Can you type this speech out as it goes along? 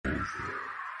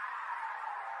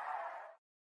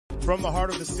From the heart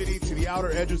of the city to the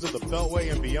outer edges of the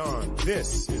Beltway and beyond,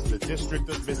 this is the District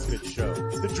of Misfit Show,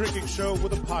 the drinking show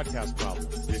with a podcast problem.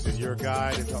 This is your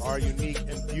guide into our unique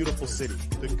and beautiful city,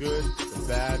 the good, the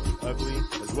bad, the ugly,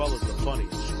 as well as the funny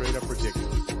and straight up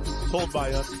ridiculous. Told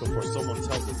by us before someone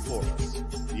tells it for us.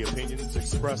 The opinions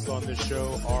expressed on this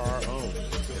show are our own,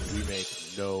 and we make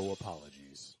no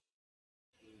apologies.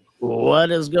 What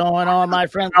is going on, my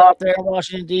friends out there in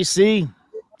Washington, D.C.?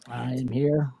 I am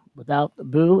here without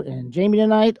Boo and Jamie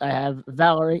tonight. I have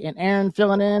Valerie and Aaron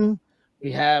filling in. We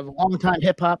have longtime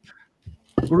hip-hop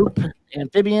group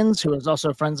Amphbns, who is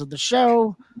also friends of the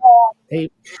show.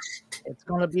 It's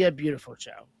going to be a beautiful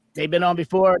show. They've been on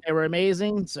before. They were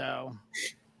amazing, so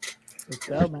let's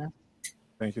go, man.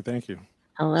 Thank you.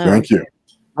 Hello. Thank you.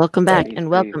 Welcome back and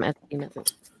welcome,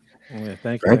 Amphbns. Yeah,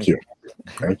 Thank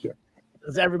you.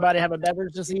 Does everybody have a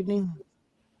beverage this evening?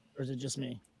 Or is it just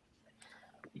me?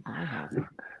 I have.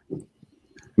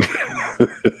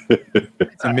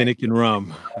 Dominican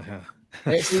rum.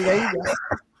 Hey, see, there you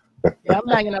go. Yeah, I'm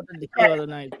hanging up in the tequila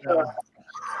tonight. So.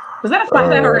 Was that a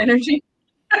 5-hour energy?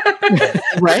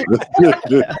 Right?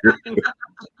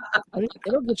 I mean,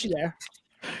 it'll get you there.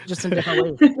 Just in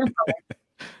different ways.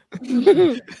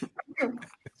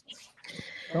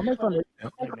 Don't make fun of it.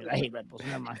 I hate Red Bulls.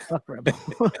 Never mind. Fuck Red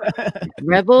Bull.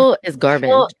 Red Bull is garbage.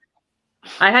 Well,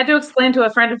 I had to explain to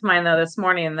a friend of mine, though, this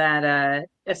morning that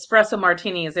espresso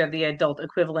martinis are the adult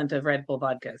equivalent of Red Bull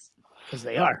vodkas. Because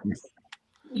they are.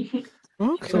 Okay.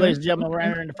 So, ladies and gentlemen, we're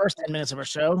entering the first 10 minutes of our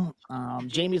show.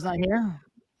 Jamie's not here,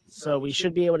 so we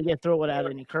should be able to get through it without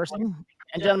any cursing.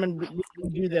 And, gentlemen, we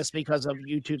do this because of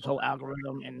YouTube's whole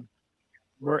algorithm, and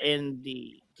we're in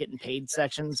the getting paid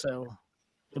section, so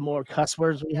the more cuss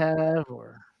words we have,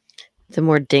 or the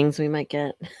more dings we might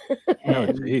get. Oh,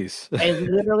 jeez. And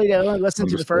literally, they only listen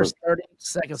to the first 30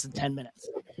 seconds and 10 minutes.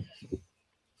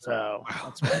 So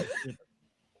that's what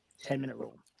 10-minute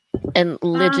rule. And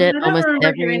legit,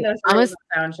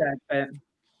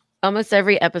 almost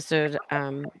every episode,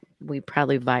 we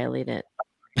probably violate it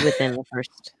within the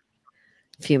first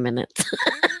few minutes.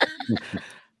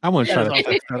 I'm gonna try to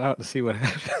test that out to see what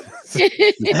happens.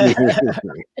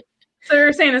 So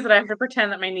you're saying is that I have to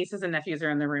pretend that my nieces and nephews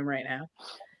are in the room right now?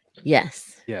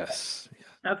 Yes.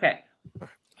 Okay.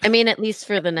 I mean, at least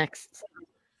for the next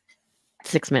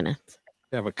 6 minutes.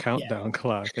 You have a countdown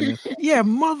clock. And then,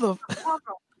 mother.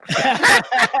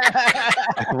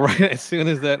 Right as soon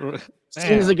as that. As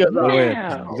soon as it goes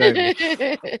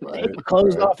Exactly.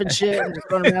 Closed off and shit, and just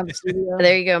run around the studio.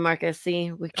 There you go, Marcus.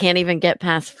 See, we can't even get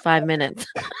past 5 minutes.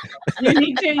 You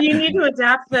need to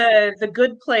adapt the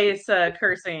Good Place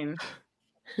cursing.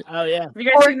 Oh yeah. Have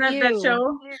you guys seen that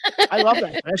show? I love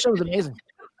that. That show was amazing.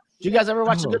 Did you guys ever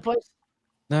watch The Good Place?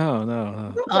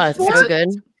 No. Oh, it's so good.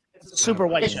 It's a super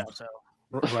white show, so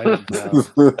Right.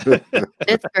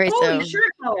 It's great though. Holy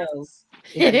shirt balls.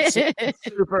 It's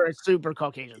super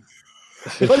Caucasian.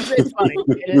 But it's funny.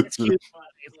 It's cute. Funny.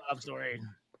 It's a love story,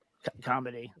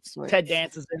 comedy. Ted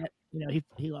dances in it. You know,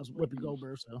 he loves Whoopi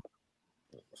Goldberg. So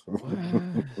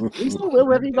he's still with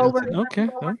Whoopi Goldberg. Okay.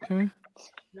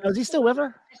 No, is he still with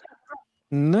her?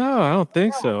 No, I don't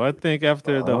think so. I think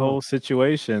after the whole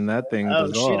situation, that thing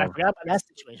dissolved. Shit, I forgot about that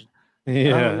situation.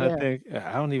 Yeah, I think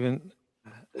I don't even.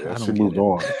 She moved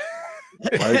on.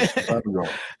 Right? Time to go.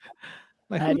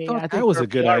 Like, who thought that was a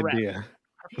good idea?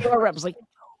 Our PR rep was like,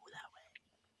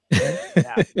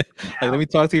 Like, let me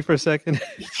talk to you for a second.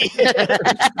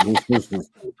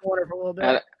 Corner for a little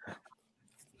bit.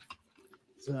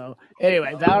 So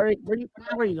anyway, Valerie, where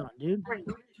are you going, dude?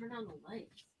 Turn on the light.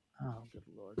 Oh, good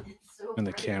lord! And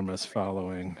the camera's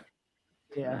following.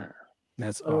 Yeah,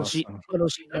 that's little awesome. Little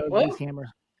she knows these cameras.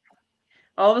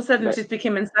 All of a sudden, it just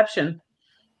became Inception.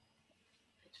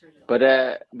 But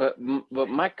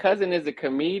my cousin is a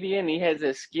comedian. He has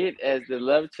a skit as the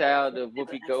love child of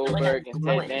Whoopi Goldberg and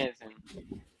Ted Danson.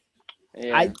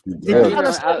 Yeah,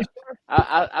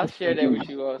 I'll share that with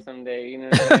you all someday. You know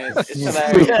what I'm saying? It's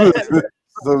hilarious.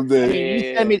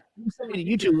 Someday. You send me the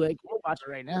YouTube link. We'll watch it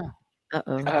right now.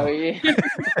 Uh-oh. Oh yeah.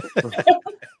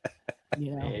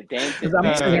 You know, because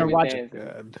I'm sitting here watching.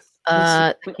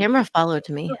 The camera followed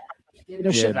me.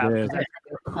 No shit about it.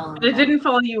 It didn't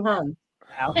follow you home.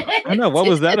 I know. What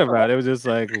was that about? It was just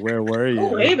like, where were you?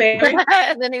 Oh, hey, baby.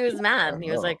 And then he was mad. He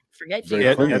was like, forget you. You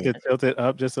have to tilt it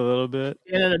up just a little bit.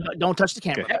 No, don't touch the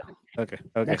camera. Okay.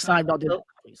 Next time, don't do that,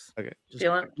 please. Okay.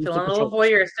 Feeling a little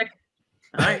voyeuristic.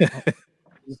 All right.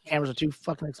 These cameras are too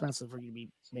fucking expensive for you to be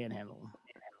manhandling.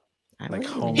 Like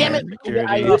home Damn it!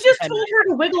 You just told her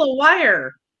to wiggle a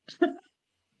wire.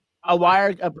 A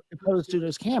wire opposed to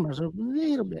those cameras are a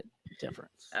little bit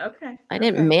different. Okay. I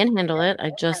didn't manhandle it.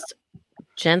 I just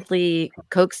gently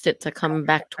coaxed it to come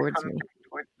back towards me.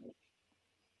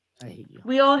 I hate you.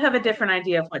 We all have a different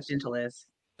idea of what gentle is.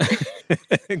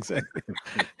 Exactly.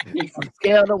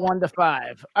 Scale to 1 to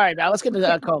 5. All right, now let's get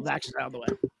the call to action out of the way.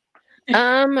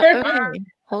 Okay.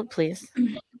 Hold, please.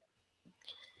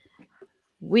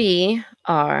 We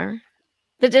are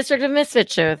the District of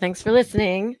Misfit Show. Thanks for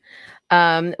listening.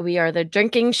 We are the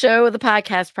drinking show with the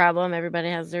podcast problem. Everybody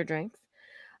has their drinks.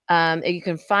 You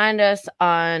can find us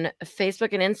on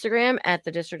Facebook and Instagram at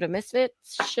the District of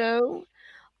Misfits Show,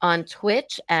 on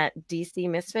Twitch at DC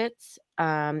Misfits.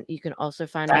 You can also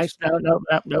find us.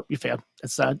 Nope, you failed.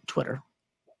 It's Twitter.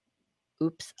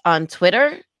 Oops. On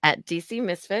Twitter at DC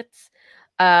Misfits.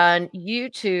 On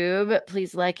YouTube,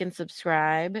 please like and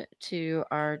subscribe to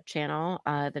our channel,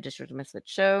 the District of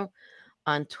Misfits Show.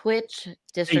 On Twitch,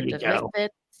 District of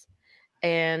Misfits.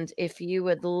 And if you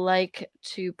would like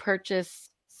to purchase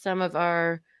some of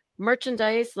our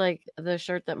merchandise, like the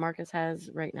shirt that Marcus has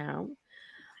right now,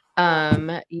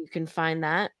 you can find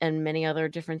that and many other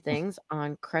different things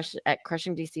on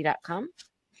crushingdc.com.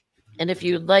 And if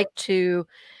you'd like to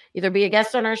either be a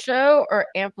guest on our show or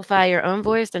amplify your own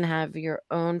voice and have your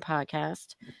own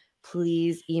podcast,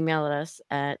 please email us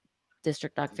at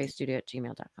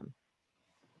district.facestudio@gmail.com.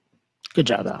 Good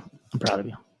job, Al. I'm proud of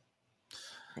you.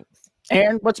 Thanks.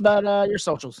 Aaron, what's about your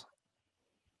socials?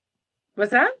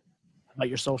 What's that? About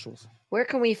your socials. Where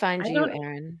can we find you, don't-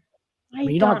 Aaron?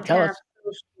 You don't have to tell us.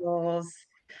 socials.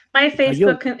 My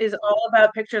Facebook is all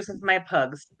about pictures of my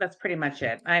pugs. That's pretty much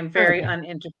it. I'm very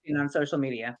uninterested on social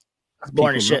media.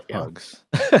 Boring as shit. Love pugs.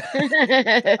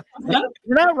 You're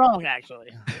not wrong, actually.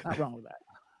 Not wrong with that.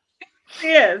 She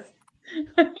is.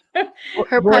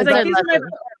 Her pugs are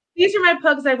These are my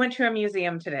pugs. I went to a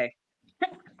museum today.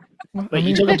 Wait,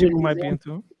 you took them to a might be museum? into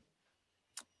them.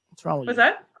 What's wrong with What's you?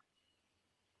 that?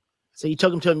 So you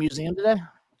took them to a museum today?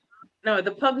 No,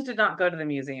 the pugs did not go to the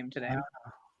museum today.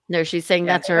 No, she's saying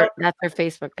Yeah, that's her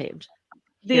Facebook page.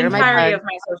 The Here are my entirety pugs. of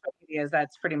my social medias,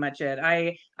 that's pretty much it.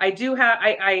 I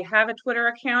have a Twitter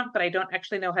account, but I don't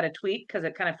actually know how to tweet because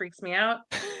it kind of freaks me out.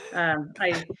 Don't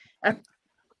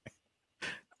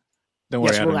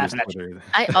worry, Yes, I we'll don't laugh use at you. Twitter either.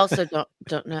 I also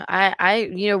don't know. I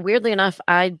weirdly enough,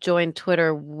 I joined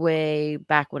Twitter way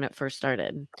back when it first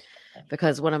started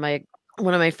because one of my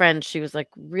friends, she was like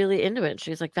really into it. She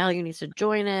was like, Val, you need to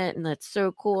join it, and that's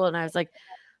so cool. And I was like,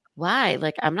 why?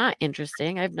 Like, I'm not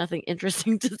interesting. I have nothing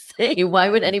interesting to say. Why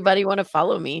would anybody want to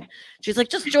follow me? She's like,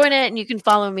 just join it and you can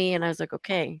follow me. And I was like,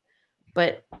 okay.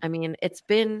 But I mean, it's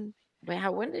been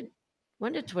when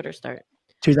did Twitter start?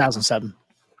 2007.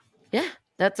 Yeah,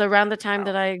 that's around the time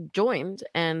that I joined,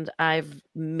 and I've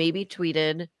maybe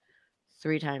tweeted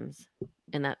 3 times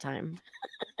in that time.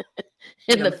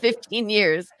 In the 15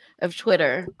 years of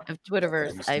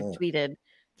Twitterverse, I've tweeted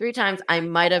 3 times. I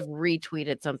might have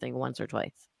retweeted something once or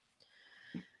twice,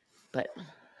 but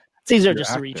It's easier You're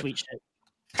just to active. retweet shit.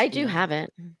 I do have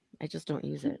it. I just don't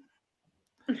use it.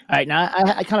 All right, now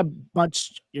I kind of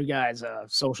bunched you guys'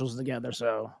 socials together,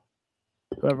 so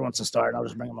whoever wants to start, I'll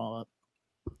just bring them all up.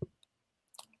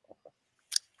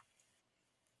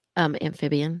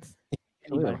 Amphbns.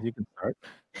 Yeah, you can start.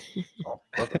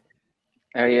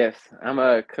 Oh yes, I'm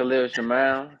Khalil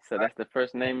Jamal, so that's the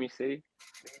first name you see.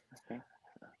 Okay.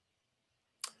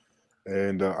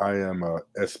 And I am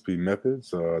SP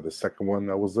Methods, the second one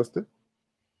that was listed.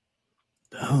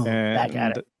 Boom, back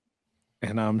at it.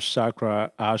 And I'm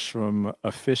Chakra Ashram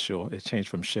Official. It changed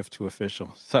from shift to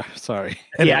official. Sorry.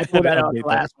 Yeah, I pulled that out the Update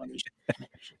last one.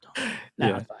 Nah,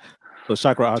 Yeah. it's fine. So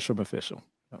Chakra Ashram Official.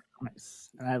 Nice.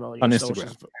 And I have all your On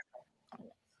socials. Instagram.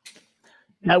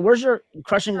 Now, where's your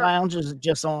Crushing Lounge? Is it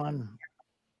just on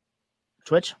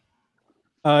Twitch?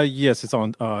 Yes, it's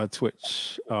on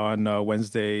Twitch on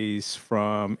Wednesdays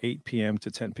from 8 p.m. to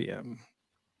 10 p.m.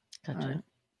 All right.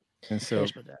 And so,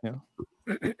 Finish with that. yeah.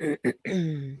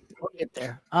 We'll get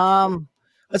there.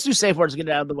 Let's do safe words to get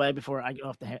it out of the way before I get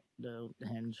off the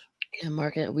hinge. Yeah,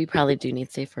 Marcus, we probably do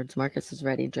need safe words. Marcus is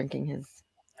ready drinking I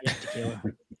got tequila.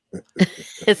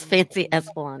 his fancy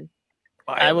Espolon.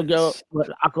 I would go with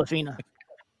Aquafina.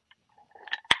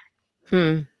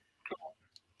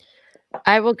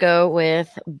 I will go with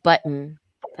button.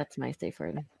 That's my safe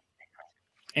word.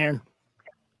 Aaron.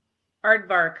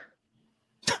 Aardvark.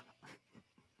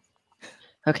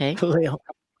 Okay, Khalil.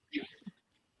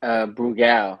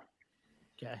 Brugal.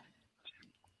 Okay.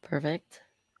 perfect.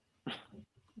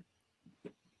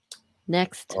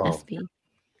 Next, Oh. SP.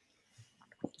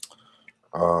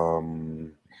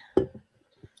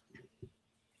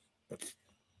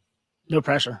 No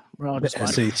pressure. We're all just fine.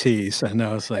 SATs. I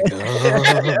know. It's like,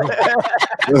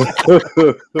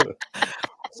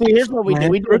 See, here's what we do.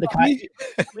 We do the Kaiser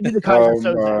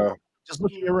Soze. Just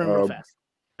look in your room real fast.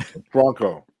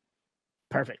 Bronco.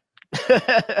 Perfect.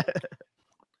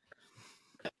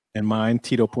 And mine,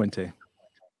 Tito Puente.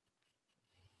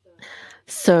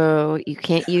 So you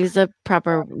can't use a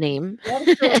proper name.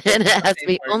 It has to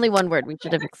be only one word. We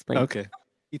should have explained. Okay.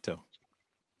 Tito.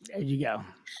 There you go.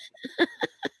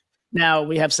 Now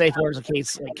we have safe words in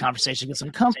case like conversation gets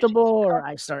uncomfortable or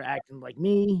I start acting like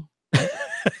me.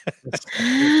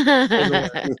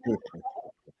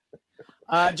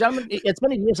 Gentlemen, it's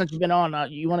been a year since you've been on.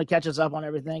 You want to catch us up on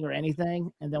everything or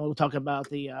anything, and then we'll talk about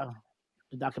the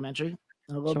documentary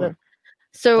in a little bit.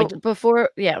 So before,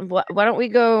 why don't we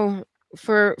go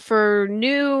for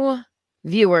new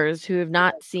viewers who have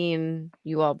not seen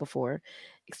you all before?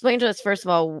 Explain to us first of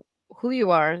all who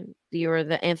you are. You're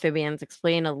the Amphbns.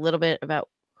 Explain a little bit about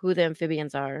who the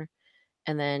Amphbns are,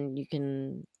 and then you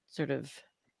can sort of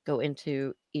go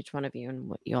into each one of you and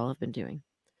what you all have been doing.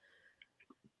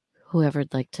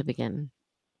 Whoever'd like to begin.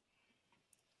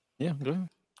 Yeah, go ahead.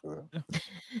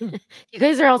 Yeah. You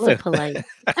guys are also polite.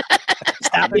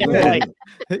 Stop being polite.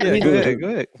 Yeah, go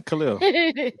ahead. Khalil.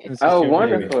 Oh,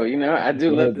 wonderful. You know, I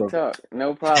do love to talk.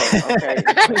 No problem. Okay.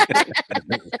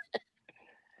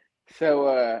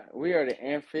 So we are the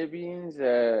Amphbns,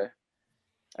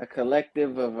 a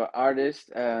collective of artists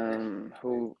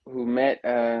who met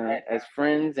as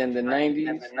friends in the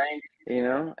 90s, you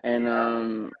know,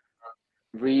 and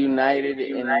reunited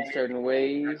in certain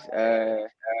ways.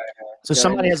 So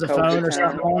somebody has a phone or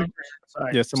something on?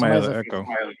 Sorry. Yeah, somebody has an echo.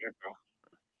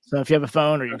 So if you have a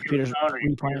phone or your computer's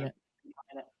replaying it.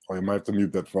 Oh, you might have to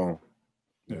mute that phone.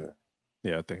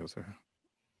 Yeah, I think it was her.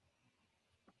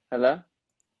 Hello?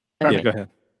 Yeah, go ahead.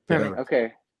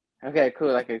 Okay. Okay,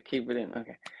 cool. I could keep it in.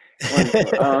 Okay.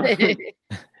 Wonderful.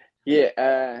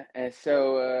 Yeah, and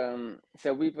so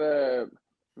we've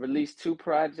released 2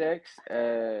 projects.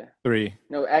 3.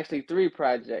 No, actually 3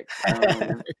 projects.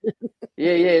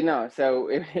 No. So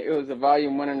it was a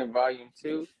volume 1 and a volume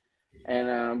 2.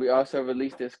 And we also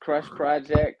released this Crush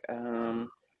project. But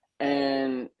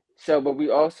we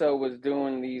also was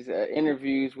doing these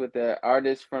interviews with the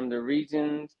artists from the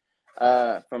regions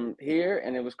from here,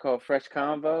 and it was called Fresh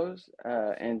Convos.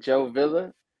 And Joe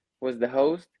Villa was the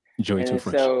host. Joey Too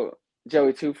Fresh. So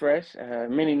Joey Too Fresh,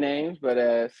 many names,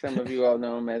 but some of you all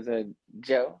know him as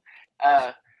Joe.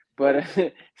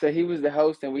 So he was the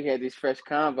host, and we had these Fresh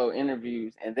Convo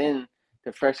interviews, and then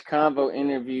the Fresh Convo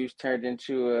interviews turned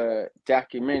into a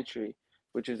documentary,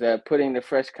 which was putting the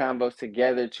Fresh Convos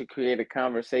together to create a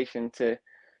conversation to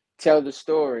tell the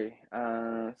story.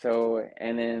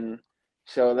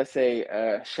 So let's say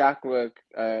Chakra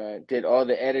did all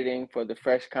the editing for the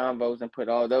Fresh Convos and put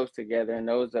all those together, and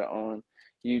those are on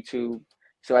YouTube.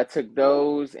 So I took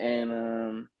those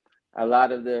and a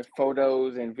lot of the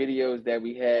photos and videos that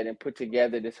we had and put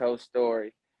together this whole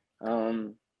story.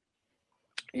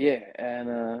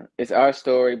 It's our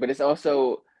story, but it's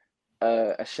also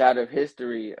a shot of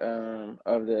history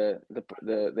of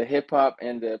the hip hop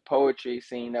and the poetry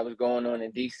scene that was going on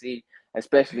in DC,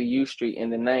 especially U Street in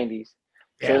the 90s.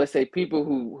 Yeah. So let's say people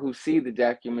who see the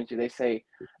documentary, they say,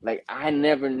 like, I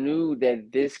never knew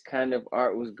that this kind of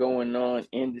art was going on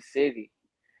in the city.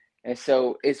 And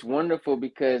so it's wonderful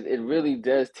because it really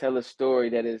does tell a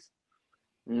story that has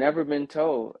never been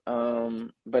told. Right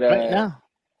now.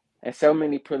 And so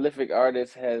many prolific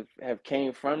artists have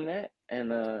came from that.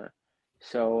 And I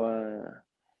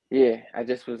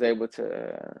just was able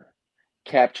to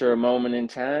capture a moment in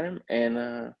time.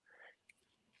 And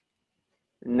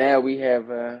now we have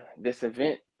this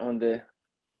event on the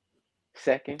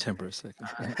 2nd. September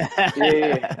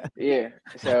 2nd. Yeah.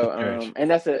 So and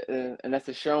that's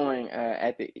a showing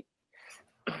at the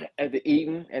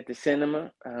Eden at the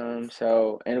cinema. And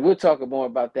we'll talk more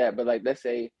about that. But like, let's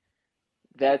say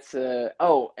that's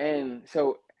and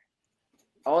so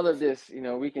all of this, you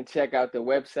know, we can check out the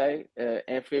website,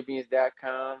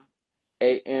 amphbns.com,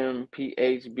 amphbns.com,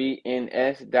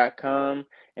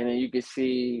 and then you can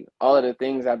see all of the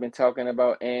things I've been talking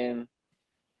about and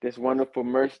this wonderful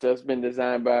merch that's been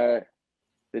designed by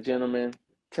the gentleman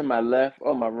to my left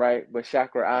or my right, but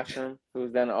Chakra Ashram,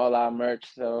 who's done all our merch.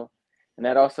 So, and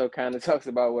that also kind of talks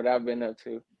about what I've been up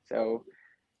to. So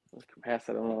we can pass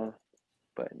it along.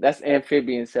 But that's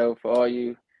Amphbns. So for all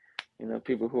you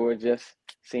people who are just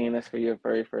seeing us for your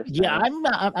very first time. Yeah, I'm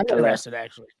interested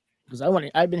actually, because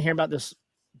I've been hearing about this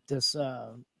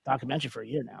documentary for a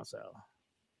year now. So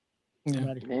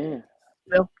yeah.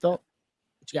 Phil, what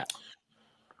you got?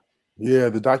 Yeah,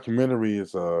 the documentary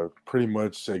is pretty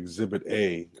much Exhibit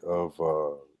A of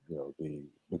the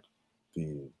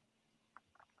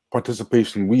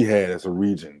participation we had as a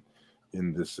region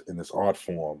in this art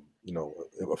form,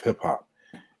 of hip hop.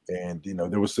 And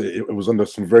there was it was under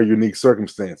some very unique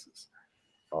circumstances.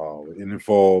 It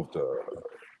involved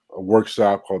a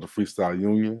workshop called the Freestyle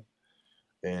Union,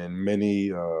 and many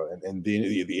and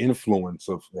the influence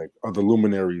of like other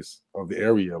luminaries of the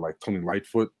area, like Tony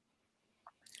Lightfoot,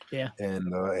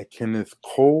 and Kenneth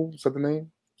Cole. Is that the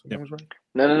name? Is that name right?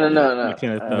 No.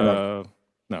 Kenneth, no,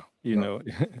 know.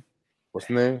 What's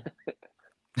the name?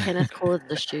 Kenneth Cole is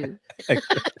the shoe.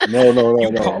 No.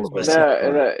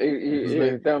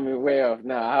 You throw me way off.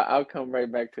 No, I'll come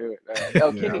right back to it.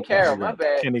 Kenny Carroll, my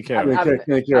bad. Kenny Carroll.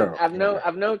 Kenny Carroll.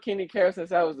 I've known Kenny Carroll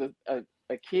since I was a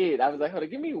kid. I was like, hold on,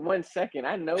 give me 1 second.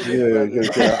 I know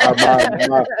this.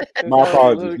 My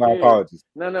apologies.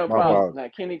 No problem. No,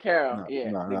 Kenny Carroll.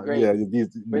 Great. Yeah,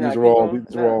 these are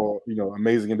all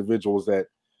amazing individuals that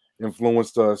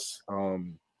influenced us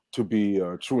to be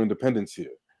true independents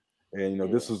here. And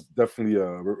this is definitely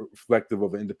reflective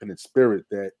of an independent spirit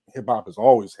that hip hop has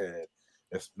always had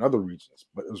in other regions,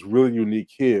 but it was really unique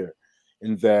here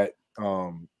in that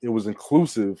it was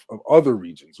inclusive of other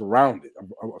regions around it,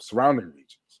 surrounding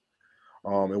regions.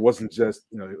 It wasn't just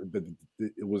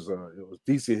it was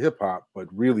DC hip hop, but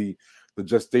really the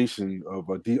gestation of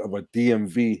a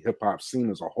DMV hip hop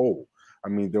scene as a whole. I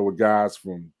mean, there were guys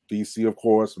from DC, of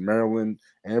course, Maryland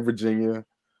and Virginia,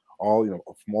 all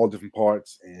from all different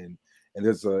parts, and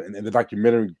there's and the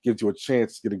documentary gives you a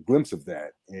chance to get a glimpse of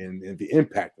that and the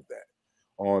impact of that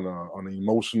on the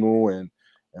emotional and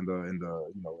the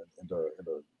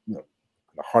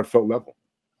heartfelt level.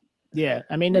 Yeah,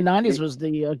 I mean the '90s was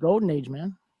the golden age,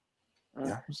 man.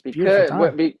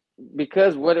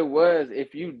 Because what it was,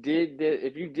 if you did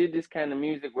this kind of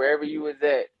music wherever you was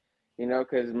at,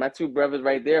 because my two brothers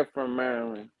right there from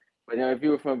Maryland, but if you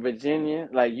were from Virginia,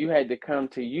 like you had to come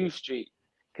to U Street,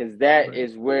 because that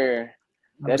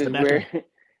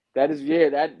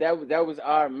was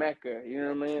our Mecca. You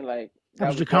know what I mean? Like that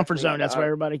was your comfort zone. That's where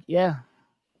everybody,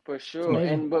 for sure.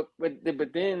 And but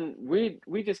then we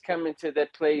just come into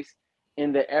that place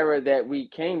in the era that we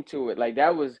came to it. Like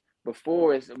that was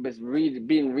before it was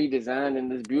being redesigned in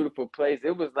this beautiful place.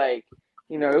 It was like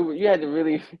you had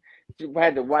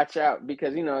to watch out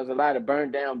because there's a lot of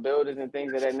burned down buildings and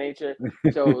things of that nature.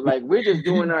 So like we're just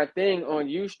doing our thing on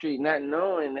U Street, not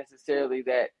knowing necessarily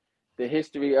that the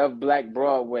history of Black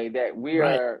Broadway, that we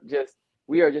are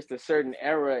just a certain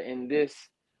era in this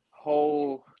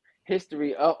whole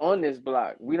history on this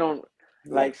block. We don't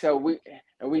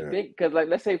we think, because like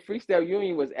let's say Freestyle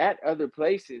Union was at other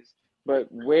places, but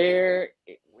where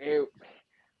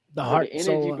the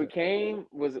energy became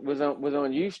was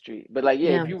on U Street. But like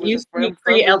if you was from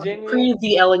Virginia, pre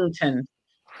the Ellington.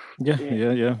 Yeah.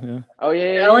 Oh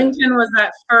yeah. Ellington was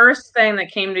that first thing that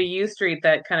came to U Street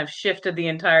that kind of shifted the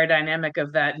entire dynamic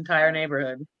of that entire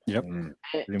neighborhood. Yep.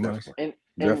 Pretty much. And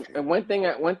one thing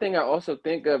I also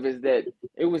think of is that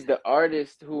it was the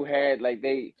artists who had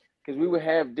because we would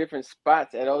have different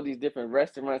spots at all these different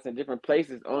restaurants and different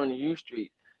places on U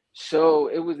Street. So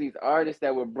it was these artists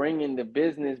that were bringing the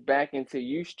business back into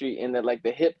U Street and the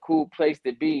hip, cool place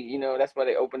to be. That's why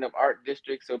they opened up art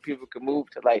districts so people could move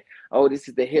to this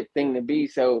is the hip thing to be.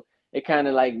 So it kind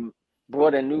of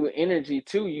brought a new energy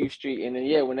to U Street. And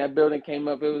then when that building came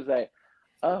up, it was like,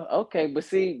 oh, okay.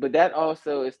 But that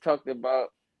also is talked about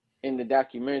in the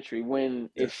documentary when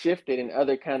it shifted and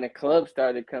other kind of clubs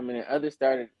started coming and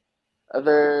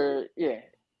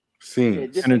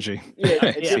scenes, energy.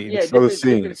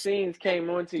 Different scenes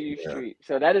came onto U Street.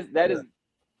 So that is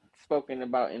spoken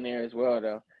about in there as well,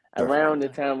 though. Around the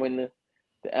time when the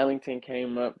Ellington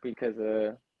came up, because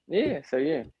indeed.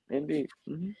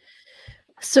 Mm-hmm.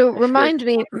 So remind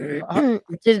me,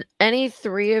 did any of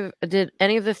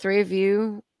the three of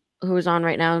you who is on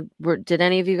right now, did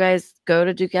any of you guys go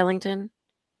to Duke Ellington?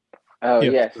 Oh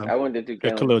yes, I went to Duke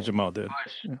Ellington. Khalil Jamal did.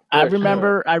 I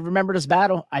remember this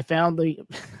battle. I found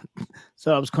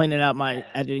so I was cleaning out my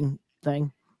editing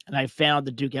thing, and I found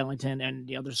the Duke Ellington and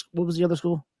the others. What was the other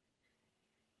school?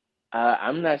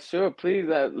 I'm not sure. Please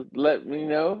let me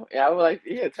know. I was like,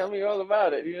 tell me all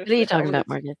about it. What are you talking about,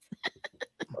 Marcus?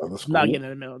 I'm not getting in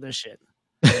the middle of this shit.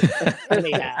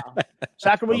 Anyhow,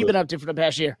 Soccer, what you been up to for the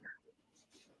past year?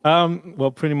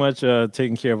 Well, pretty much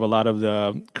taking care of a lot of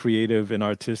the creative and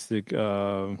artistic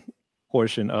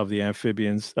portion of the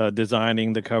Amphbns,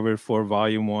 designing the cover for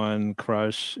Volume 1,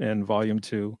 Crush, and Volume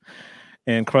 2.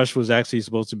 And Crush was actually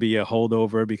supposed to be a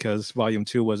holdover because Volume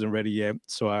 2 wasn't ready yet.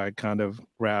 So I kind of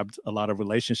grabbed a lot of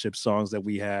relationship songs that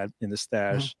we had in the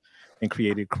stash and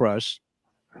created Crush.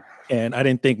 And I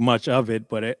didn't think much of it,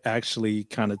 but it actually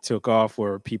kind of took off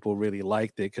where people really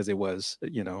liked it because it was,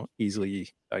 easily,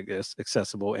 I guess,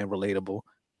 accessible and relatable.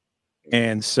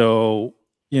 And so,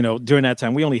 during that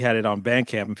time, we only had it on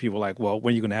Bandcamp, and people were like, well,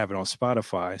 when are you going to have it on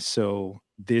Spotify? So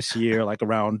this year, like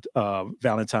around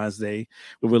Valentine's Day,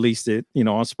 we released it,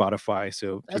 on Spotify,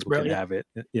 so That's people can brilliant. have it.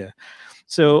 Yeah.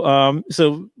 So,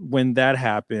 so when that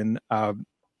happened,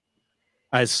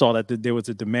 I saw that there was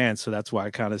a demand, so that's why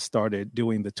I kind of started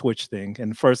doing the Twitch thing.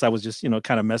 And first, I was just,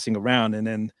 kind of messing around, and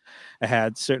then I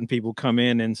had certain people come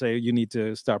in and say, "You need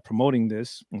to start promoting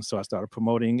this." And so I started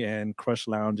promoting, and Crush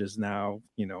Lounge is now,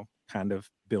 kind of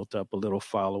built up a little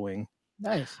following.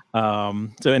 Nice.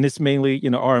 So, and it's mainly,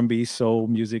 R&B, soul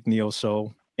music, neo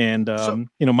soul, and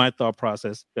my thought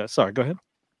process. Sorry, go ahead.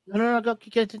 No, go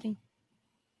continue.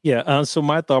 Yeah. So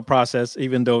my thought process,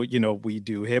 even though, we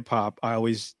do hip hop, I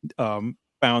always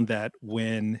found that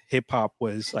when hip hop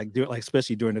was like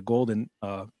especially during the golden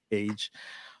age,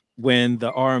 when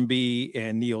the R&B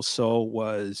and neo soul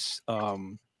was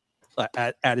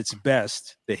at its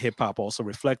best, the hip hop also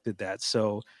reflected that.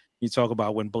 So you talk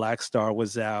about when Black Star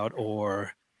was out,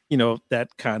 or that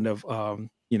kind of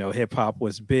hip hop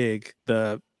was big.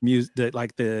 The music,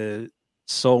 like the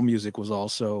soul music, was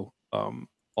also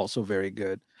very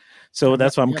good. So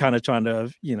that's why I'm kind of trying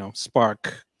to,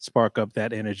 spark up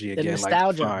that energy again. The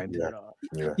nostalgia.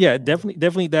 Yeah,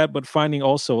 definitely that. But finding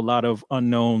also a lot of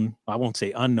unknown, I won't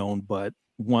say unknown, but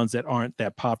ones that aren't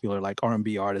that popular, like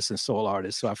R&B artists and soul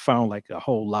artists. So I found like a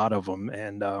whole lot of them,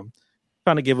 and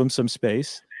trying to give them some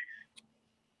space.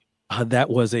 That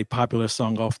was a popular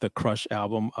song off the Crush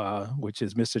album, which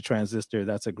is Mr. Transistor.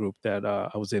 That's a group that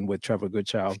I was in with Trevor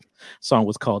Goodchild. Song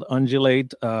was called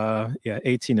Undulate.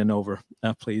 18 and over,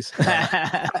 please.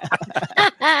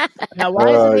 Now,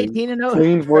 why is it 18 and over?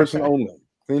 Clean version only.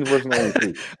 Clean version only,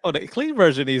 please. Oh, the clean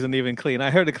version isn't even clean.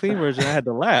 I heard the clean version. I had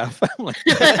to laugh. I'm like,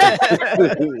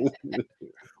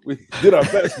 we did our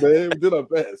best, man. We did our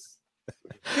best.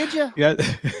 Did you? Yeah.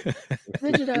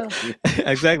 Did you know?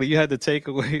 Exactly. You had to take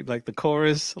away like the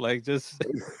chorus, like just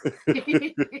strip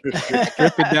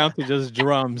it down to just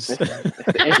drums. See,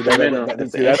 that's what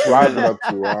I've been up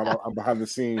to. I'm behind the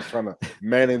scenes trying to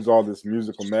manage all this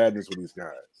musical madness with these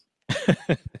guys.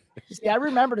 See, I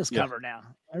remember this cover now.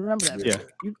 I remember that.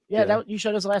 Yeah. That you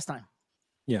showed us last time.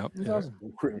 Yeah. Awesome.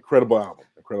 Incredible album.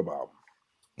 Incredible album.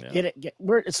 Yeah.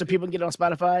 So people can get it on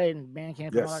Spotify and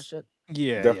Bandcamp and all that shit.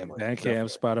 Yeah, definitely, Bandcamp,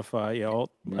 definitely. Spotify,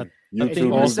 YouTube, If you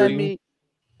music, send me,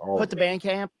 all put of the it.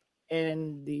 Bandcamp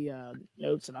in the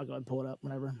notes, and I'll go and pull it up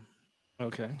whenever.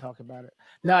 Okay. Talk about it.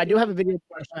 Now, I do have a video. Do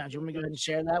you want me to go ahead and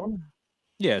share that one?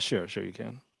 Yeah, sure, you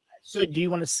can. So, do you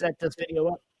want to set this video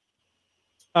up?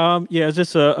 Yeah, it's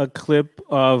just a clip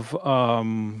of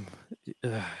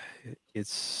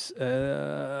it's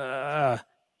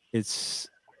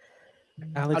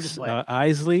Alex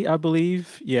Isley, I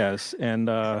believe. Yes, and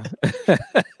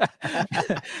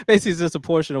basically it's just a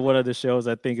portion of one of the shows.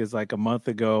 I think is like a month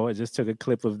ago. I just took a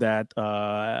clip of that.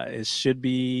 It should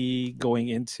be going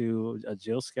into a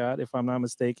Jill Scott, if I'm not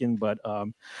mistaken. But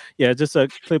yeah, just a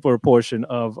clip or a portion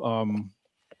of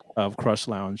Crush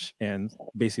Lounge, and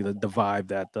basically the vibe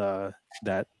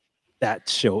that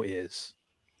show is.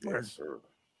 Yes, sir.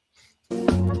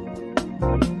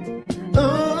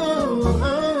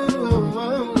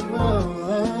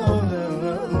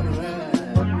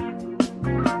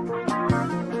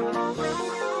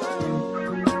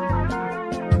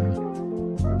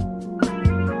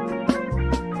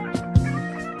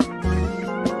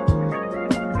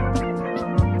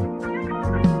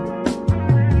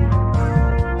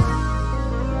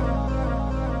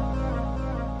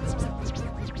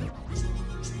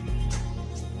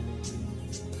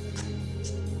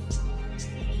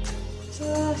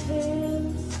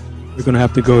 We're gonna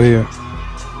have to go here.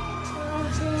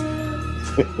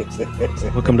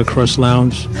 Welcome to Crush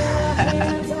Lounge.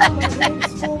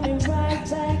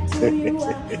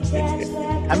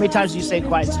 How many times do you say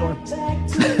Quiet Storm?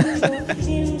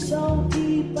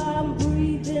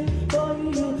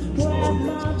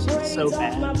 So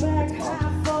bad.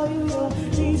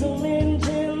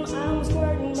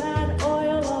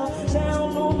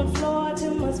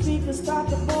 Start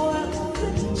to boil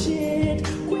shit,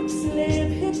 quick slip,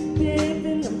 hip dip,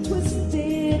 and I'm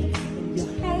twisted. And your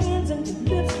hands and your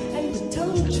lips and your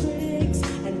tongue tricks,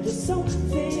 and you're so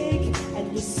thick,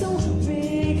 and you're so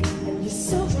big, and you're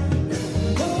so.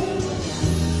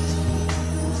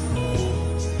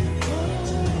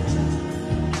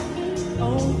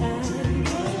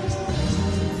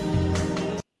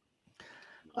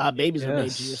 Babies are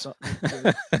made to you or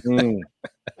something.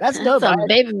 That's dope. Some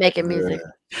baby making music.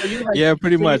 So you, like, Yeah,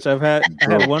 pretty so much. I had pretty you, much. Yeah, pretty much.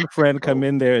 I had one friend come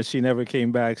in there and she never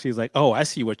came back. She's like, "Oh, I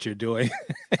see what you're doing."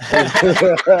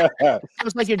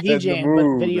 It's like you're Set the DJing, but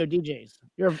mood. video DJs.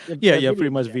 You're Yeah, a pretty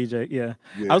video much DJ. VJ. Yeah.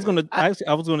 Yeah. I was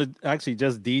gonna actually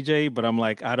just DJ, but I'm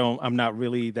like, I'm not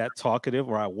really that talkative,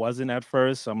 or I wasn't at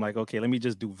first. So I'm like, okay, let me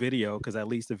just do video because at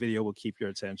least the video will keep your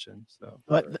attention. So,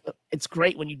 But it's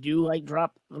great when you do like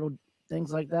drop little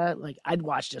things like that. Like I'd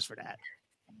watch just for that.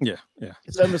 yeah.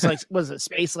 It's almost like, was it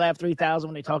Space Lab 3000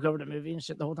 when they talk over the movie and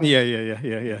shit the whole time?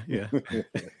 Yeah.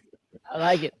 I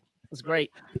like it. It's great.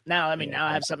 Now, now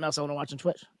I have something else I want to watch on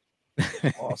Twitch.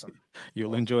 Awesome.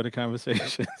 You'll enjoy the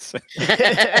conversations.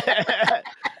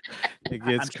 It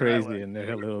gets crazy in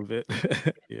there a little bit.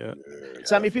 Yeah.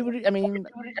 So how many people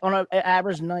on an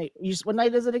average night? What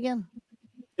night is it again?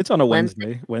 It's on a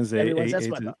Wednesday. Every Wednesday, that's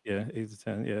 8 what I thought. 8 to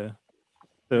 10. Yeah.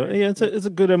 So yeah, it's a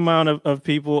good amount of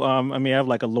people. I have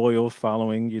like a loyal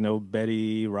following.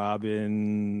 Betty,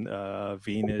 Robin,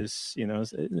 Venus.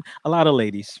 A lot of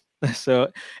ladies. So,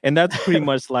 and that's pretty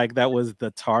much like that was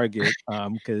the target.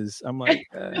 Because I'm like,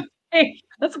 hey,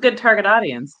 that's a good target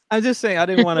audience. I'm just saying I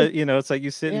didn't want to. It's like you're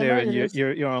sitting there right, and it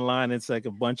you're online. It's like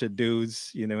a bunch of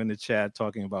dudes, in the chat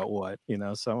talking about what.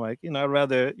 So I'm like, I'd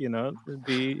rather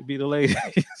be the ladies.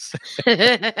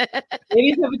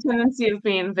 Ladies have a tendency of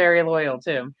being very loyal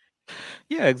too.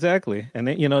 Yeah, exactly. And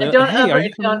then don't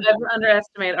ever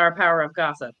underestimate our power of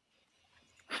gossip.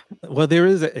 Well,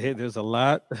 there's a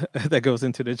lot that goes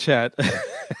into the chat.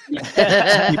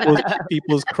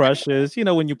 people's crushes.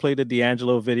 When you play the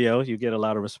D'Angelo video, you get a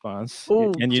lot of response.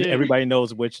 Ooh, and dude. Everybody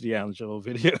knows which D'Angelo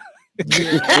video.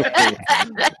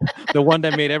 The one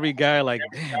that made every guy like,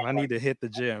 damn, I need to hit the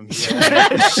gym.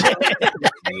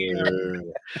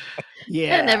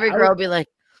 Yeah. And every girl be like,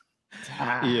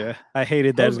 Yeah, I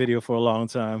hated that video for a long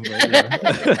time.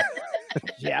 But,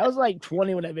 yeah, I was like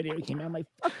 20 when that video came out. I'm like,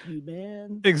 fuck you,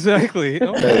 man. Exactly.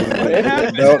 But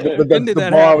the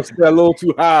bar was still a little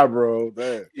too high, bro.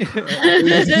 You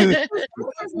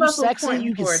sexy,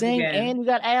 you can sing, and you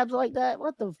got abs like that.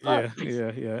 What the fuck?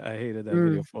 Yeah. I hated that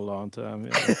video for a long time.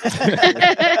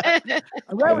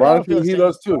 Ironically, he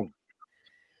does too.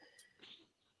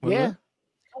 Yeah.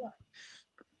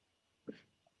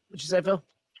 What you say, Phil?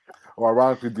 Well,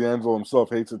 ironically, D'Angelo himself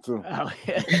hates it too. Oh,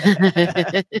 yeah.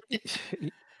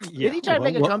 Did he try to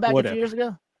make a comeback a few years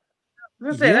ago?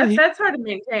 That's hard to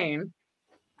maintain.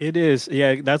 It is.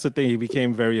 Yeah, that's the thing. He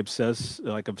became very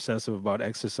obsessive about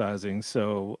exercising.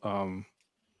 So,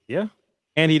 yeah.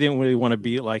 And he didn't really want to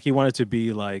be like, he wanted to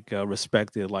be like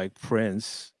respected like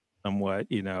Prince somewhat,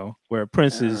 where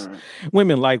Prince is,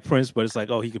 women like Prince, but it's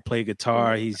like, oh, he could play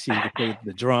guitar, he could play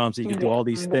the drums, he could do all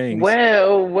these things.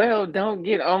 Well, don't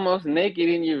get almost naked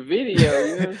in your video. You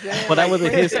know what I'm saying? Well, that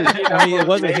wasn't his. It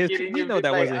wasn't his. That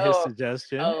like, wasn't his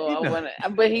suggestion.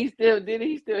 But he still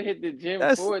hit the gym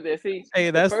for that. See,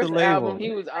 that's the first the label. album,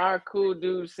 he was our cool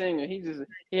dude singer. He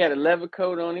had a leather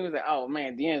coat on. He was like, oh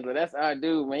man, D'Angelo, that's our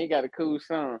dude, man. He got a cool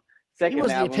song. Second he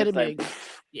was album, the epitome. Like,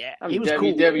 yeah, I'm he was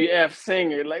WWF cool.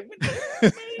 singer. Like,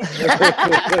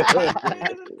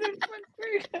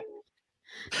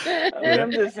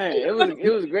 I'm just saying, it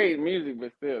was great music,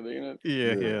 but still, No.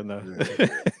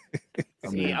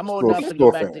 See, I'm old enough to go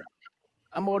back to.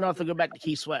 I'm old enough to go back to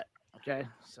Keith Sweat. Okay,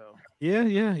 so. Yeah.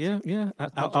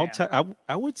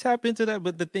 I would tap into that,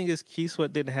 but the thing is, Keith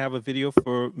Sweat didn't have a video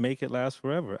for "Make It Last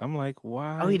Forever." I'm like,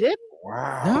 why? Oh, he did.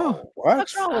 Wow. No.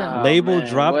 What's wrong with him? Label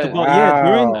dropped the ball.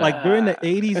 Wow. Yeah, during the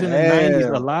 80s and the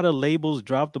 90s, a lot of labels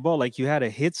dropped the ball. Like you had a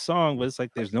hit song, but it's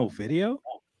like there's no video.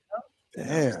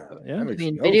 Damn. Yeah.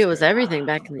 Video was everything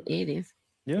back in the 80s.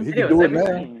 Yeah. He can do it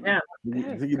now. Yeah. He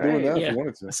can do it now if he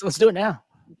wanted to. Let's do it now.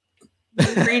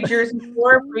 Pre-Jersey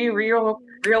Shore, pre-real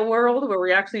world, where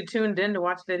we actually tuned in to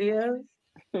watch videos.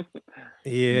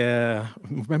 Yeah.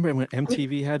 Remember when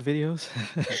MTV had videos?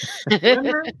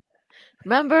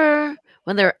 Remember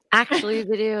when there were actually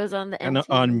videos on the MTV? And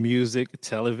on music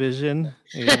television?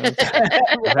 What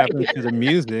happened to the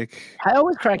music? I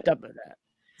always cracked up at that.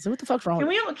 So what the fuck's wrong?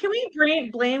 Can we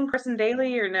blame Carson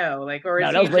Daly or no? Like, or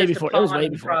is that was way just before. a It was pawn way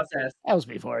in the before. process? That was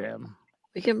before him.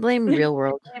 We can blame Real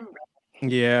World.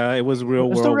 Yeah, it was Real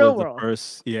It's World. the Real was World. the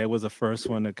first. Yeah, it was the first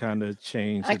one to kind of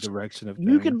change the direction of things.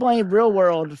 You can blame Real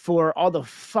World for all the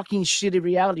fucking shitty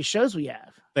reality shows we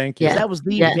have. Thank you. That was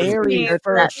the very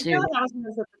first. Real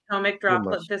Housewives of Potomac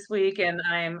dropped this week, and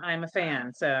I'm a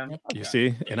fan. So you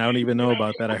see, and I don't even know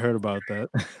about that. I heard about that.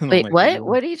 Wait, what?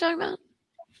 What are you talking about?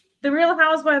 The Real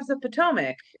Housewives of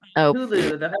Potomac. Oh,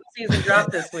 Hulu. The whole season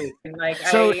dropped this week, and like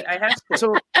So- I have to.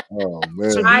 So, Oh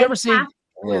man. so do you ever see?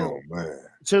 Oh man.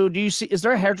 So do you see? Is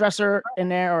there a hairdresser in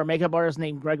there or a makeup artist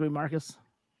named Gregory Marcus?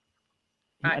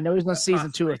 I know he's on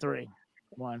season 2 or 3.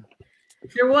 1.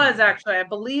 There was actually, I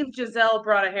believe Giselle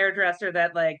brought a hairdresser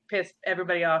that like pissed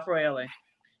everybody off royally.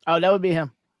 Oh, that would be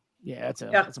him. Yeah,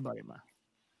 that's a buddy of mine.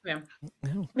 Yeah.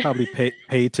 Probably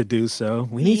paid to do so.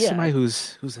 We need somebody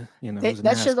who's who's an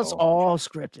that shit that's asshole. all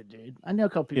scripted, dude. I know a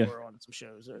couple people are on some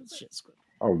shows. It's shit scripted.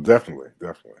 Oh, definitely.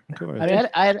 Of course. I mean,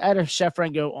 I had a chef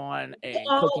friend go on a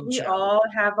cooking We show. all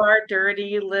have our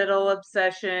dirty little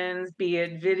obsessions, be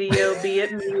it video, be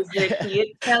it music, be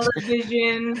it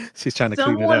television. She's trying to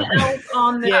clean it Someone up. else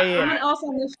on the Yeah. someone else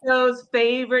on the show's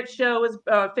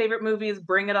favorite movie is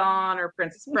Bring It On or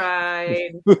Princess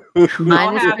Bride.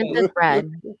 Mine is Princess Bride.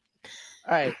 All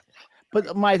right.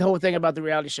 But my whole thing about the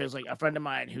reality show is like a friend of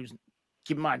mine who's,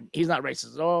 keep in mind, he's not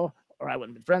racist at all, or I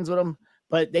wouldn't be friends with him,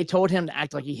 but they told him to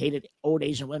act like he hated old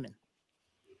Asian women.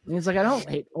 And he's like, I don't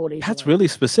hate old Asian That's women. really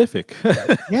specific.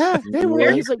 Yeah, they were.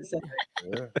 Very He's like,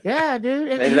 yeah, dude.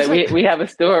 And It's he's like, like, we have a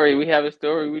story. We have a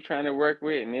story we're trying to work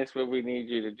with, and that's what we need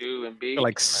you to do and be.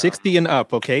 Like 60 and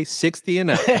up, okay? 60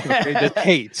 and up. Okay? Just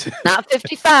hate. Not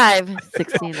 55,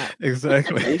 60 and up.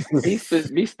 Exactly.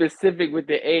 Be specific with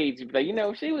the age. Be like,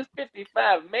 if she was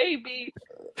 55, maybe.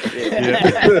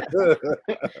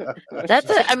 That's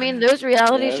it. I mean, those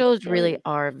reality That's shows funny. really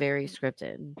are very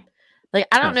scripted. Like,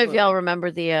 I don't know if y'all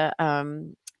remember the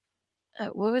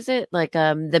what was it? Like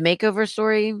the makeover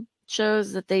story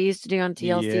shows that they used to do on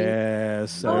TLC.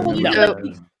 Yes. I Oh, you remember know, that.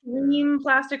 extreme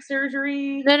plastic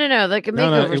surgery. No, like a No,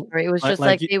 makeover it- story. It was like- just like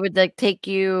like you- they would like take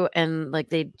you and like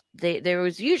they there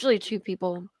was usually 2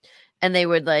 people, and they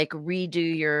would like redo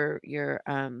your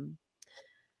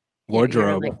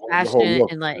Wardrobe. like The whole fashion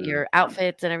look. and like your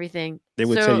outfits and everything. They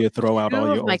would So tell you to throw out 2 all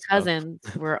your of my old stuff.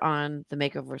 cousins were on the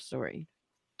makeover story.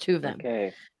 2 of them.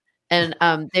 Okay. And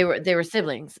they were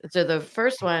siblings. So the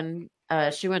first one,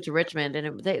 she went to Richmond,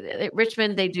 and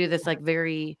Richmond they do this like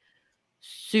very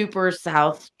super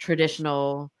South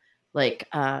traditional like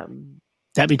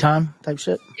Debbie time type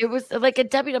shit. it was like a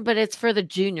Debbie, but it's for the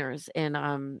juniors in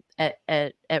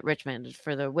at Richmond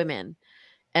for the women.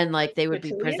 And like they would be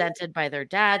Cotillion? presented by their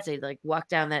dads. They'd like walk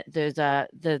down there's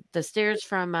the stairs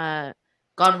from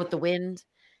Gone with the Wind.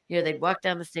 They'd walk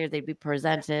down the stairs, they'd be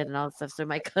presented and all that stuff. So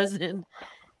my cousin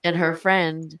and her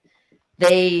friend,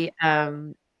 they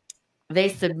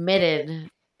submitted,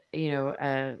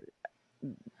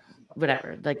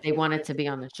 whatever, like they wanted to be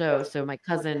on the show. So my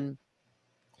cousin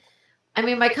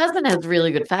has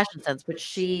really good fashion sense, but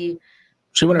she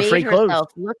went in made free clothes.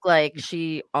 herself look like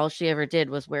all she ever did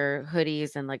was wear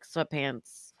hoodies and like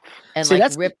sweatpants and See, like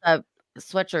that's- ripped up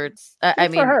sweatshirts.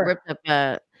 Good for her. Ripped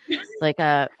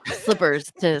up slippers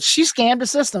to. She scammed the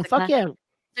system. Fuck yeah.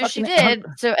 So she Fucking- did.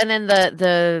 So and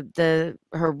then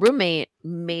her roommate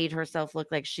made herself look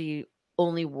like she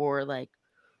only wore like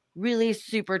really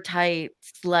super tight,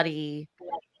 slutty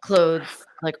clothes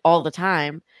like all the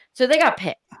time. So they got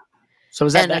picked. So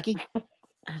was that And- Becky?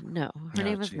 No, her Oh,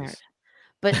 name was jeez. Meredith.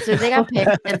 But so they got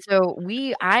picked, and so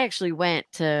I actually went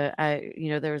to,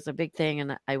 there was a big thing,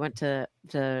 and I went to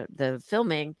the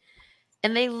filming,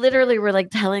 and they literally were like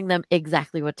telling them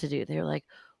exactly what to do. They were like,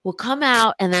 "Well, come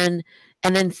out and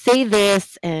then say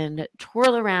this and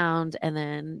twirl around and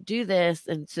then do this."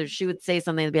 And so she would say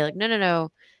something and be like, "No,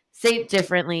 say it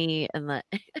differently," and like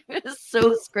it was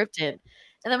so scripted.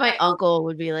 And then my uncle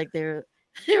would be like, they were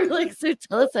like, "So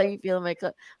tell us how you feel." And my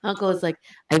uncle was like,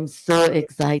 "I'm so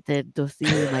excited to see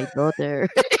my daughter."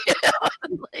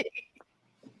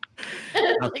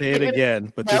 I'll say it they would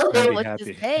again, but this tell her time be what happy.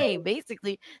 to say.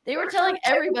 Basically, they were telling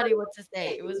everybody what to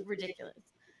say. It was ridiculous.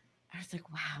 I was like,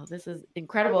 "Wow, this is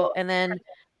incredible." And then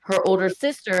her older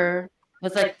sister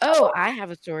was like, "Oh, I have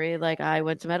a story. Like, I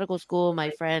went to medical school. My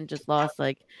friend just lost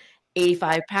like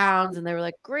 85 pounds," and they were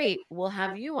like, "Great, we'll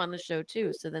have you on the show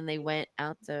too." So then they went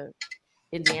out to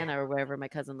Indiana or wherever my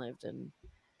cousin lived, and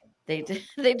they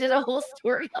did a whole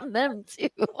story on them too.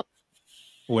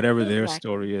 Whatever their Exactly.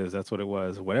 story is, that's what it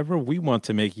was. Whatever we want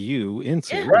to make you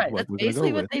into, Yeah, is right. what That's we're gonna basically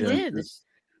go what with. they Yeah. did. It's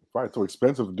probably too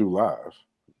expensive to do live.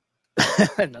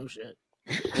 No shit.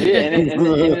 Yeah,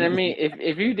 and I mean,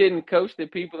 if you didn't coach the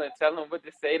people and tell them what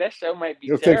to say, that show might be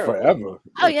It'll take terrible. forever.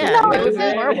 Oh yeah, You know it was what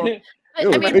I'm horrible. saying? But, It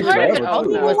would I mean, take part of it forever. also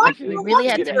No, was what? like we really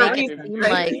had to make it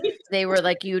Right. seem like they were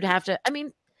like you'd have to. I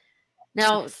mean,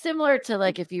 now similar to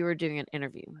like if you were doing an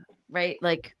interview, right?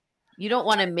 Like you don't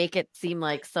want to make it seem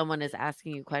like someone is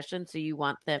asking you questions, so you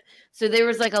want them. So there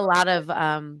was like a lot of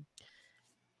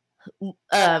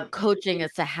coaching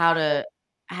as to how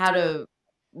to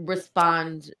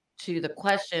respond to the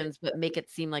questions, but make it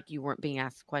seem like you weren't being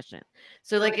asked a question.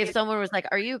 So like if someone was like,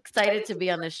 "Are you excited to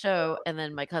be on the show?" and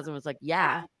then my cousin was like,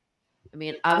 "Yeah," I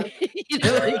mean, you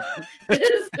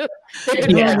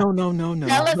know, No.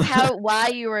 Tell us why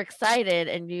you were excited,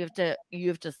 and you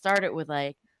have to start it with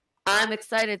like, I'm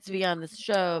excited to be on this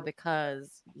show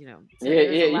because So You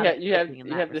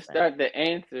have to start the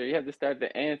answer. You have to start the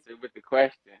anser with the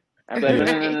question. I'm like,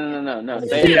 no.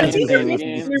 Say it again.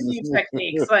 Interview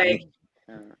techniques, like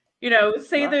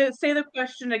say the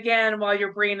question again while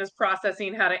your brain is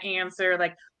processing how to answer.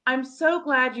 Like, I'm so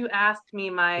glad you asked me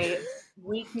my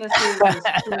weaknesses and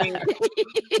strengths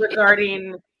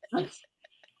regarding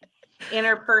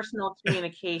interpersonal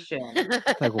communication.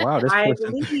 Like, wow, this I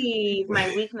person. believe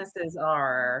my weaknesses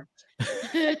are.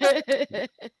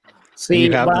 See,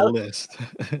 you have the list.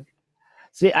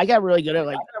 See, I got really good at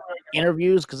like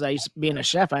interviews because I used to, being a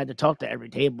chef, I had to talk to every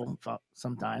table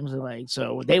sometimes. And like,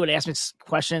 so they would ask me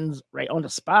questions right on the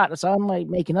spot. So I'm like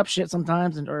making up shit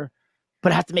sometimes,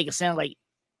 but I have to make it sound like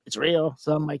it's real.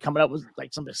 So I'm like coming up with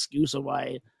like some excuse of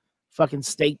why fucking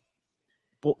steak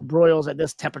broils at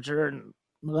this temperature and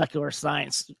molecular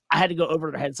science. I had to go over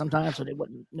their head sometimes so they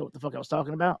wouldn't know what the fuck I was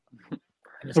talking about.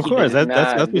 Of course,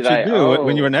 that's what you do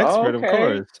when you're an expert, of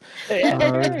course.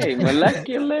 Hey,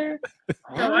 molecular.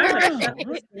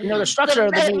 The structure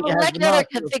of the meat has the molecular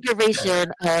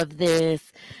configuration of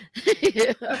this.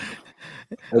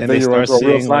 And they start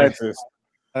seeing scientists.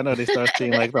 I know they start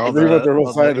seeing like all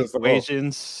the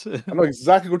equations. I know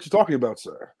exactly what you're talking about,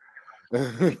 sir.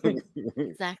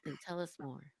 Exactly. Tell us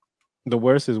more. The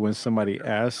worst is when somebody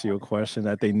asks you a question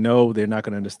that they know they're not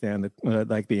going to understand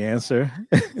the answer.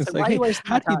 It's like, why hey,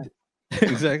 how did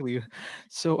exactly?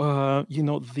 So,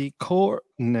 the core.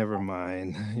 Never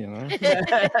mind.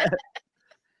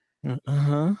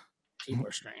 People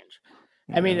are strange.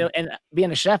 I mean, and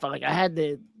being a chef, I had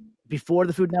before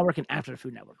the Food Network and after the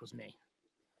Food Network was me.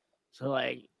 So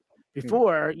like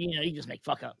before, you just make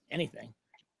fuck up anything.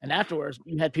 And afterwards,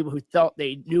 you had people who thought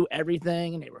they knew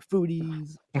everything and they were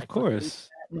foodies. Of course.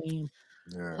 Yeah.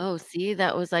 Oh, see,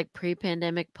 that was like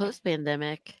pre-pandemic,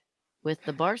 post-pandemic with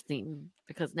the bar scene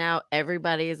because now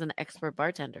everybody is an expert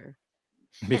bartender.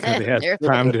 Because they had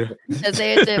time to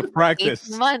practice.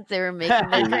 18 months they were making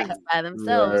their drinks by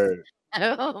themselves.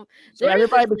 Right. So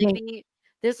everybody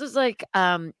this was like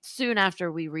soon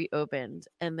after we reopened,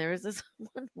 and there was this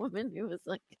one woman who was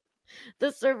like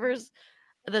the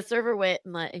server went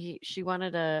and like she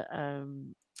wanted a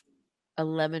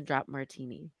lemon drop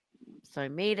martini. So I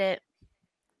made it.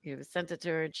 He was sent it to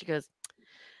her and she goes,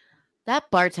 that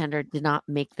bartender did not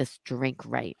make this drink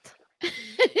right.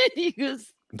 He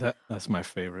goes, that's my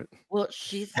favorite. well,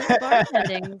 she's been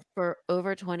bartending for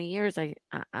over 20 years. I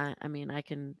mean, I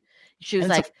can. She was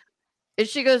like, and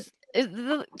she goes,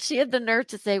 she had the nerve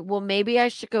to say, well, maybe I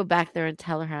should go back there and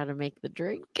tell her how to make the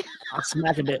drink. I'll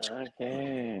smack a bitch.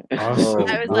 Okay. Oh,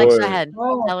 I was like, go ahead.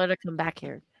 Tell her to come back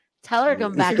here. Tell her to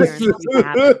come back here and see what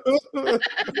happens.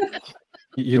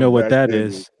 You know what that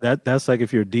is? That's like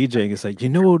if you're DJing, it's like,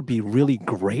 what would be really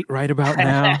great right about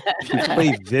now? If you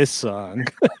play this song.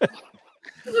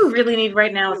 What you really need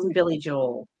right now is some Billy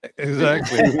Joel.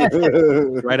 Exactly.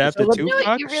 Right after Tupac. You know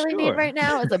what you really need right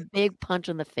now is a big punch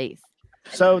in the face.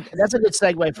 So that's a good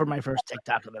segue for my first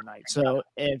TikTok of the night. So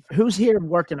who's here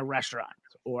worked in a restaurant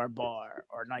or a bar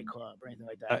or a nightclub or anything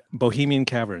like that? Bohemian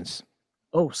Caverns.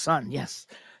 Oh, son, yes.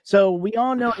 So we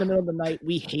all know in the middle of the night,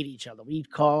 we hate each other. We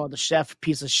call the chef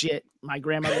piece of shit. My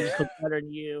grandmother can cook better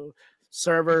than you.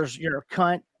 Servers, you're a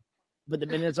cunt. But the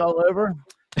minute it's all over,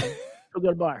 go to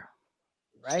the bar.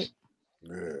 Right?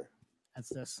 Yeah. That's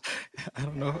this. I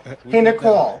don't know. Hey,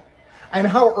 Nicole. I know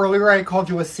how earlier I called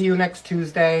you a see you next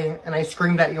Tuesday, and I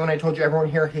screamed at you and I told you everyone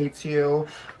here hates you.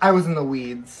 I was in the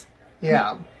weeds.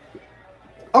 Yeah.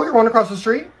 Oh, you're one across the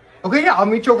street? Okay, yeah, I'll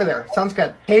meet you over there. Sounds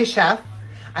good. Hey, chef.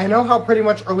 I know how pretty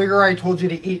much earlier I told you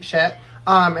to eat shit,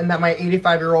 and that my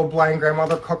 85-year-old blind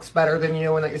grandmother cooks better than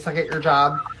you and that you suck at your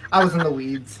job. I was in the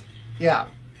weeds. Yeah.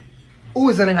 Oh,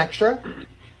 is that an extra?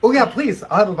 Oh, yeah, please.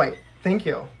 I'll have a bite. Thank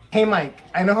you. Hey, Mike,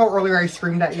 I know how earlier I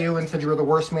screamed at you and said you were the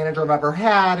worst manager I've ever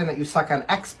had and that you suck on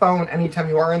Expo, and anytime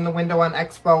you are in the window on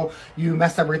Expo, you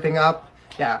mess everything up.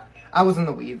 Yeah, I was in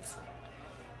the weeds.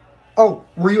 Oh,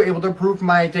 were you able to approve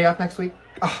my day off next week?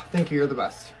 Oh, thank you. You're the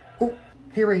best. Oh,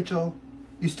 hey, Rachel.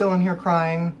 You still in here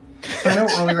crying? So I know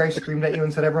earlier I screamed at you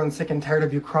and said everyone's sick and tired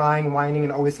of you crying, whining,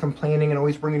 and always complaining and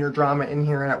always bringing your drama in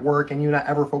here and at work and you not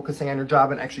ever focusing on your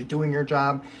job and actually doing your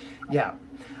job. Yeah.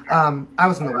 I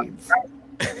was in the weeds.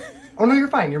 Oh, no, you're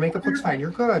fine. Your makeup looks fine.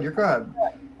 You're good. You're good.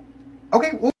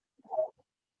 Okay. Well.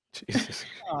 Jesus.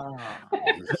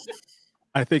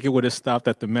 I think it would have stopped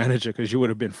at the manager because you would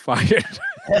have been fired.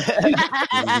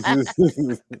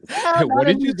 What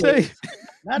did you say?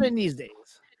 Not in these days.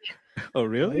 Oh,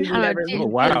 really? Oh,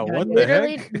 wow. What the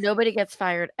literally heck? nobody gets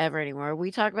fired ever anymore.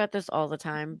 We talk about this all the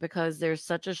time because there's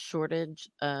such a shortage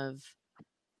of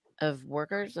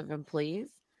workers, of employees,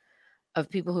 of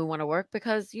people who want to work,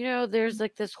 because there's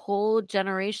like this whole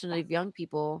generation of young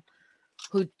people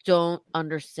who don't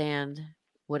understand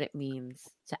what it means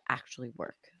to actually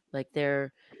work. Like they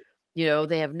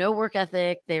have no work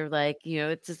ethic. They're like,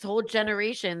 it's this whole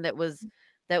generation that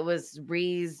was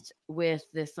raised with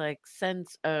this like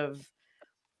sense of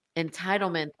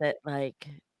entitlement that like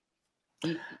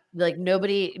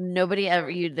nobody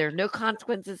ever, there's no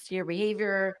consequences to your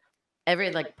behavior,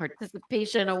 every like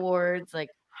participation awards, like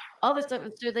all this stuff.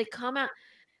 And so they come out,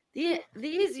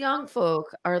 these young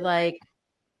folk are like,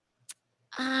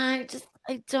 I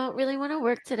don't really want to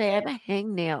work today. I have a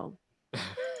hangnail.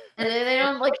 And then they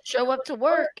don't like show up to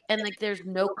work, and like there's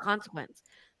no consequence.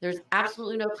 There's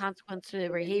absolutely no consequence to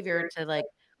their behavior, to like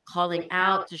calling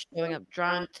out, to showing up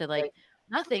drunk, to like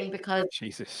nothing, because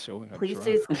Jesus, showing up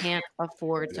places drunk. can't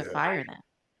afford to fire them.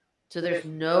 So there's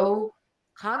no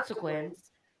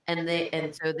consequence, and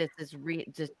so this is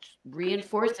just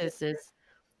reinforces this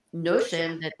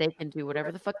notion that they can do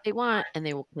whatever the fuck they want, and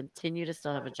they will continue to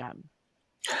still have a job.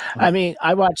 I mean,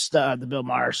 I watched the Bill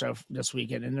Maher show this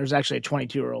weekend, and there's actually a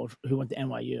 22-year-old who went to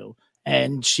NYU,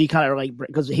 and she kind of like,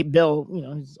 because Bill,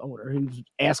 he's older, he was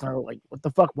asking her like, "What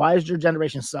the fuck? Why does your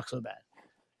generation suck so bad?"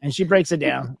 And she breaks it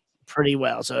down pretty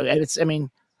well. So it's an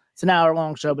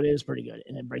hour-long show, but it is pretty good,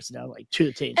 and it breaks it down like to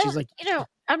the T. She's like,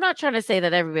 I'm not trying to say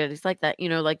that everybody's like that.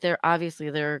 Like there are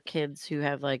kids who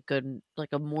have like good, like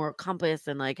a moral compass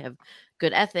and like have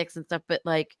good ethics and stuff, but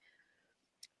like,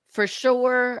 for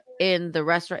sure, in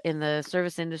the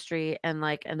service industry, and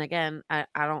again, I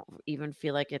don't even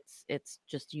feel like it's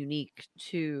just unique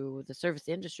to the service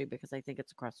industry, because I think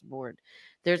it's across the board.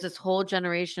 There's this whole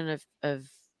generation of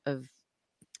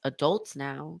adults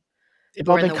now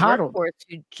who are in the workforce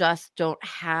who just don't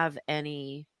have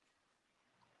any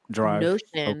drive,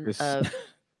 notion focus.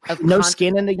 of no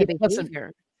skin in the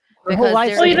behavior. Whole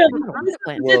life.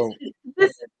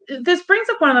 This brings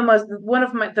up one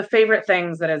of the favorite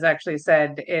things that is actually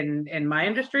said in my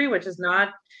industry, which is not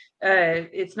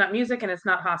it's not music and it's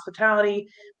not hospitality.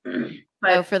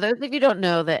 But for those of you who don't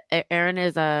know, that Erin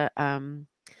is a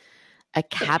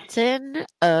captain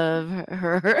of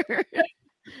her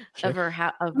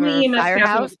firehouse.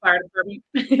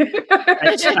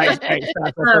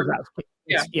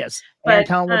 Yes. But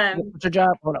tell them what's your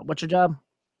job? Hold on. What's your job?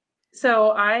 So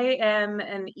I am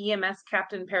an EMS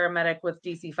captain paramedic with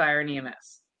DC Fire and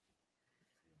EMS.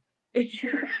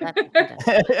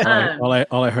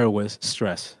 all I heard was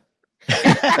stress. I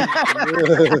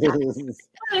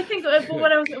think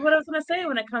what I was going to say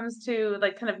when it comes to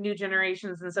like kind of new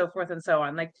generations and so forth and so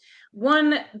on, like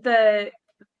the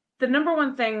number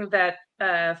one thing that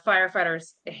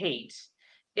firefighters hate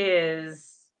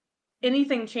is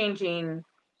anything changing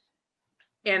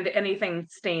and anything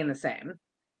staying the same.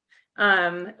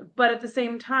 But at the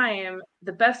same time,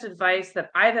 the best advice that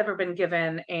I've ever been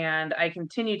given, and I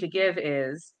continue to give,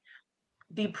 is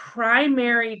the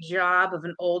primary job of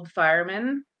an old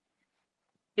fireman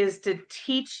is to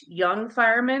teach young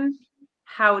firemen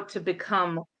how to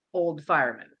become old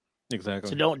firemen. Exactly.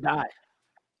 So don't die.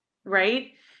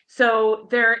 Right? So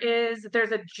there's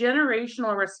a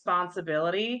generational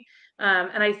responsibility.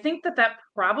 And I think that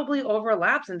probably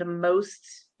overlaps into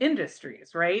most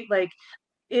industries, right? Like,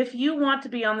 if you want to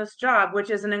be on this job, which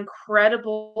is an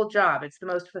incredible job, it's the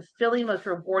most fulfilling, most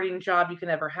rewarding job you can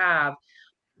ever have,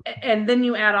 and then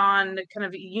you add on kind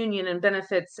of union and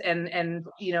benefits and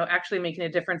actually making a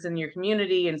difference in your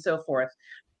community and so forth,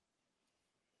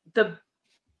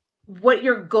 what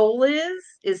your goal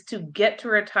is to get to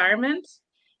retirement,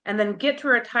 and then get to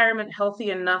retirement healthy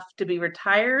enough to be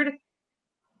retired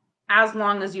as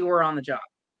long as you were on the job.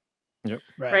 Yep.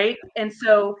 Right? And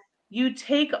so you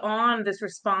take on this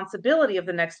responsibility of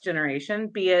the next generation,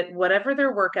 be it whatever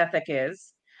their work ethic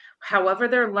is, however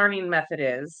their learning method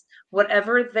is,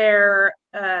 whatever their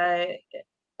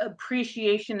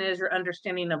appreciation is or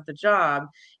understanding of the job.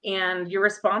 And your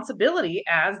responsibility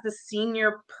as the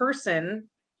senior person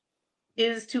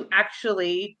is to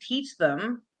actually teach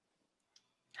them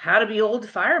how to be old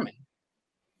firemen.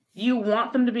 You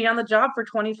want them to be on the job for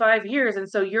 25 years. And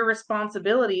so your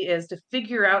responsibility is to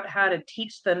figure out how to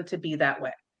teach them to be that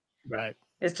way. Right.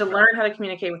 Is to learn how to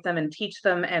communicate with them and teach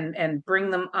them and bring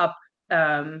them up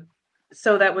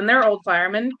so that when they're old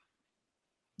firemen,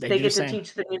 they get to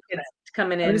teach the new kids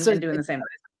coming in and doing the same thing.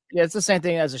 Yeah, it's the same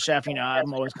thing as a chef.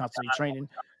 I'm always constantly training.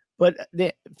 But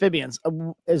the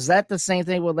Amphbns, is that the same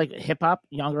thing with like hip hop,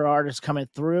 younger artists coming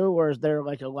through, or is there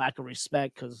like a lack of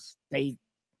respect because they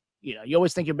You know, you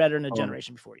always think you're better than the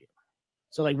generation before you.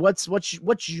 So like, what's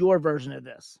your version of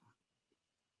this?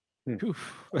 Or do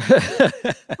I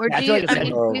feel you, like it's I mean,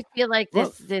 everywhere. do you feel like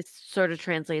Well- this sort of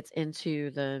translates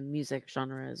into the music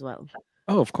genre as well?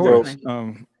 Oh, of course.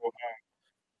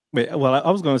 Well, I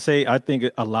was going to say, I think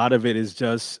a lot of it is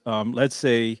just, let's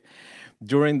say,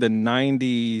 during the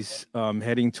 90s,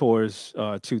 heading towards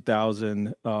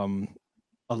 2000, a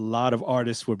lot of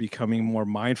artists were becoming more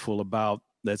mindful about,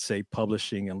 let's say,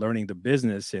 publishing and learning the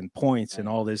business and points and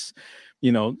all this,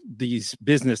 you know, these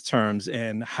business terms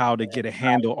and how to get a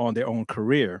handle on their own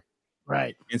career.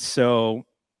 Right. And so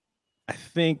I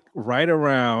think right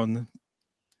around,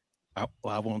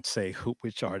 I won't say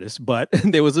which artist, but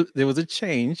there was a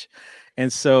change.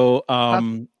 And so,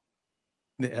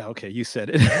 okay, you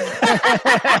said it.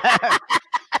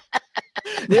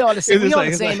 We all the same, It's we just all the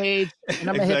like- same age, and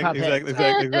I'm a hip hop head.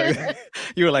 Exactly.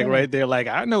 You were like right there, like,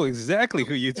 I know exactly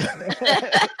who you.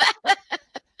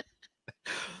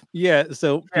 Yeah,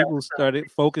 so people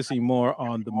started focusing more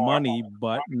on the money,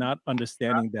 but not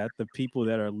understanding that the people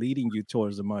that are leading you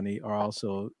towards the money are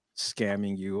also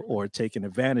scamming you or taking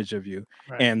advantage of you.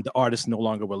 Right. And the artists no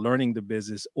longer were learning the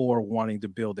business or wanting to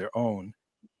build their own.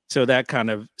 So that kind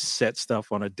of set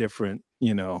stuff on a different,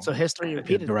 you know, So history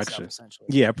repeated direction. itself, essentially.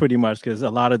 Yeah, pretty much, because a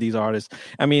lot of these artists,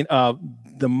 I mean,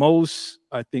 the most,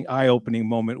 I think, eye-opening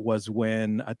moment was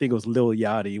when I think it was Lil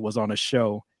Yachty was on a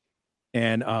show,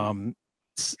 and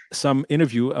some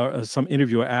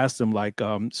interviewer asked him, like,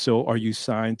 so are you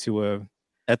signed to a,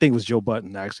 I think it was Joe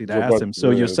Button actually that asked him, so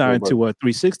you're signed to a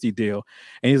 360 deal,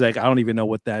 and he's like, I don't even know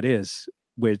what that is,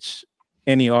 which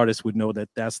any artist would know that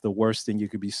that's the worst thing you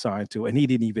could be signed to, and he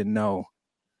didn't even know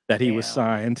that he was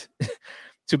signed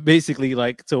to basically,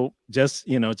 like, so just,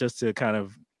 you know, just to kind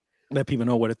of let people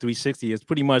know what a 360 is.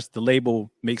 Pretty much the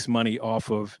label makes money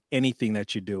off of anything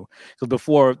that you do. So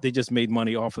before they just made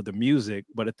money off of the music,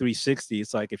 but a 360,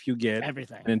 it's like if you get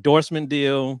everything, an endorsement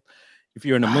deal, if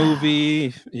you're in a movie,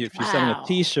 if you're selling a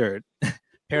t-shirt,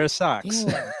 pair of socks,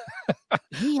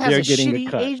 he has they're a getting shitty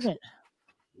the cut. agent.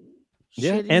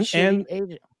 Yeah, Shitty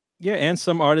agent. yeah, and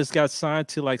some artists got signed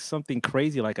to like something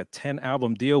crazy, like a 10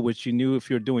 album deal, which you knew if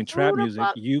you're doing trap music,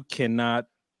 you cannot.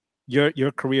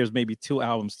 Your career is maybe 2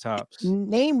 albums tops.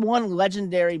 Name one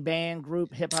legendary band,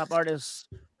 group, hip hop artist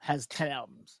has 10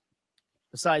 albums,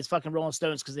 besides fucking Rolling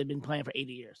Stones, because they've been playing for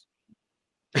 80 years.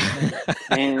 10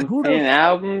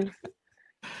 albums.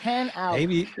 10 albums.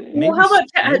 Maybe. Well, how about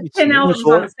 10 albums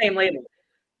on the same label?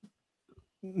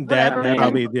 That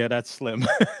probably, yeah, that's slim.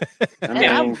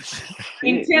 I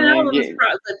mean, 10 albums,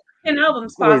 10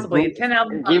 albums possibly. 10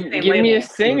 albums on the same give label. me a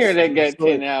singer that got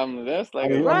 10 albums. That's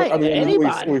like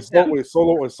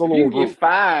solo. You can get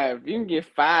 5. You can get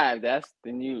 5. That's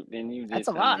That's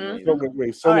a lot.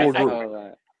 Solo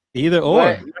group. Either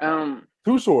or.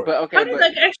 Too short. But okay, I mean,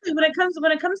 like, actually, when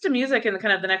it comes to music and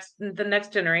kind of the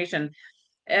next generation,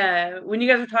 when you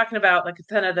guys were talking about like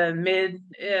kind of the mid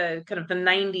kind of the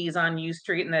 90s on U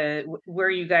Street and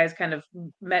where you guys kind of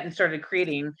met and started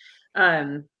creating,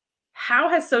 how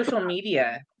has social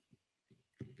media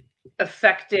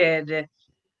affected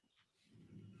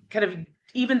kind of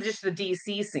even just the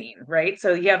DC scene, right?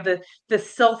 So you have the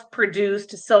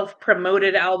self-produced,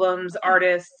 self-promoted albums,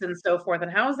 artists, and so forth.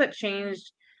 And how has that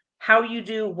changed how you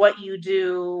do what you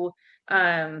do?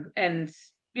 And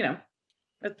you know,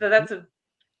 that's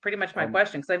pretty much my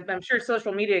question, because I'm sure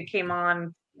social media came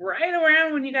on right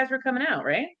around when you guys were coming out,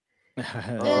 right?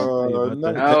 no.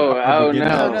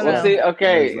 Well, see,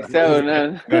 okay, so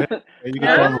no.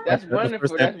 That's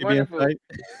wonderful. That's wonderful.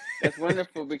 That's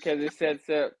wonderful because it sets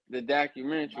up the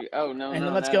documentary. Oh no, and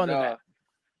no, let's go into that.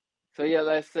 So yeah,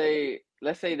 let's say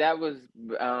that was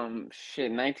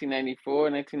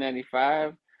 1994,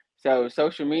 1995. So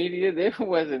social media, there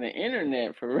wasn't an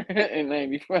internet for in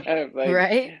 '95, like,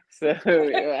 right? So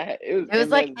it was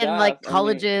like in like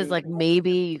colleges, like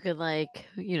maybe you could like,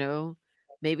 you know,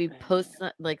 maybe post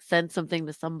like send something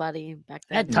to somebody back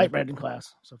then. I had typewriting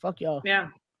class, so fuck y'all. Yeah.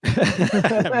 Me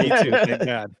too, thank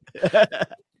God.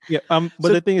 Yeah, but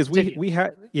So, the thing is, we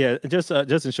had, yeah, just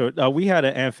in short, we had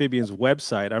an Amphbns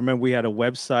website. I remember we had a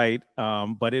website,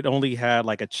 but it only had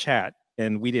like a chat,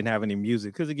 and we didn't have any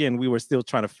music because, again, we were still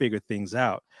trying to figure things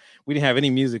out. We didn't have any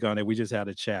music on it. We just had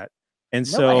a chat. And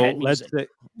so let's say,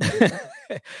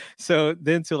 so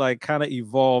then to like kind of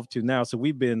evolve to now. So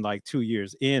we've been like 2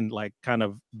 years in, like kind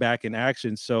of back in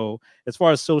action. So as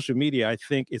far as social media, I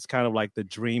think it's kind of like the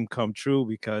dream come true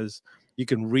because you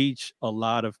can reach a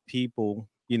lot of people,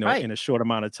 you know, in a short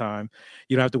amount of time.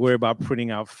 You don't have to worry about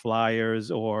printing out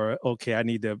flyers or, okay, I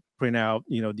need to print out,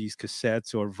 you know, these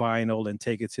cassettes or vinyl and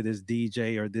take it to this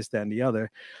DJ or this, that, and the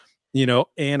other.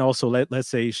 and also let's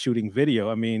say shooting video.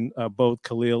 I mean, both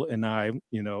Khalil and I,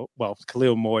 well,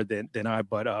 Khalil more than I,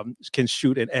 but can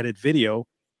shoot and edit video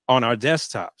on our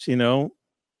desktops,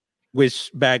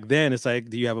 which back then it's like,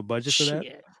 do you have a budget for that?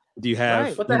 Shit. Do you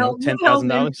have, What the hell?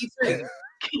 $10,000?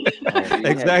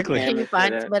 Exactly. Can you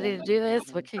find somebody to do this?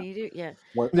 What can you do? Yeah.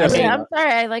 Yeah, I mean, I'm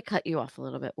sorry, I cut you off a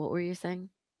little bit. What were you saying?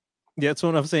 Yeah, that's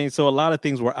what I'm saying. So a lot of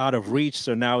things were out of reach.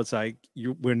 So now it's like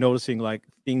we're noticing like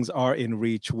things are in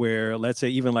reach where, let's say,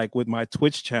 even like with my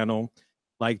Twitch channel,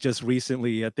 like just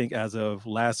recently, I think as of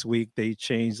last week, they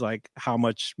changed like how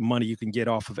much money you can get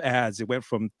off of ads. It went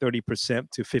from 30%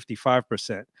 to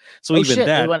 55%. So even shit,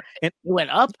 that, it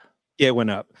went up. Yeah, it went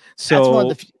up. So that's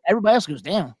one of the everybody else goes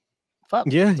down. Fuck.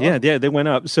 Yeah, they went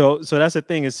up. So that's the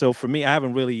thing is, so for me, I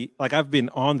haven't really, like, I've been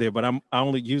on there, but I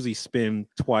only usually spend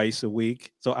twice a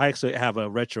week. So I actually have a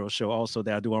retro show also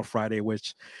that I do on Friday,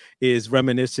 which is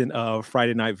reminiscent of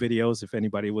Friday night videos. If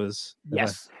anybody was,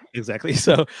 yes, exactly.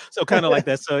 So kind of like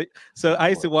that. So I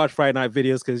used to watch Friday night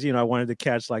videos because I wanted to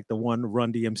catch like the one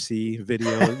Run DMC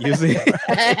video usually.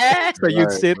 So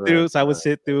you'd sit through. So I would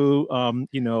sit through,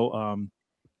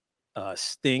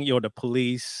 Sting, the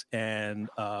Police, and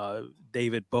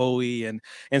David Bowie, and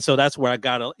so that's where I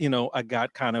got I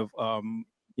got kind of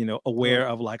aware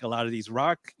of like a lot of these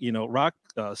rock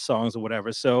songs or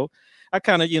whatever. So I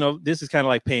kind of this is kind of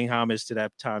like paying homage to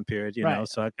that time period, know.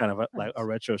 So I kind of like a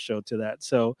retro show to that.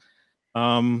 So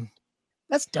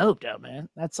that's dope, though, man.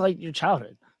 That's like your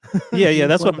childhood. Yeah,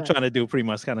 that's what I'm trying to do. Pretty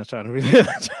much, kind of trying to relive.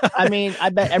 I mean, I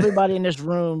bet everybody in this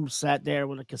room sat there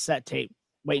with a cassette tape,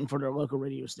 waiting for their local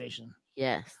radio station.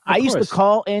 Yes. I used to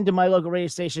call into my local radio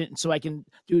station so I can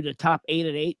do the top 8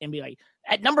 at 8 and be like,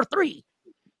 at number 3,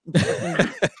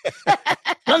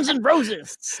 Guns N'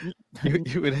 Roses.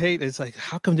 You would hate it's like,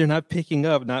 how come they're not picking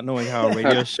up, not knowing how a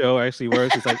radio show actually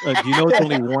works? It's like, do you know it's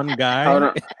only one guy?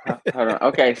 Hold on.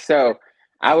 Okay, so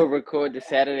I would record the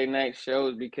Saturday night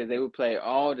shows because they would play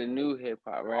all the new hip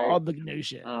hop, right? All the new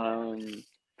shit. From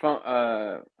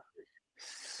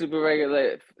Super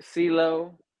Regular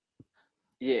CeeLo.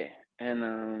 Yeah.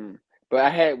 And but I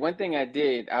had one thing I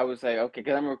did. I was like, okay,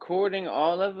 because I'm recording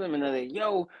all of them, and they're like,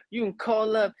 yo, you can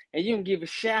call up and you can give a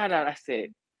shout out. I said,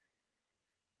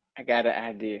 I got an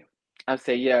idea. I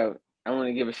said, yo, I want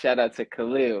to give a shout out to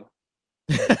Khalil.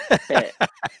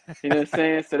 You know what I'm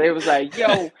saying? So they was like,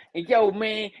 yo,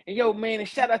 man, and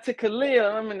shout out to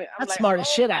Khalil. That's like, smart as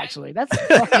shit, actually. That's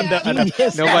fucking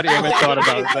genius. Nobody ever thought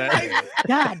about that.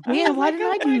 God damn, why did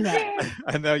I do that?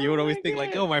 I know you would always think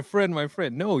like, oh, my friend.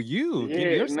 No, you. Yeah,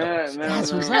 give yourself.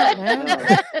 That's what's up, man.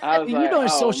 You know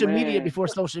social media before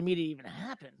social media even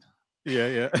happened. Yeah.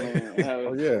 Yeah.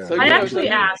 So I actually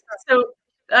asked. So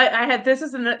I had this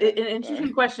is an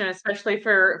interesting question, especially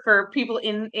for people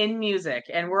in music,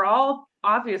 and we're all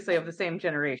obviously of the same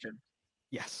generation.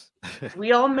 Yes.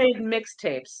 We all made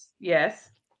mixtapes.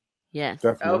 Yes. Yes.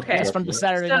 Definitely. Okay. That's from the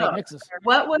Saturday night mixes.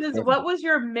 What was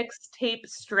your mixtape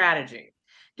strategy?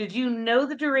 Did you know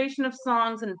the duration of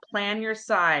songs and plan your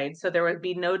side so there would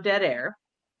be no dead air?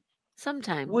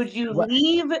 Sometimes. Would you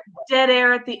leave dead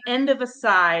air at the end of a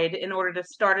side in order to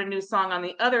start a new song on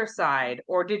the other side?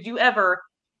 Or did you ever,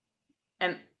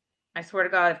 and I swear to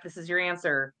God, if this is your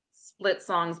answer, split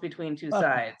songs between two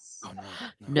sides? Oh,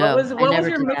 no. What was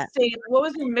your mixtape? What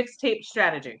was your mixtape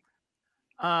strategy?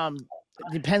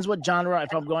 Depends what genre.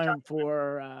 If I'm going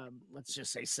for, let's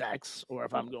just say sex, or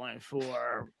if I'm going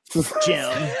for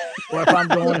gym, or if I'm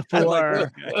going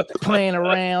for playing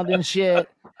around and shit.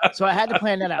 So I had to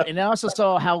plan that out. And I also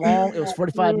saw how long it was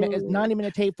 45 minutes,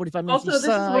 90-minute tape, 45 minutes. Also, this is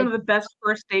one of the best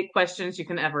first date questions you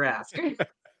can ever ask.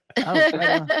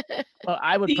 Well,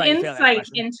 I would the insight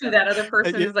into that other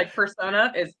person's like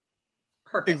persona is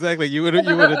perfect. Exactly. You would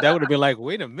that would have been like,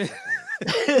 wait a minute.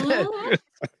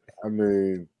 I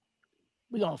mean,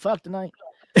 we gonna fuck tonight.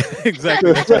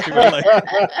 Exactly. That's what you were like.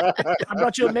 I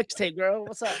brought you a mixtape, girl.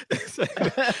 What's up?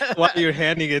 While you're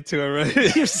handing it to her, right?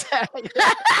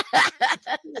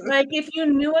 Like if you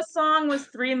knew a song was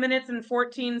 3 minutes and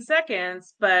 14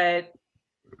 seconds, but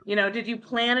did you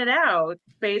plan it out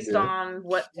based on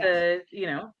what the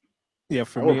Yeah,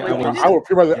 for me, I would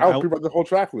pre-write the whole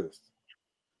track list.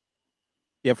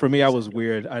 Yeah, for me, I was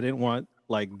weird. I didn't want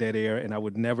like dead air, and I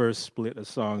would never split a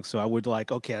song. So I would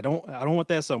like, okay, I don't want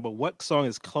that song, but what song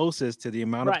is closest to the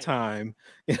amount of time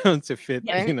to fit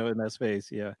in that space?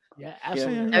 Yeah,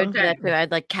 absolutely. I would do that too.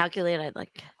 I'd like calculate. I'd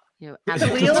like Khalil,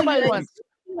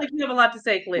 like you have a lot to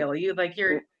say, Khalil.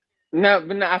 You're no,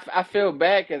 but no, I feel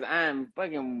bad because I'm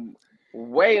fucking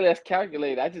way less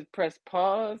calculated. I just press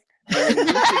pause. And when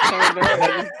music comes on,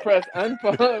 I just press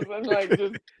unpause. I'm like, I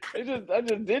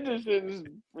just did this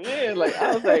shit. Like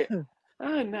I was like,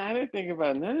 Oh no, I didn't think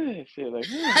about none of that shit. Like,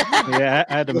 Yeah,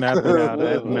 I had to map it out. I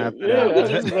had to map it out. I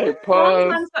just like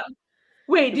pause.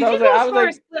 Wait, did I you was go like- I as was far like-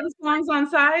 as splitting songs on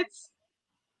sides?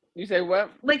 You say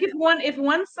what? Like if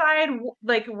one side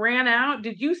like ran out,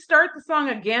 did you start the song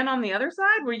again on the other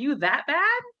side? Were you that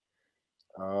bad?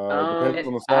 Depends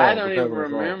on the song. I don't Depends even on the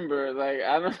song. remember. Like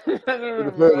I don't. I don't It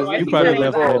remember. depends. You probably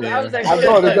left it in. I was like, I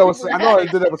know I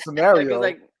did have a scenario.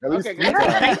 Like, at least okay, 3 I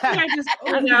times. think I just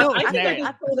pulled You out. know I think I scenario.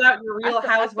 just pulled out your Real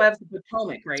Housewives of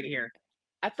Potomac right here.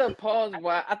 I thought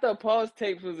Paul's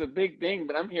tapes was a big thing,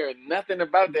 but I'm hearing nothing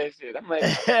about that shit. I'm like,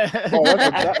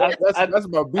 Oh, that's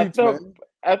about beats, man.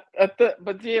 I thought,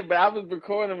 but I was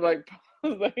recording them like,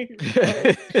 pause, like,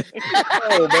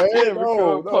 Oh man,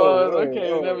 no.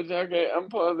 Okay, I'm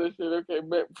pausing this shit. Okay,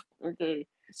 but okay.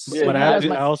 Yeah, But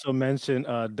I also mentioned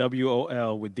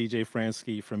WOL with DJ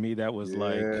Fransky. For me, that was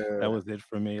that was it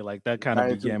for me. Like that kind of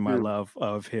began my love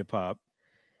of hip hop.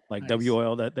 Like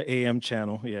WOL, that the AM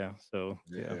channel, yeah. So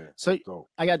yeah. So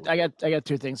I got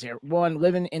two things here. One,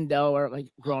 living in Delaware, like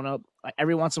growing up, like,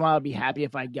 every once in a while I'd be happy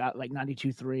if I got like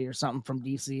 92.3 or something from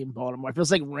DC and Baltimore. If it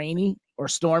was like rainy or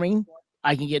storming,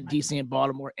 I can get DC and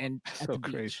Baltimore and at So the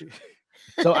beach. crazy.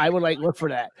 So I would like look for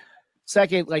that.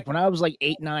 Second, like when I was like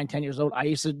 8, 9, 10 years old, I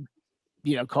used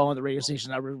to, call on the radio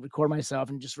station. I would record myself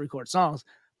and just record songs.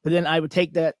 But then I would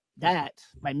take that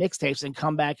my mixtapes and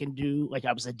come back and do like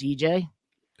I was a DJ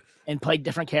and played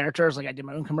different characters. Like I did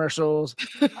my own commercials.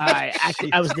 I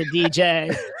was the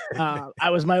DJ. I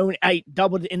was my own. I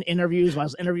doubled in interviews when I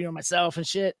was interviewing myself and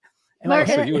shit. And Mark,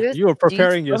 like, So you were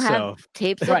preparing do you still have yourself.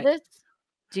 tapes Right. of this?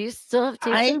 Do you still have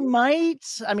tapes? I might.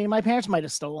 I mean, my parents might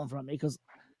have stolen from me because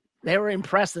they were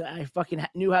impressed that I fucking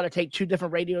knew how to take two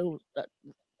different radio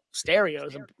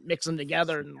stereos and mix them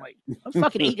together. And like, I'm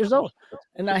fucking 8 years old,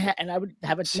 and I would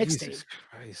have a mixtape. Jesus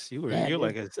Christ, you're Yeah,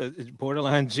 like a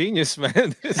borderline genius,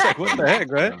 man. It's like what the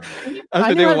heck, right?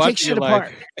 I They knew were how to take watching shit you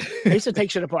apart. like, I used to take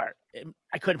shit apart.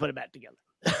 I couldn't put it back together.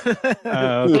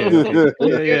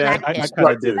 okay. Yeah, I kind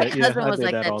of did My that. Yeah, husband I was did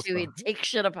like that that also. too. He'd take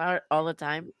shit apart all the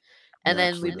time, and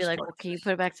then we'd be like, Absolute "Well, can you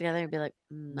put it back together?" And be like,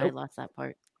 "I lost that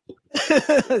part."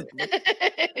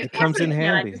 It comes in I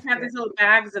handy. just have these little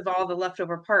bags of all the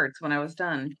leftover parts when I was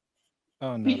done.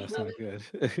 Oh no, that's not good.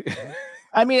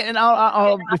 I mean, and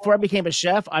I'll before I became a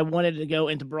chef, I wanted to go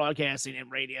into broadcasting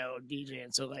and radio and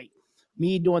DJing. So like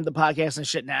me doing the podcast and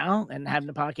shit now and having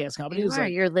the podcast company is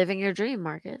like You're living your dream,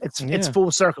 Marcus. it's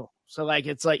full circle. So like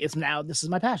it's now this is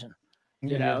my passion.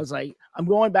 You know, it's like I'm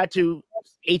going back to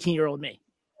 18-year-old me.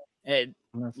 And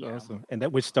That's awesome. And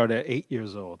that which started at 8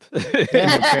 years old. Your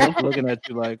parents looking at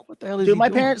you like, what the hell is dude, he my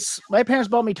doing? parents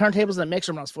bought me turntables and a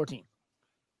mixer when I was 14.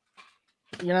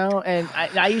 You know, and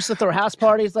I used to throw house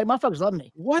parties. Like motherfuckers love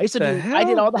me. What I used to the do. hell? I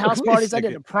did all the house Wait a parties. I did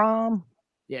second. the prom.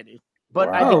 Yeah, dude. But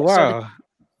Wow. I Oh started- wow.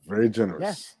 Very generous.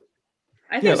 Yes.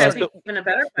 I think Yeah, that's so- even a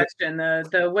better question.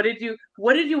 The what did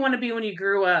you want to be when you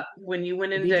grew up? When you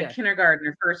went into DJ. kindergarten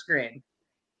or first grade?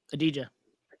 A DJ.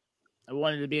 I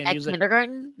wanted to be in At music.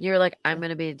 kindergarten, you were like, "I'm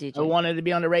gonna be a DJ." I wanted to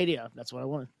be on the radio. That's what I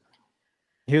wanted.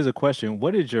 Here's a question.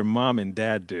 What did your mom and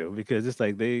dad do? Because it's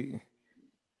like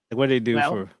what do they do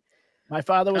Well, for My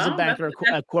father was a Oh, banker,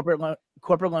 that's- a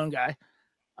corporate loan guy.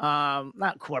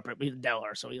 Not corporate, but he's a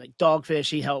Delaware. So he like Dogfish.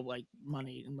 He held like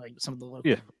money in like some of the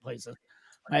local places.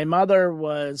 My mother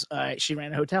was she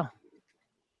ran a hotel.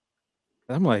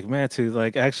 I'm like, man, to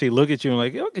like actually look at you and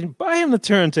like, can you buy him the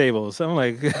turntables? I'm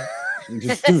like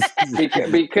because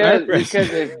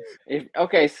if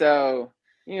okay, so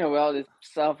with all this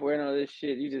software and all this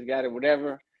shit, you just got it,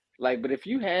 whatever. Like, but if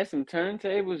you had some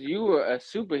turntables, you were a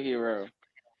superhero.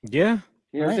 yeah.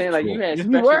 You know what I'm saying? Like, you had We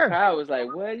special were. powers.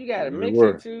 Like, what? You got a We mixer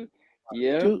were. too?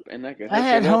 Yeah. Dude, And I could I hook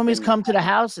had it up homies and- come to the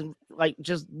house and like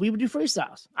we would do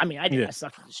freestyles. I mean, I did. Yeah. I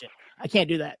sucked at the shit. I can't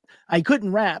do that. I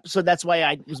couldn't rap, so that's why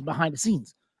I was behind the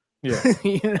scenes. Yeah.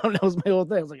 You know, that was my whole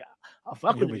thing. I was like, I'll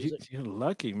fuck Yeah, with but music. you're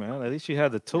lucky, man. At least you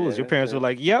had the tools. Yeah, Your parents that's were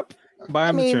like, "Yep, buy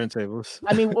him mean, the turntables."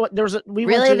 I mean, there was we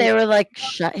Really, went to, they were like,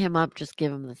 "Shut him up! Just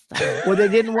give him the stuff." well, they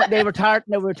didn't want. They were tired.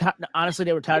 Honestly,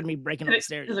 they were tired of me breaking up the Does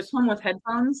stereos. it come with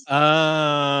headphones?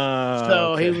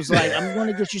 So he Okay. was like, "I'm going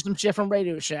to get you some shit from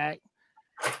Radio Shack.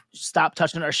 Stop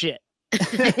touching our shit."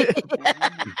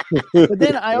 But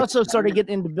then I also started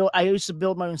getting into build. I used to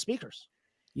build my own speakers.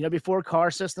 You know, before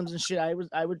car systems and shit, I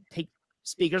would take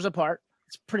speakers apart.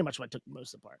 It's pretty much what I took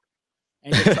most apart.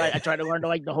 And I tried to learn to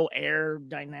like the whole air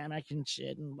dynamic and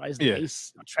shit and rise the Yeah.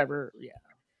 bass. Trevor, yeah.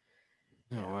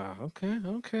 Oh wow. Okay.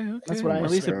 That's what I At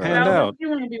least it understand. panned Val, out. what did you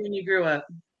want to be when you grew up?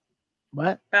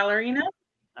 What? Ballerina?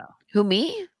 Who,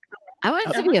 me? I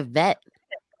wanted to be a vet.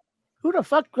 Who the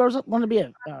fuck grows up want to be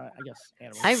a? I guess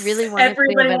animal. I really wanted to be a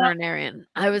Everybody wants- veterinarian.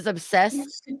 I was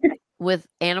obsessed with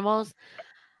animals.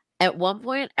 At one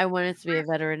point, I wanted to be a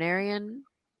veterinarian,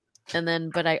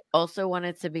 but I also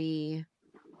wanted to be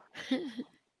an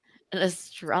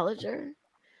astrologer,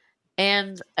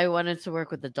 and I wanted to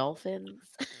work with the dolphins.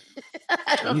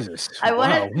 Jesus. I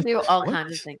wanted Wow. to do all What?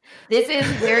 kinds of things. This is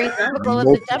very typical of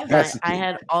the Gemini. I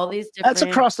had all these different. That's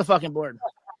across the fucking board.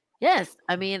 Yes,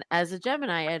 I mean, as a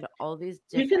Gemini, I had all these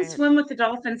You different. can swim with the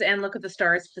dolphins and look at the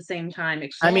stars at the same time.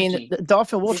 I mean, the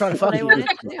dolphin will This try to is fuck what I you. wanted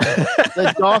to do.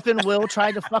 The dolphin will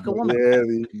try to fuck a woman. Yeah,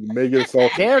 you may get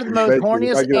assaulted. They're the You most may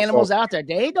horniest get animals assaulted. out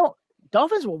there. They don't.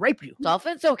 Dolphins will rape you.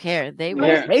 Dolphins don't care. They will.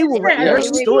 Yeah. They will. Yeah, There's I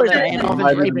believe stories that- of I dolphins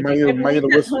Might- raping might- people. I might believe get a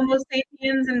that whistle. Homo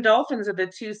sapiens and dolphins are the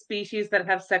two species that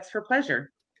have sex for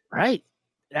pleasure. Right.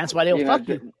 That's why they'll You know, fuck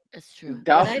you. It's true. But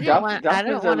Dolph- I didn't dolph- want. I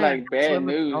don't dolphins are want like bad swim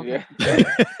with news. Yeah. dolphins.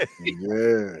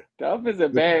 Yeah. Dolphins are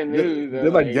bad news. They're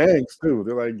like gangs too.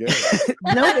 They're like gangs.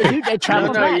 No, they do. They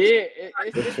travel No, packs.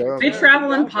 yeah. They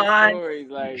travel in pods. Stories,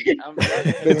 like,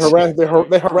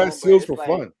 They harass seals for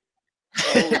fun.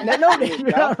 No, you're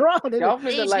not wrong. They do.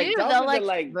 Dolphins They are like do. dolphins They'll, are like,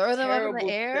 like throw them up in the terrible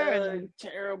air and thugs,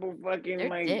 terrible fucking they're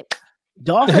like dicks.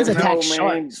 Dolphins No, attack man.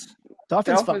 sharks.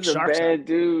 Dolphins fuck dolphins are sharks. bad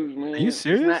dudes, man. Are you It's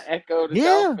serious? not Echo the Yeah.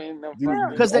 dolphin. No, Dude, fuck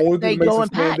the Because that. only they thing that go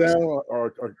makes in them stand packs. down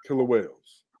are killer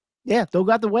whales. Yeah, they'll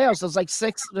got the whales. There's like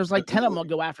 6. There's like 10 of them will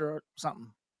go after or something.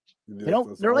 Yeah, They don't.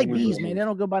 that's They're the like only bees, thing. man. They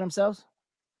don't go by themselves.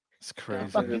 It's crazy.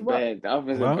 Fuck Dolphins you are up. bad.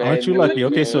 Dolphins are Well, bad. aren't you news, lucky?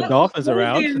 Okay, man. so dolphins What are did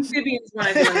out. the amphibians want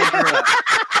to do when they grew up?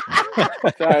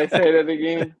 Sorry, say that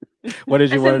again. What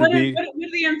did I you said, want what to did, be? what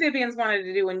did the amphibians wanted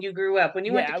to do when you grew up? When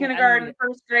you went Yeah, to I kindergarten, wanted-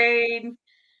 first grade?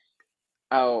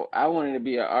 Oh, I wanted to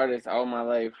be an artist all my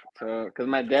life. So, because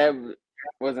my dad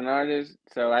was an artist,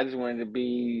 so I just wanted to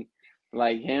be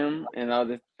like him and all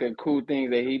the cool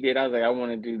things that he did. I was like, I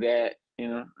want to do that, you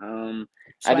know.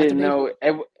 So I after didn't they-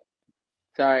 know.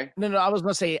 Sorry. No, I was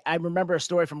gonna say I remember a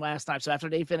story from last time. So after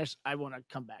they finish, I want to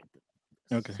come back.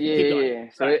 Okay. Keep going. Yeah.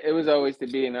 So it was always to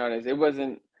be an artist. It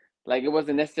wasn't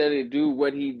necessarily to do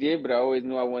what he did, but I always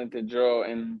knew I wanted to draw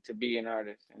and to be an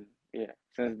artist. And yeah,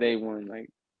 since day one, like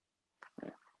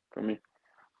for me.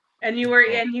 And you were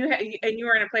and you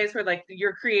were in a place where like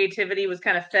your creativity was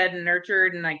kind of fed and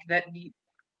nurtured and like that.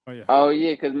 Oh yeah. Oh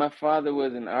yeah, because my father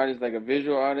was an artist, like a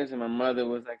visual artist, and my mother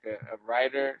was like a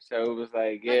writer. So it was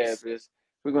like, yeah,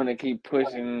 we're gonna keep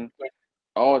pushing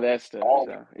all that stuff.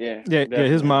 So yeah. Yeah, his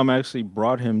definitely. mom actually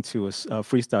brought him to a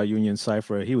freestyle union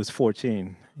cipher. He was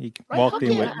 14. He Right, walked fuck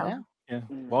in yeah, with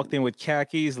man. walked in with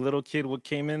khakis. Little kid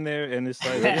came in there, and it's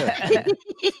like, yeah,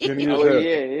 Oh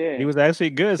yeah. he was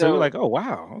actually good. So we're So- like, oh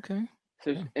wow, okay.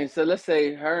 So let's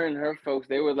say her and her folks,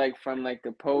 they were like from like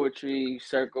the poetry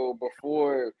circle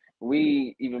before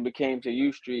we even became to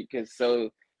U Street, because so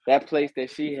that place that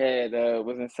she had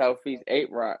was in Southeast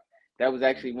 8 Rock. That was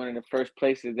actually one of the first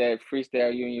places that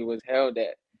Freestyle Union was held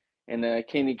at. And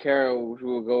Kenny Carroll, who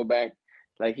will go back,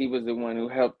 like he was the one who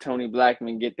helped Tony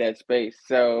Blackman get that space.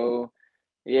 So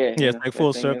yeah, Yeah, it's like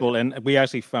full that thing is- circle. And we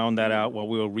actually found that out while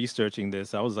we were researching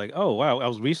this. I was like, oh wow. I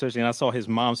was reaching and I saw his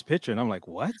mom's picture and I'm like,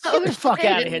 what? Get the fuck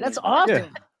out of here. That's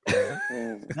awesome.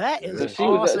 Yeah. That is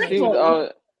So awesome.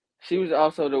 she was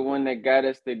also the one that got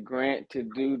us the grant to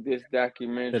do this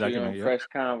documentary on documentary, yeah. Fresh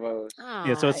Convos.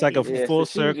 Yeah, so it's like a Yeah, full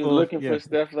so she was just circle. looking Yeah. for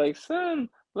stuff like, son,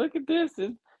 look at this.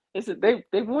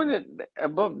 They wanted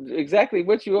about exactly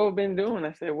what you all been doing.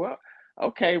 I said, well,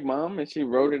 okay, mom, and she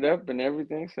wrote it up and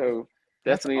everything. So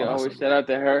That's definitely always awesome. shout out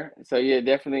to her. So yeah,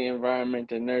 definitely environment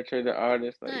to nurture the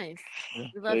artist. Like, Nice. Yeah.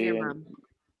 We love your yeah. mom.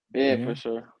 Yeah, Yeah. for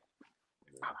sure.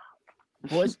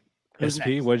 Boys, who's SP,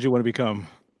 next? what did you want to become?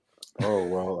 Oh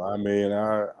well, I mean,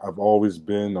 I've always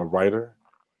been a writer,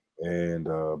 and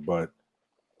but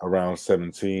around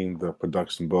 17, the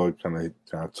production bug kind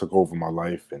of took over my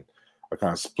life, and I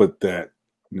kind of split that,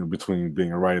 between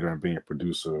being a writer and being a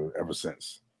producer ever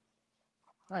since.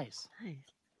 Nice. Nice.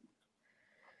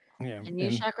 Yeah. And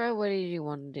you, Chakra, what did you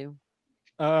want to do?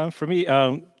 For me,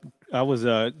 I was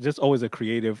just always a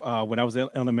creative. When I was in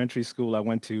elementary school, I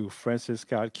went to Francis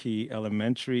Scott Key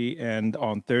Elementary, and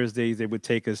on Thursdays they would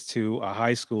take us to a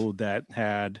high school that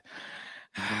had.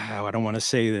 I don't want to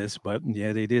say this, but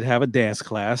yeah, they did have a dance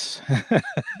class.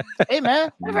 Hey man.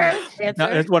 I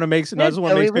just want to make sure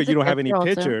you don't have any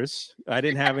pictures. I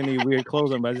didn't have any weird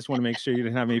clothes on, but I just want to make sure you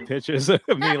didn't have any pictures of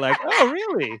me. Like, oh,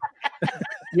 really?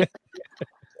 Yeah.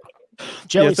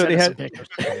 Joey so sent they us had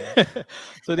some pictures.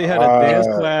 so they had a dance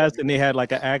class and they had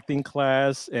like an acting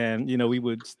class, and we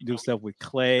would do stuff with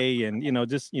clay and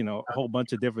just a whole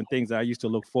bunch of different things. I used to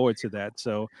look forward to that,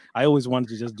 so I always wanted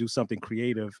to just do something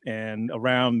creative. And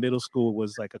around middle school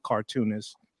was like a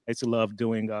cartoonist. I used to love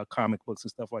doing comic books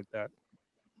and stuff like that.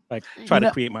 Like try to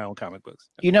create my own comic books.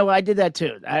 You know, I did that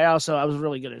too. I was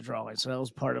really good at drawing, so that was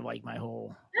part of like my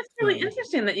whole. That's really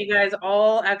interesting that you guys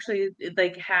all actually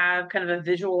like have kind of a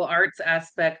visual arts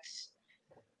aspect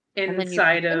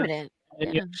inside of it.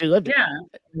 Yeah. She lived it. Yeah,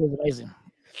 it was amazing.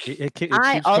 It keeps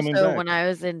I coming also, back. when I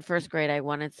was in first grade, I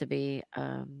wanted to be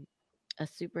a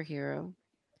superhero.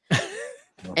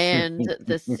 And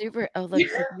the super look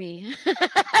at me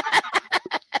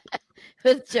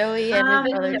with Joey and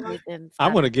his brother Ethan.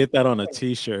 I'm gonna get that on a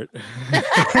T-shirt.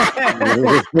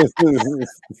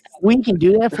 We can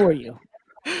do that for you.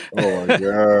 Oh my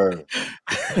god!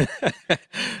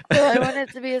 So I wanted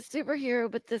to be a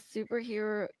superhero, but the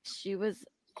superhero, she was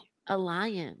a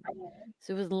lion.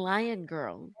 So it was Lion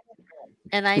Girl,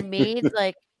 and I made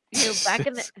like back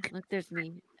in the look. There's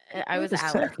me. I was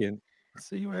Alex.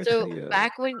 So you were So actually,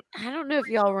 back when I don't know if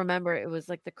y'all remember, it was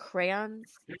like the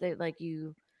crayons that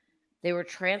they were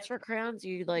transfer crayons.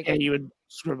 You like you would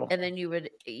scribble, and then you would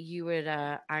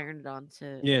iron it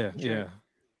onto. Yeah.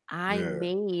 I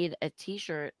made a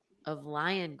T-shirt of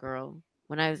Lion Girl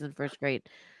when I was in first grade.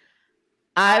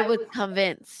 I was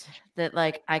convinced that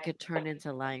like I could turn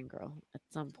into Lion Girl at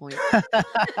some point.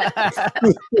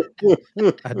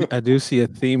 I do see a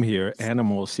theme here.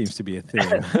 Animals seems to be a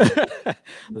theme.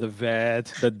 The vet,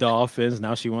 the dolphins.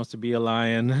 Now she wants to be a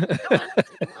lion.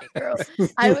 Girl.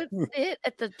 I would sit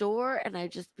at the door and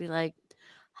I'd just be like,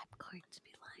 I'm going to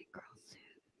be Lion Girl soon.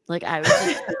 Like I would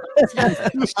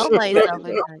just tell myself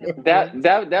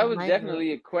that was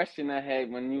definitely a question I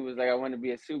had when you was like, I want to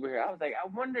be a superhero. I was like, I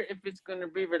wonder if it's gonna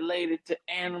be related to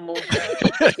animals.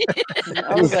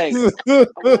 I was like,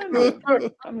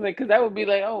 because that would be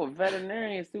like, oh, a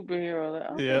veterinarian superhero.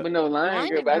 Like, okay, but no, Lion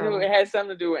Girl. But I knew it had something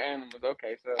to do with animals.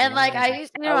 Okay, so and like I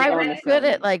used, I was good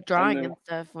at like drawing and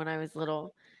stuff when I was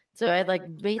little. So I like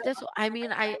made this. I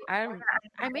mean, I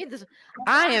made this.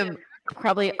 I am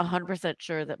probably 100%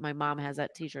 sure that my mom has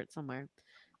that T-shirt somewhere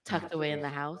tucked away in the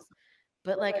house.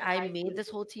 But like I made this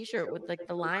whole T-shirt with like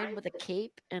the lion with a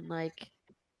cape and like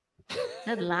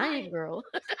that Lion Girl.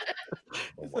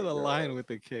 It's a lion with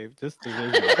a cape. Just the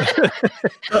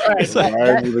visual.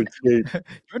 Lion with a cape.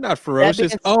 You're not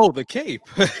ferocious. Oh, the cape.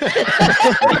 So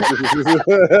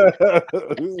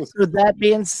that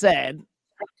being said,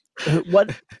 what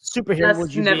superhero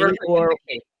would you be, or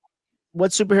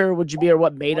what superhero would you be, or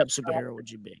what made-up superhero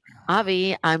would you be?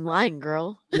 Avi, I'm Lion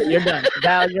Girl. You're done.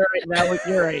 Val, you're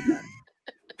right.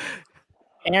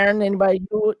 Aaron, anybody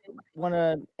you want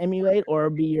to emulate or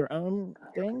be your own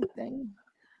thing?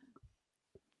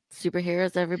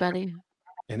 Superheroes, everybody.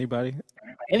 Anybody?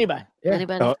 Yeah.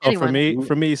 Anybody?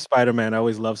 For me, Spider-Man. I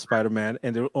always loved Spider-Man,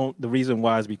 and the reason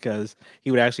why is because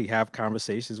he would actually have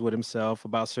conversations with himself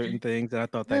about certain things, and I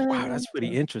thought that wow, that's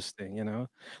pretty interesting.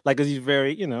 Like because he's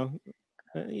very,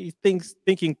 he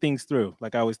thinking things through.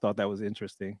 Like I always thought that was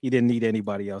interesting. He didn't need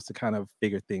anybody else to kind of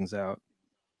figure things out.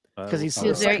 Because he's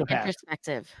very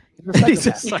introspective. He's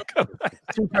a psychopath.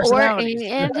 Two personalities.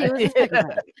 And he was a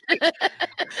psychopath.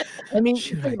 I mean,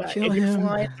 think about it. If you're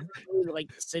flying through like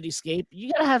the cityscape,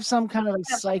 you gotta have some kind of like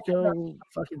psycho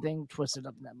fucking thing twisted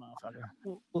up in that motherfucker.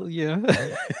 Well, yeah.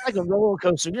 It's like a roller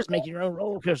coaster. You're just making your own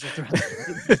roller coaster throughout.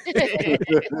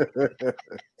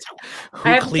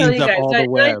 Who cleans up all the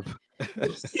web?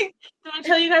 Did I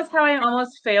tell you guys how I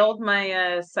almost failed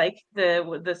my psych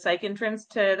the psych entrance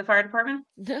to the fire department?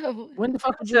 No. When the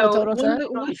fuck did you tell us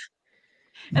that?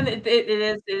 And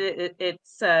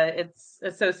it's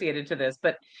associated to this,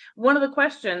 but one of the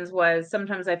questions was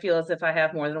sometimes I feel as if I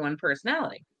have more than one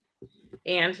personality.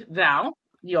 And Val,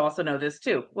 you also know this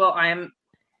too. Well, I'm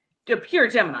a pure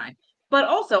Gemini, but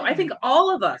also I think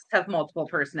all of us have multiple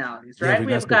personalities, right?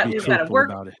 We've got a work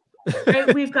about it.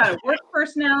 Right? We've got a work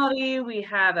personality, we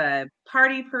have a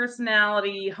party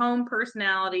personality, home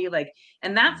personality,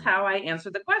 and that's how I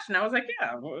answered the question. I was like,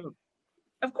 yeah,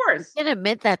 of course. You can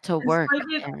admit that to work. So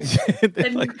I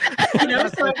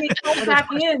go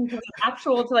back into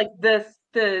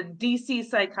the DC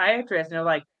psychiatrist, and they're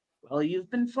like, well,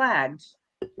 you've been flagged.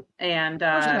 And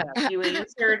you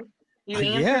answered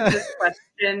this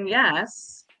question,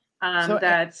 yes.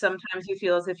 That sometimes you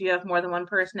feel as if you have more than one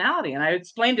personality. And I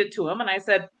explained it to him and I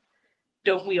said,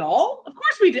 don't we all? Of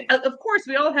course we do. Of course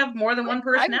we all have more than one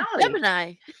personality. I'm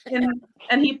Gemini.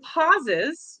 and he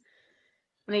pauses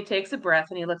and he takes a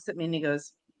breath and he looks at me and he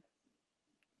goes,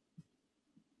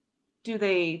 do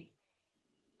they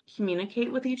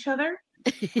communicate with each other?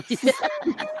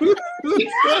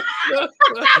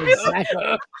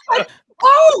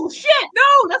 Oh shit,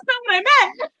 no, that's not what I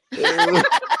meant.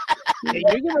 You're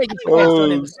getting ready to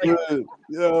oh shit.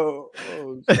 Yo,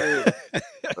 oh shit.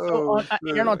 Oh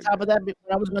Aaron, on top of that, when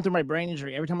I was going through my brain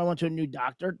injury, every time I went to a new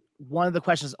doctor, one of the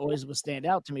questions always would stand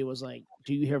out to me was like,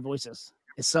 "Do you hear voices?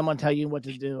 Is someone telling you what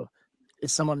to do?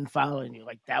 Is someone following you?"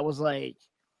 Like that was like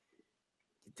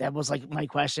my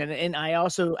question. And I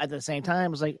also at the same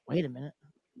time was like, "Wait a minute,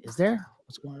 is there?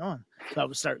 What's going on?" So I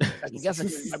would start. I guess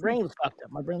my brain was fucked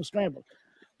up. My brain was scrambled.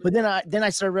 But then I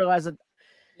started realizing,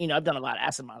 I've done a lot of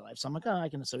acid in my life, so I'm like, I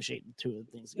can associate the two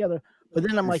things together. But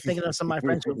then I'm like thinking of some of my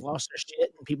friends who have lost their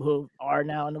shit and people who are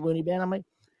now in the loony bin. I'm like,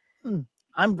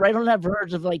 I'm right on that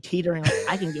verge of like teetering. Like,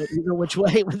 I can go either which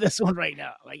way with this one right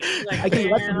now. Like I can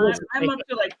let the voices I'm up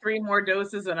to like 3 more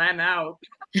doses and I'm out.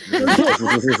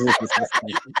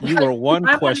 You were one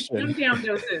question. I'm down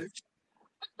doses.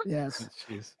 Yes.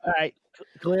 Jeez. All right,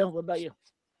 Khalil, what about you?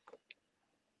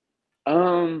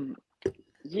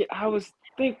 Yeah, I was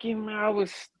thinking, I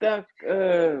was stuck.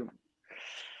 I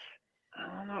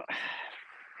don't know.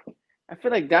 I feel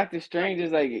like Doctor Strange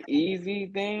is like an easy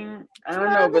thing. I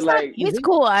don't know, but like he's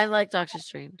cool. I like Doctor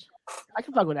Strange. I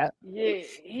can fuck with that. Yeah,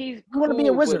 he's. You want to be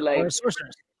a wizard like, or a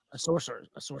sorcerer? A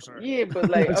sorcerer. Yeah, but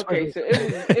like okay, so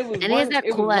it was. And he has that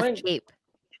cool ass cape.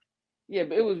 Yeah,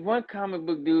 but it was one comic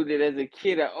book dude that as a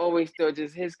kid I always thought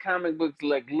just his comic books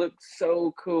like looked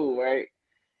so cool, right?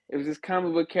 It was this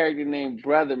comic book character named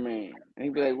Brother Man. And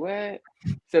he'd be like, what?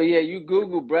 So yeah, you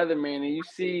Google Brother Man and you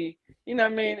see, you know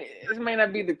what I mean? This may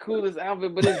not be the coolest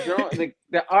outfit, but it's drawn,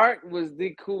 the art was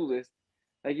the coolest.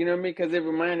 Like, you know what I mean? Because it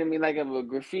reminded me like of a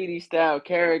graffiti style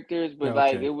characters, but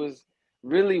like it was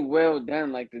really well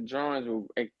done. Like the drawings were,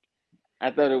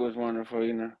 I thought it was wonderful,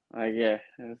 Like, yeah.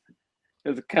 It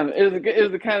was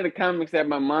the kind of comics that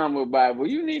my mom would buy. Well,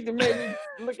 you need to maybe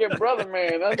look at Brother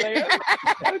Man. I was like,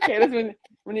 okay, that's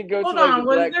when you go to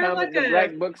like the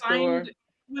black bookstore.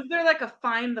 Was there like a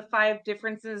find the 5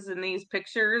 differences in these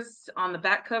pictures on the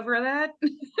back cover of that?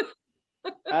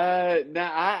 No,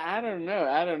 I don't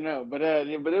know, but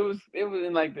it was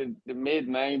in like the mid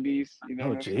 90s.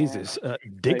 Oh Jesus,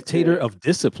 dictator of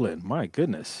discipline. My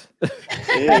goodness.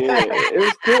 Yeah, it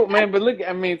was cool, man. But look,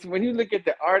 I mean, when you look at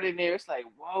the art in there, it's like,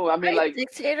 whoa. I mean, like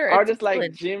artists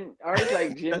like Jim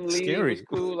Lee was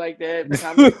cool like that.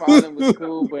 Thomas Carlin was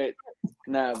cool, but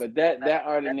that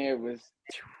art in there was.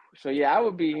 So yeah, I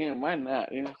would be him. Why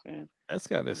not? You know what I'm saying? That's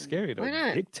kind of scary though. Why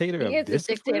not? Dictator of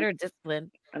discipline. Dictator of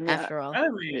discipline. I mean, after all.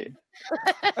 Okay,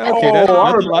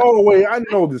 wait, I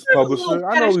know this publisher.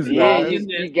 I know these guys.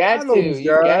 You got to.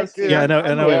 Yeah, I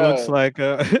know. It looks like.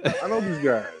 I know these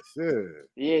guys.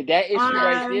 Yeah, that issue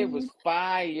right there was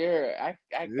fire.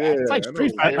 I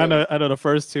know the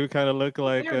first two kind of look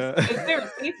like. Is there a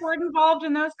skateboard involved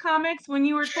in those comics when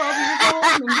you were 12 years old?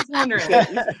 I'm just wondering.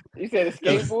 You said a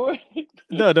skateboard?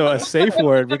 No, a safe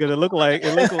word because it looked like.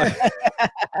 It's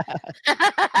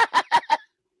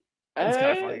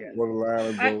kind of funny. What a line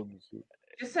of gold.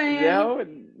 Just saying. No.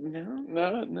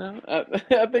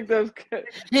 I think those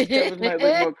covers might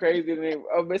look more crazy than they.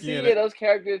 Oh, but see,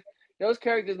 those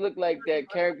characters look like that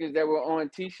characters that were on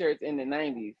T-shirts in the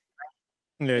 90s.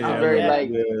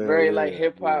 Very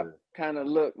hip hop kind of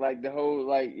look, like the whole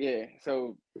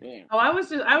So yeah. Oh, I was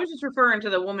just referring to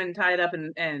the woman tied up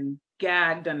and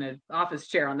gagged on an office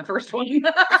chair on the first one. Safe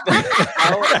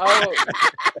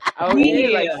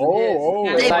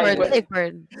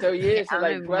word. So yeah, so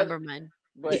like brother.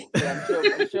 But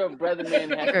I'm sure Brother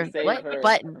Man has to save her.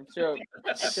 Button. I'm sure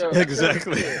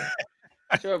Exactly.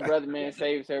 I'm sure Brother Man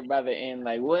saves her by the end.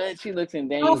 Like, what? She looks in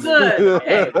danger. Oh, good.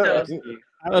 Okay,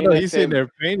 I don't know. He's sitting there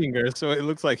painting her, so it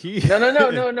looks like he.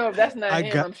 No. That's not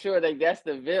him. I'm sure like that's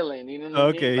the villain. You know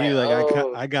what I mean? He's like,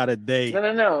 I got a date.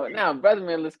 No. Brother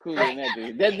Man looks cooler than that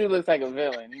dude. That dude looks like a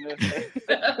villain. You know what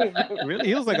I'm saying? Really?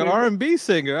 He looks like an R&B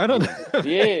singer. I don't know.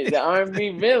 Yeah, the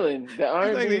R&B villain.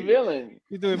 Villain.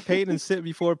 He's doing paint and sip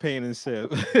before paint and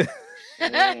sip.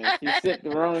 Man, you said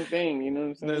the wrong thing. You know what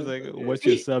I'm saying? It's like, what's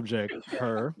your subject?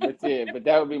 Her. That's it. But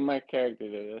that would be my character.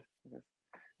 Though.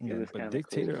 Yeah, but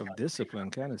dictator of discipline,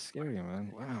 kind of scary,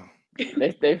 man. Wow.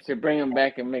 They should bring him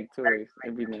back and make toys.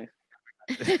 It'd be nice.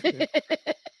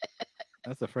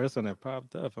 That's the first one that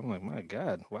popped up. I'm like, my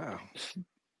God, wow.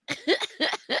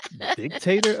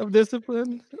 Dictator of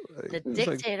discipline? The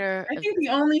dictator. I think the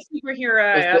only superhero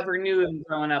I ever knew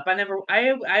growing up.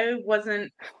 I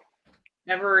wasn't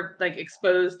ever like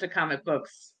exposed to comic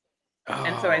books.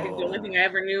 And so I think the only thing I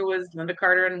ever knew was Linda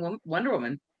Carter and Wonder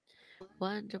Woman.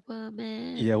 Wonder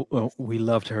Woman. Yeah, well, we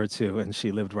loved her too, and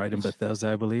she lived right in Bethesda,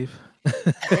 I believe. Oh,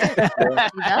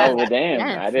 well, damn!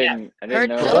 Yes. I didn't Her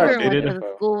know. children went to the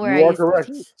school where I used to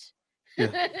teach.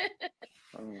 Yeah.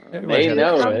 They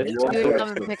know. She would come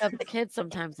and pick up the kids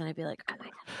sometimes, and I'd be like, "Oh my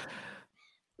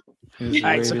god!" All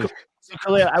right, so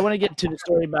Khalil, I want to get to the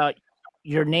story about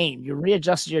your name. You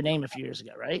readjusted your name a few years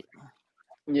ago, right?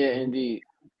 Yeah, indeed.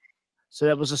 So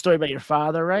that was a story about your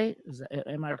father, right?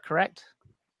 Am I correct?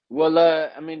 Well,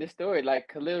 I mean the story like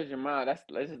Khalil Jamal.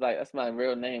 That's my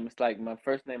real name. It's like my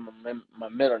first name, my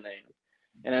middle name,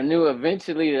 and I knew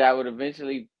eventually that I would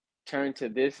eventually turn to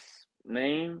this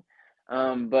name.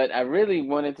 But I really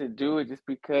wanted to do it just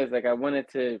because like I wanted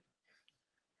to,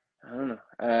 I don't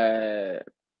know,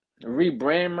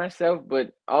 rebrand myself,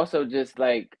 but also just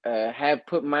like have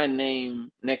put my name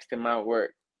next to my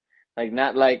work. Like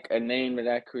not like a name that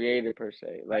I created per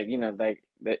se. Like, you know, like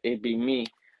that it be me.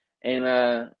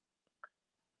 And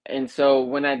and so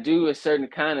when I do a certain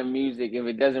kind of music, if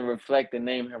it doesn't reflect the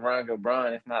name Haranga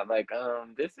Braun, it's not like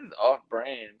this is off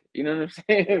brand. You know what I'm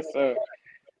saying? So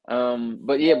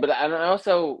but yeah, but I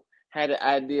also had an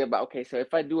idea about okay, so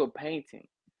if I do a painting,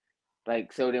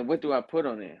 like so then what do I put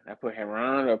on there? I put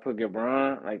Haran or I put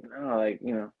Gabron? Like no, like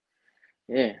you know,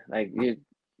 yeah, like you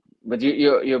but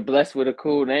you're blessed with a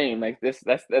cool name like this.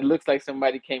 That looks like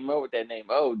somebody came up with that name.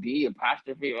 Oh, D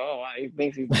apostrophe. Oh, wow, he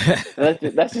thinks he's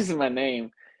that's just my name.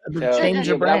 So Change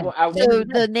your yeah, but brand. So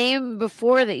the name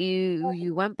before that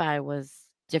you went by was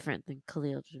different than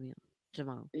Khalil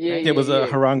Jamal. yeah, right? It was a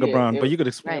Haranga yeah. Braun, but you could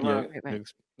Right, yeah, right. Yeah,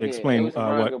 it explain was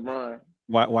Haranga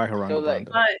why Braun. So Haranga Braun like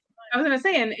though. I was going to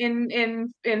say,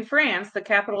 in France, the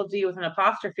capital D with an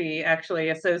apostrophe actually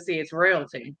associates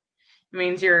royalty. It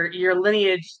means your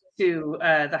lineage to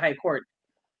the high court.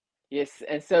 yes,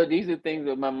 and so these are things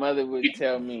that my mother would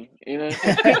tell me. You know what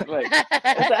I'm saying? Like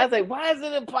and so I was like, why is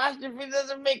it apostrophe? It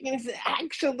doesn't make any sense.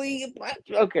 Actually,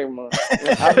 apostrophe. Okay, mom,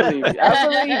 I believe you. I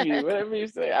believe you. Whatever you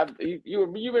say.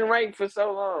 You've been writing for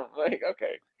so long. Like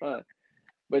okay, fine.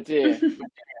 But yeah,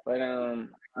 but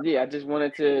yeah, I just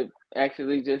wanted to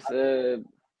actually just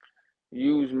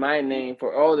use my name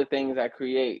for all the things I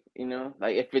create, you know?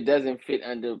 Like if it doesn't fit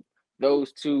under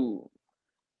those two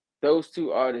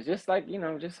artists, just like, you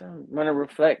know, just want to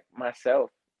reflect myself.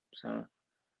 So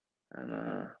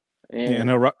and Yeah,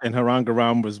 yeah. and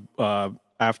Harangaram was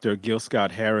after Gil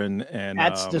Scott Heron and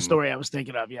That's the story I was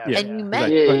thinking of. Yes. yeah, And you it's met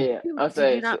like, Yeah. I'll did you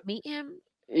say so, not meet him?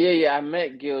 yeah, I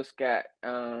met Gil Scott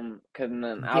cuz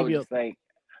then I Gave was you just like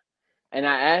and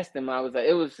I asked him, I was like,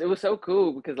 it was so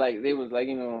cool because like they was like,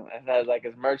 you know, I had like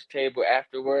his merch table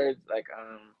afterwards, like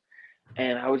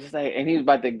and I was just like, and he was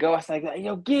about to go. I was like,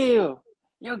 yo, Gil,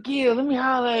 let me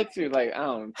holler at you. Like, I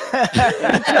don't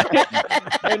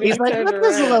and He's he like, turned let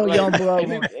this around, little like, young blow.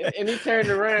 and he turned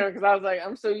around because I was like,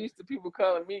 I'm so used to people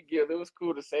calling me Gil. It was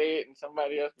cool to say it, and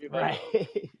somebody else be like, Right.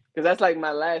 because that's like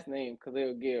my last name,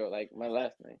 Khalil Gil, like my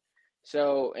last name.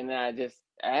 So, and then I just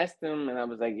asked him, and I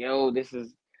was like, yo, this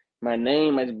is my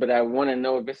name, but I want to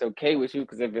know if it's okay with you,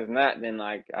 because if it's not, then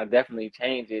like I'll definitely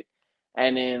change it.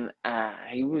 And then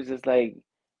he was just like,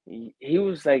 he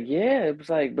was like, yeah, it was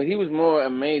like, but he was more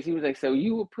amazed. He was like, so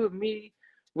you would put me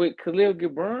with Khalil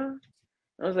Gibran?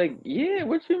 I was like, yeah,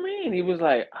 what you mean? He was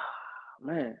like, oh,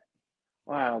 man,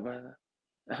 wow, brother.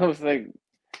 I was like,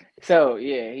 so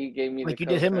yeah, he gave me the Like you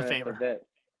did him a co-sign for favor. that.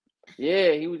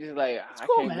 Yeah, he was just like, That's I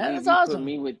cool, can't man. believe That's you put awesome.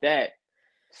 me with that.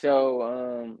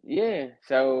 So yeah,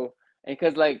 so and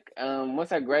cause like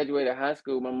once I graduated high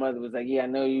school, my mother was like, yeah, I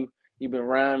know you've been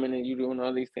rhyming and you doing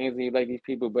all these things and you like these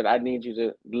people, but I need you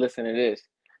to listen to this.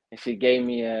 And she gave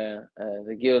me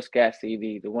the Gil Scott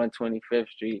CD, the 125th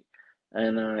Street,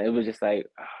 and it was just like,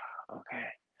 oh, okay.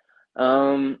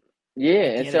 Yeah, I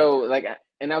and get it. so like,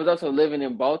 and I was also living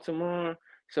in Baltimore,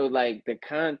 so like the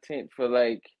content for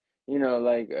like, you know,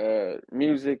 like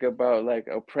music about like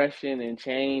oppression and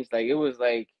change, like it was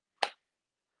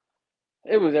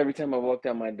every time I walked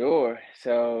out my door.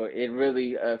 So it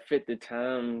really fit the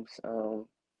times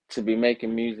to be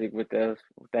making music with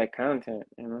that content,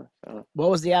 you know. So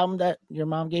What was the album that your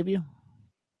mom gave you?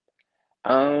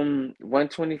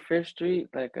 125th Street,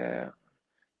 like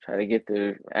try to get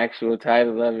the actual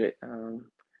title of it.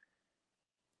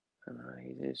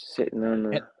 He's just sitting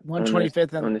on At the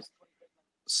 125th on and this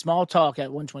Small Talk at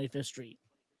 125th Street.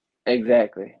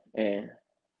 exactly, yeah,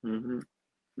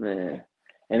 man,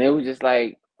 and it was just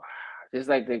like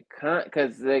the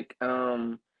because like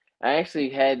I actually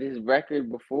had his record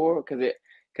before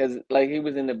because like he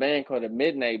was in the band called the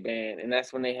Midnight Band, and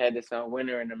that's when they had the song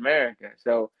Winter in America.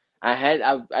 So I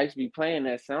used to be playing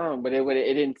that song, but it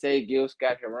didn't say Gil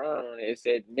Scott Heron on it. It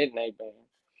said Midnight Band.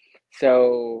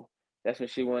 So that's when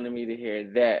she wanted me to hear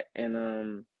that,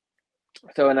 and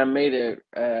so and I made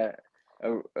I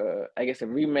guess a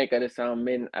remake of the song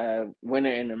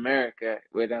Winter in America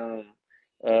with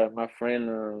my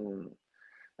friend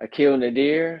Akil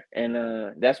Nadir, and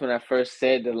that's when I first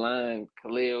said the line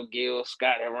Khalil, Gil,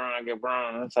 Scott, and Ron,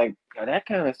 Gibran. It's like, oh, that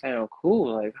kind of sound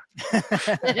cool. Like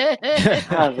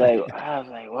I was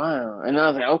like, wow. And I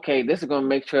was like, okay, this is gonna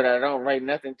make sure that I don't write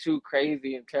nothing too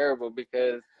crazy and terrible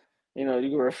because you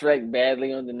can reflect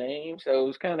badly on the name. So it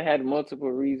was kind of had multiple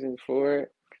reasons for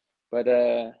it. But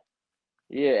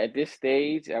yeah, at this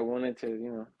stage I wanted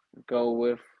to, go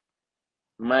with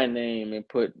my name and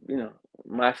put,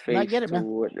 my face get it, to man.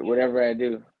 whatever I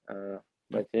do.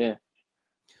 But yeah.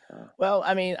 Well,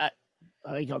 I mean, I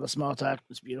like all the small talk.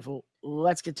 It's beautiful.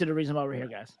 Let's get to the reason why we're here,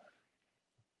 guys.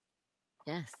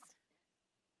 Yes.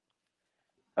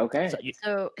 Okay.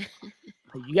 So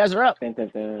you guys are up. Yeah.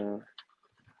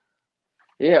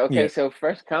 Okay. Yeah. So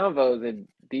first convo is a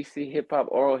DC hip hop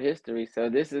oral history. So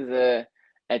this is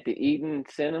at the Eden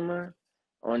Cinema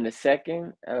on the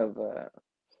 2nd of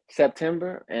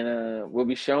September, and we'll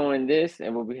be showing this,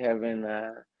 and we'll be having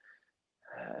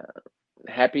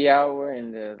happy hour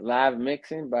and the live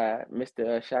mixing by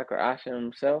Mr. Shakar Asha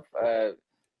himself. You know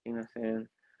what I'm saying?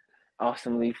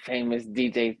 Awesomely famous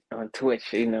DJ on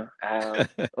Twitch, or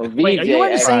VJ. Wait, are you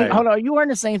wearing the same? Right. Hold on, are you wearing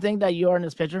the same thing that you are in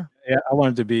this picture? Yeah, I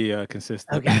wanted to be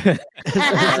consistent. Okay. With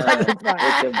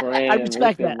the brand, I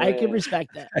respect with the that. I can brand.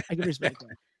 respect that. I can respect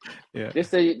that. Yeah.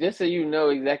 Just so you know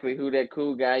exactly who that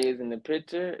cool guy is in the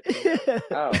picture.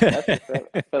 Oh, that's what's up.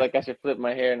 I feel like I should flip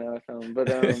my hair now or something.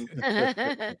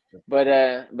 But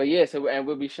yeah. So and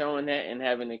we'll be showing that and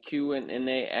having a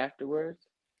Q&A afterwards.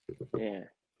 Yeah.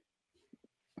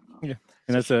 Yeah,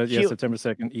 and that's September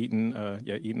 2nd,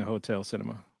 Eaton Hotel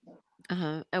Cinema.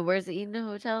 And where's the Eden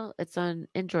Hotel? It's in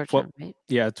Georgetown, right?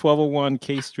 Yeah, 1201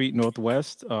 K Street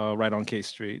Northwest, right on K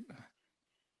Street.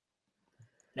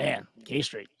 Man, K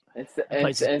Street.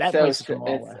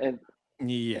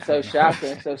 Yeah. So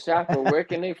Shaka, where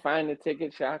can they find the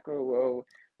tickets, Shaka? Well,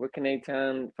 where can they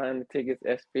find the tickets?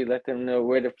 SP, let them know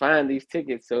where to find these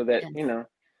tickets so that Yeah,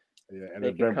 and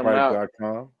they can come out.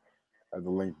 Eventbrite.com. I have the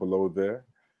link below there.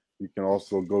 You can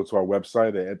also go to our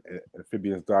website at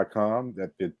Amphbns.com.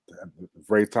 At the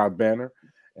very top banner,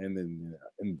 and then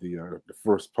in the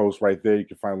first post right there, you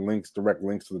can find direct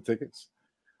links to the tickets.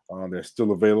 They're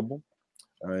still available.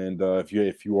 And if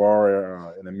you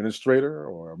are an administrator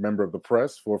or a member of the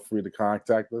press, feel free to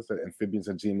contact us at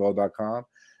amphbns@gmail.com,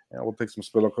 and we'll take some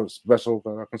special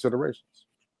considerations.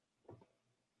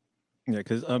 Yeah,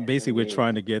 because basically we're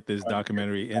trying to get this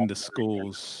documentary in the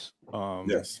schools.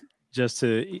 Yes. Just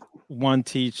to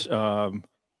teach,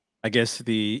 I guess,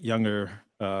 the younger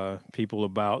people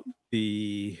about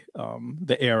the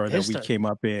era that we came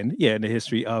up in. Yeah, the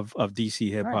history of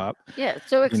DC hip hop. Right. Yeah.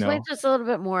 So explain to us a little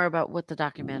bit more about what the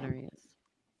documentary is,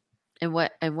 and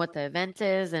what the event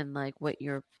is, and like what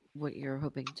you're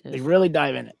hoping to. They really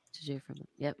dive in it to do from it.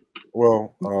 Yep.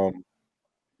 Well,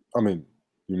 I mean,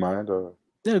 you mind?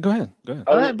 Yeah, go ahead. Go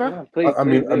ahead, bro. Yeah, please, I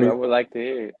would like to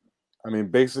hear it. I mean,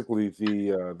 basically,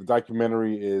 the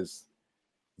documentary is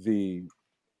the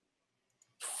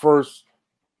first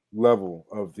level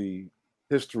of the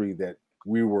history that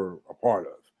we were a part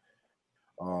of.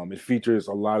 It features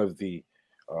a lot of the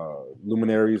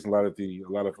luminaries, a lot of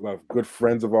good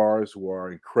friends of ours who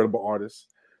are incredible artists,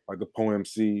 like the Poem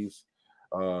MCs,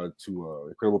 to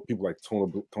incredible people like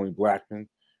Tony Blackman,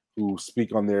 who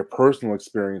speak on their personal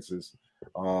experiences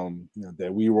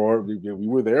that we were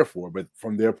there for, but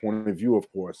from their point of view,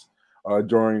 of course,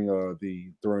 during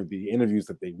the interviews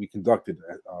that we conducted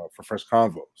for Fresh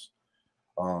Convos.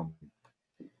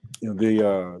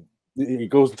 It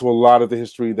goes into a lot of the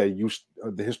history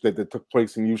that took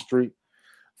place in U Street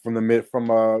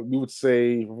we would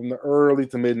say from the early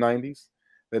to mid 90s,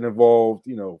 that involved,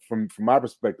 from my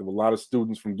perspective, a lot of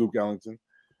students from Duke Ellington,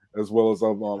 as well as a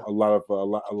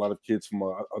lot of kids from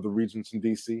other regions in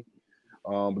DC.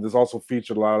 But there's also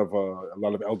featured a lot of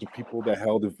elder people that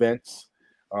held events,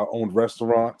 owned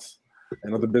restaurants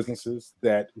and other businesses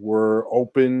that were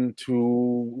open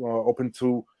to us,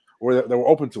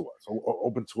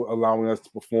 open to allowing us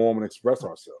to perform and express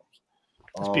ourselves.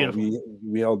 That's beautiful.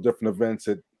 We held different events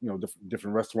at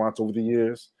different restaurants over the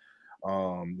years.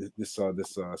 This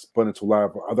spun into a lot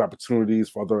of other opportunities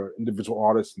for other individual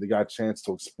artists, and they got a chance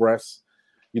to express,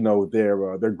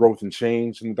 their growth and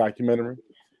change in the documentary.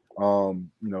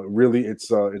 Really,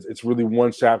 it's really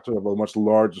one chapter of a much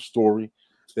larger story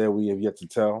that we have yet to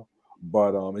tell.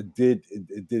 But it did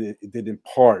in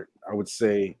part, I would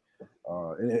say,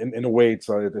 in a way, it's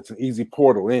an easy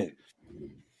portal in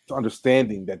to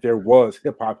understanding that there was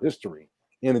hip hop history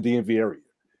in the DMV area,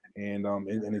 and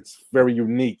it's very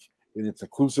unique in its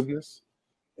inclusiveness,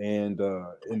 and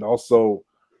also,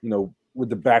 with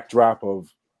the backdrop of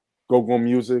go-go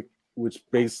music, which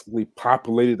basically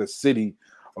populated a city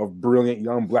of brilliant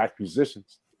young Black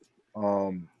musicians.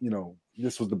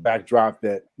 This was the backdrop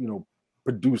that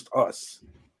produced us.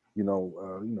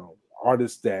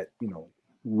 Artists that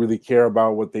really care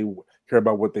about what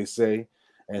they say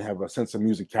and have a sense of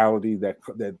musicality that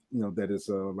is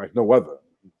like no other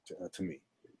to me.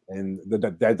 And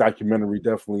that documentary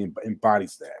definitely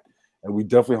embodies that. And we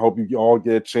definitely hope you all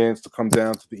get a chance to come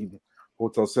down to the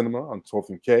Hotel Cinema on 12th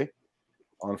and K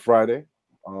on Friday.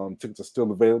 Tickets are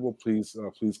still available. Please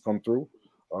come through.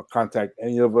 Contact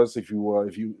any of us if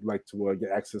you like to get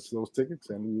access to those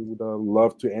tickets, and we would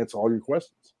love to answer all your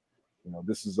questions.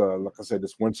 This is like I said,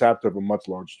 this one chapter of a much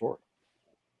larger story.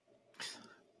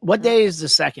 What day is the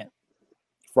second?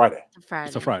 Friday.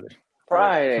 It's a Friday.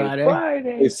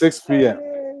 Friday. It's 6 p.m.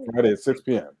 Friday at 6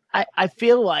 p.m. I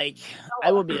feel like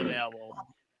I will be available,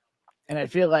 and I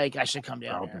feel like I should come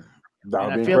down here. And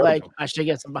I feel like I should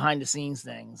get some behind the scenes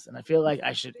things, and I feel like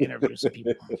I should interview some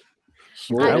people.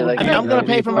 Sure. I'm going to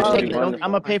pay for my ticket. I'm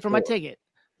going to pay for my ticket,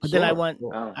 but then I want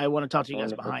to talk to you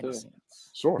guys behind the scenes.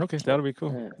 Sure. Okay, that'll be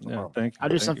cool. Yeah, thank you.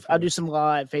 I'll do some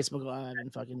live Facebook Live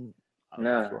and fucking.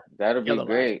 That'll be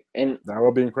great. And that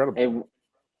will be incredible.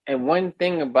 And one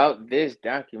thing about this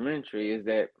documentary is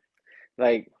that,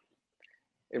 like,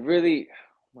 it really,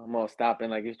 I'm all stopping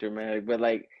like it's dramatic, but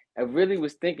like I really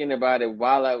was thinking about it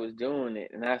while I was doing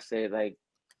it, and I said, like,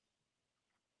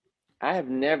 I have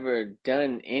never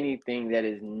done anything that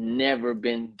has never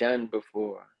been done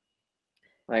before.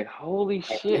 Like, holy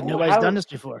shit! Nobody's done this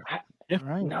before.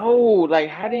 Right. No, like,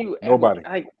 how do you nobody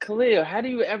like Khalil? How do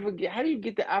you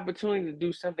get the opportunity to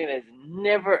do something that's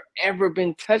never ever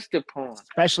been touched upon,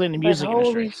 especially in the music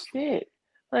industry? Holy shit!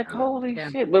 Like, holy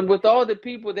shit! But with all the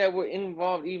people that were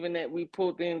involved, even that we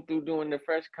pulled in through doing the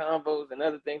fresh convos and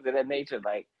other things of that nature,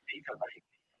 like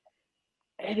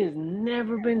it has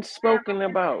never been spoken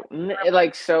about.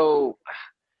 Like, so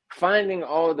finding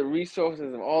all the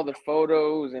resources and all the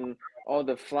photos and all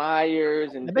the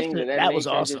flyers and things of that nature, was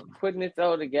awesome. Just putting it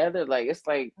all together, like it's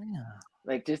like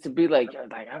just to be like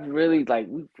I've really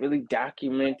we've really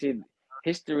documented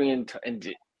history and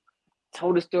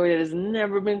told a story that has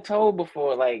never been told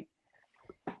before. Like,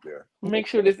 make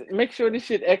sure this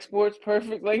shit exports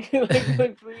perfect. Like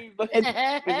please.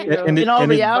 In all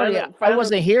reality, I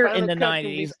wasn't here in the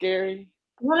 90s. Scary.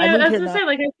 Well, I was gonna say,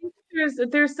 like, I think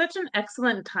there's such an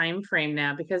excellent time frame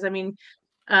now, because I mean,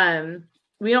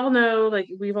 we all know, like,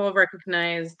 we've all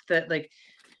recognized that, like,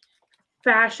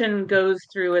 fashion goes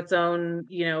through its own,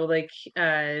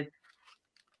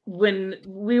 when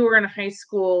we were in high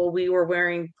school, we were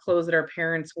wearing clothes that our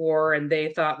parents wore, and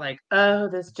they thought, like, oh,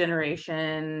 this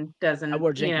generation doesn't, I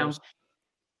wore JNCOs.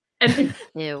 And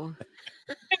ew.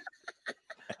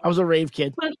 I was a rave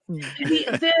kid. But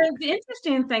the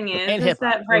interesting thing is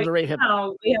that right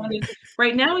now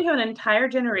we have an entire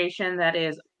generation that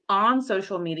is on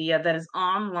social media, that is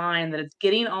online, that is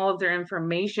getting all of their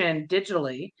information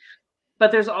digitally.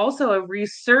 But there's also a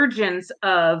resurgence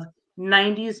of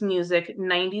 90s music,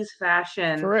 90s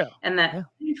fashion, and that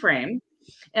time frame.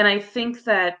 And I think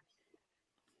that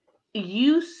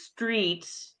U Street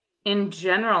in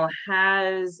general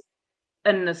has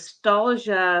a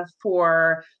nostalgia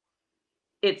for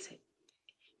its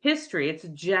history, its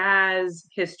jazz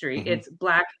history, its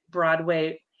Black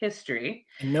Broadway history.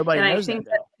 And nobody knows that.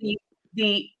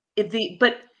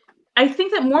 But I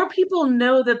think that more people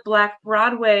know the Black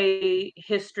Broadway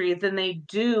history than they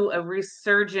do a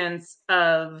resurgence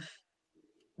of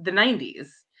the 90s.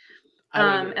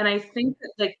 And I think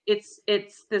that, like, it's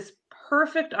this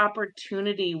perfect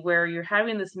opportunity where you're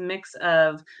having this mix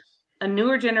of a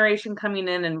newer generation coming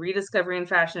in and rediscovering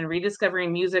fashion,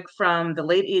 rediscovering music from the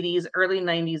late 80s, early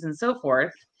 90s, and so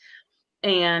forth,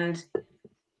 and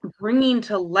bringing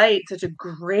to light such a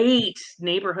great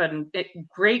neighborhood and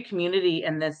great community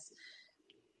in this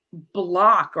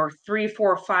block, or 3,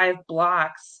 4, 5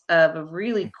 blocks of a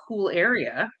really cool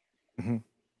area.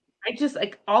 I just,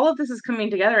 like, all of this is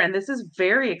coming together, and this is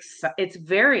it's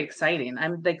very exciting.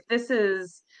 I'm like, this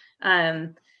is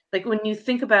like, when you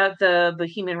think about the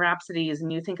Bohemian Rhapsodies,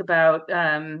 and you think about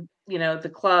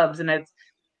the clubs, and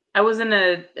I was in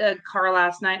a car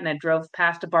last night, and I drove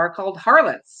past a bar called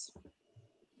Harlots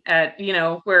at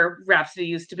where Rhapsody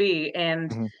used to be,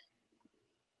 and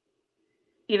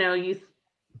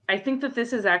I think that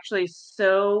this is actually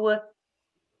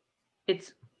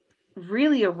it's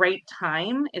really a right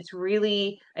time. It's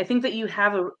really, I think that you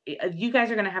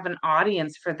guys are going to have an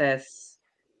audience for this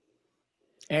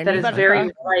that is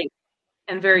very right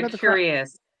and very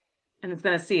curious, and it's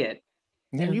going to see it.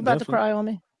 And you about to cry on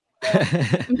me?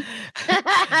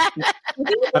 I think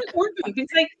it's important because,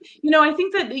 like, I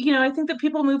think that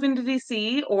people move into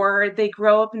DC or they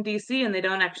grow up in DC and they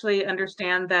don't actually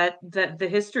understand that the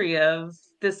history of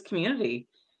this community.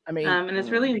 I mean, and it's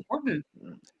really important.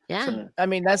 Yeah. I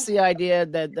mean, that's the idea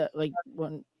that like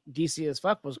when DC as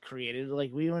fuck was created,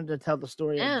 like we wanted to tell the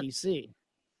story Yeah. of DC.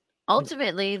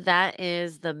 Ultimately, that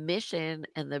is the mission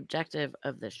and the objective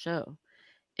of the show,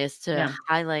 is to Yeah.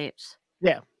 highlight,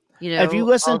 Yeah. you know, If you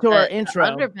listen all to our the intro,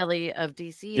 underbelly of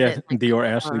DC. Yeah, that, like, Dior people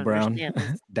Ashley don't Brown. understand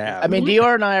is- Dab. I mean,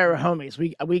 Dior and I are homies.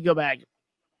 We go back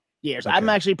years. I'm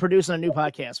Okay. actually producing a new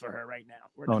podcast for her right now.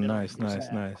 We're in the Oh, middle of nice, producing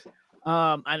nice, that.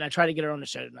 nice. And I tried to get her on the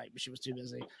show tonight, but she was too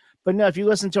busy. But no, if you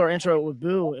listen to our intro with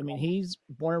Boo, I mean, he's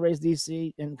born and raised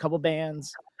DC in a couple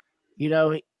bands, you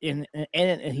know, and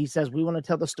he says we want to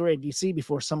tell the story of DC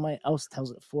before somebody else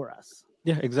tells it for us.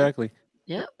 Yeah, exactly.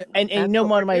 Yep. And you That's know, what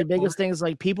one of we're my here for. biggest things,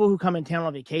 like people who come in town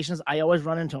on vacations, I always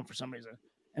run into them for some reason,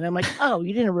 and I'm like, oh,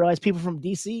 you didn't realize people from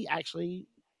DC actually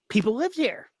people lived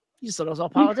here. You just thought it was all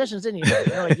politicians, didn't you?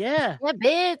 And they're like, yeah. Yeah,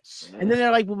 bitch. And then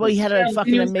they're like, well, he had a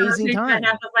fucking amazing time.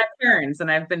 Half of my parents, and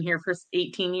I've been here for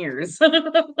 18 years.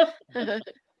 I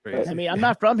mean, I'm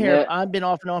not from here. Yeah. I've been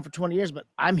off and on for 20 years, but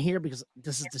I'm here because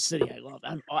this is the city I love.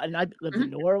 And I lived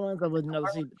in New Orleans. I lived in another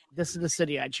city. This is the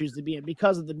city I choose to be in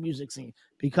because of the music scene,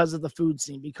 because of the food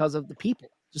scene, because of the people,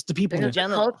 just the people in Because the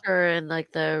general. culture and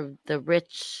like the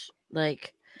rich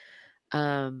like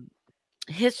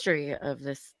history of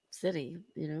this city,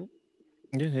 you know.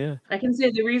 Yeah, yeah. I can say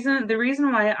the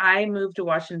reason why I moved to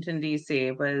Washington,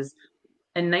 D.C. was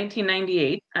in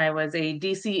 1998. I was a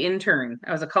DC intern.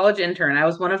 I was a college intern. I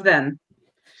was one of them.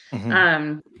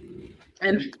 Mhm.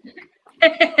 And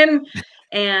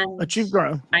But you've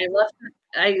grown. I left.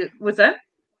 I was that.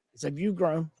 So you've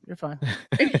grown. You're fine.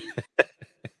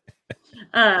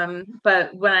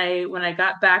 But when I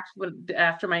got back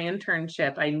after my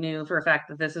internship, I knew for a fact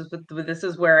that this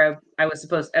is where I'm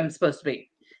supposed to be.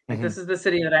 Like, this is the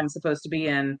city that I'm supposed to be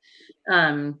in.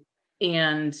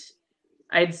 And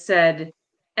I'd said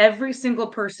every single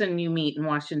person you meet in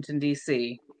Washington,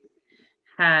 D.C.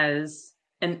 has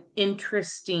an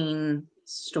interesting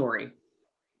story.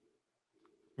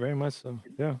 Very much so.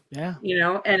 Yeah. Yeah. You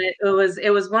know, and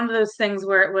it was one of those things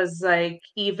where it was like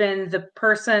even the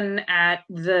person at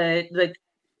the like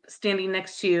standing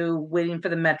next to you waiting for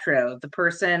the metro, the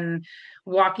person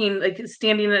walking like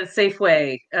standing at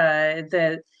Safeway,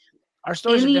 our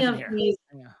stories are any different of here. these.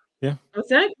 Yeah. What's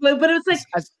that? But it's like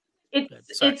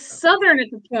Sorry. it's southern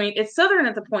at the point. It's southern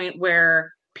at the point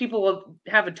where people will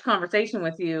have a conversation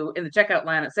with you in the checkout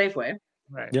line at Safeway.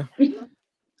 Right. Yeah.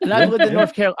 And I've lived in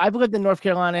North Carolina. I've lived in North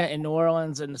Carolina and New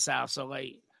Orleans in the South. So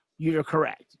like, you're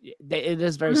correct. It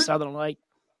is very southern. Like,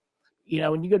 you know,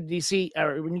 when you go to DC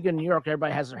or when you go to New York,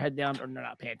 everybody has their head down or they're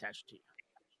not paying attention to you.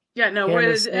 Yeah, no,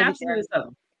 we're absolutely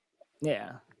southern.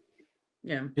 Yeah.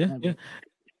 Yeah.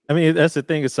 I mean, that's the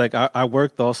thing. It's like I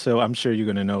worked also. I'm sure you're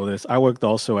gonna know this. I worked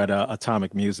also at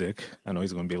Atomic Music. I know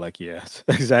he's gonna be like, yes,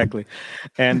 exactly.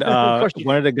 And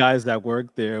one of the guys that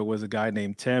worked there was a guy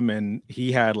named Tim, and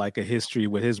he had like a history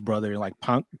with his brother in like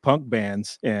punk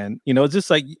bands, and you know, just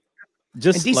like and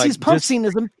DC's punk scene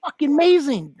is fucking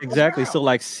amazing. Exactly. So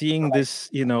like seeing this,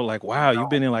 you know, like wow, you've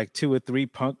been in like 2 or 3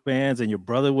 punk bands, and your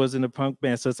brother was in a punk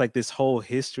band. So it's like this whole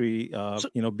history,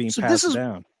 you know, being passed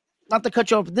down. Not to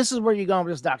cut you off, but this is where you're going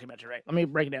with this documentary, right? Let me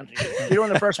break it down to you. You're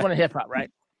doing the first one in hip hop,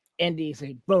 right? And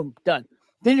DC, boom, done.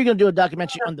 Then you're going to do a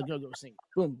documentary on the go-go scene,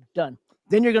 boom, done.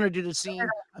 Then you're going to do the scene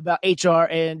about HR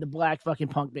and the black fucking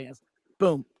punk bands,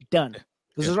 boom, done.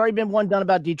 Because there's already been one done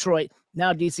about Detroit.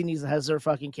 Now DC needs to have their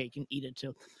fucking cake and eat it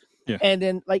too. Yeah. And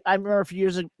then, like, I remember a few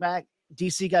years back,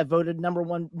 DC got voted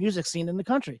 #1 music scene in the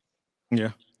country. Yeah.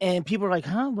 And people are like,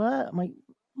 huh, what? I'm like,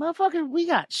 motherfucker, we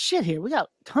got shit here. We got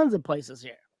tons of places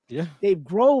here. Yeah. Dave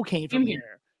Grohl came from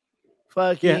here.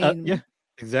 Fucking yeah,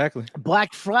 exactly.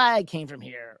 Black Flag came from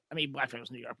here. I mean, Black Flag was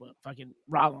New York, but fucking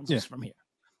Rollins was from here.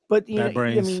 But you Bad know,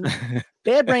 Brains. I mean,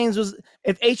 Bad Brains was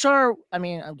if HR. I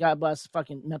mean, God bless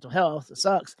fucking mental health. It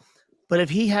sucks, but if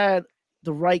he had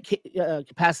the right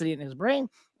capacity in his brain,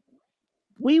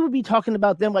 we would be talking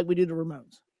about them like we do the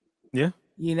Ramones. Yeah.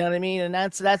 You know what I mean? And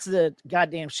that's the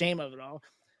goddamn shame of it all.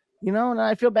 You know, and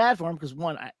I feel bad for him because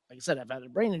one, like I said, I've had a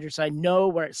brain injury, so I know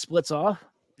where it splits off.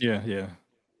 Yeah, yeah.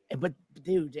 But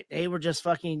dude, they were just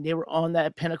fucking. They were on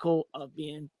that pinnacle of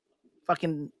being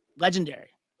fucking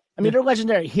legendary. I mean, they're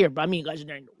legendary here, but I mean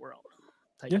legendary in the world.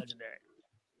 Legendary.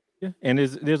 Yeah, and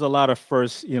there's a lot of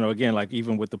firsts. You know, again, like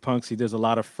even with the punk scene, there's a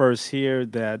lot of firsts here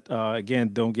that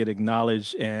again don't get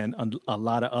acknowledged, and a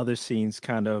lot of other scenes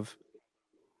kind of,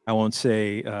 I won't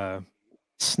say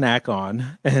snack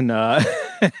on, and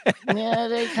Yeah,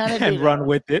 they kind of and do. run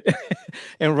with it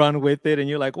and run with it, and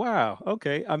you're like, wow,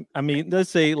 okay. I mean,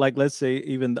 let's say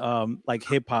even like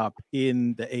hip hop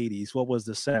in the 80s, what was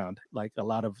the sound? Like a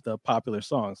lot of the popular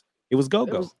songs, it was It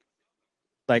go-go. was,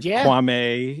 Like yeah.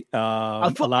 Kwame, a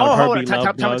lot of hold Herbie on.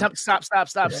 Love Bug. Stop.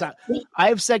 I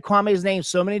have said Kwame's name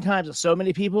so many times to so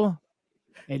many people,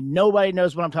 and nobody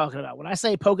knows what I'm talking about. When I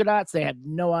say polka dots, they have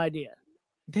no idea.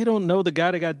 They don't know the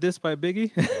guy that got dissed by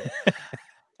Biggie.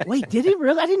 Wait, did he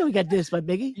really? I didn't know he got dissed by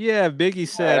Biggie. Yeah, Biggie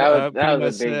said, that pretty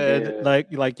was much a big said,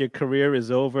 deal. like your career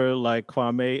is over, like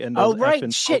Kwame and those Oh, right.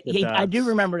 effing Shit. polka I do dots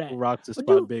remember that. rocks the But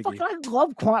spot dude, Biggie. I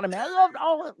love Quantum. I loved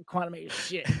all of Quantum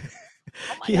shit.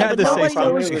 He had to say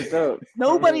nobody something. knows.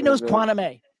 Nobody knows Quantum.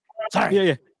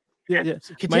 Sorry. Yeah.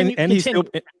 Continue. And he's still,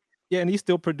 and he's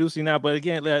still producing now. But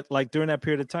again, like during that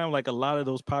period of time, like a lot of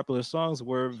those popular songs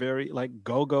were very like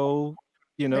go-go,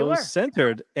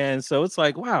 centered. And so it's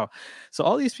like, wow. So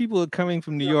all these people are coming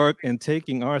from New York and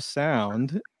taking our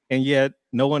sound, and yet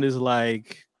no one is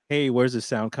like, hey, where's the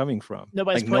sound coming from?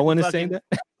 Nobody's like no one is saying that.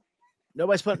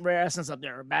 Nobody's putting Rare Essence up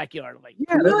there or Backyard. Like,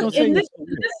 this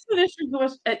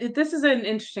is an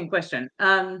interesting question.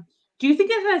 Do you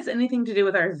think it has anything to do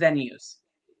with our venues?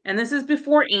 And this is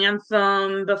before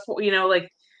Anthem, before like,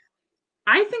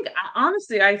 I think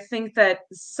that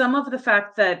some of the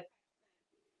fact that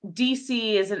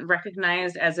DC isn't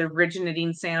recognized as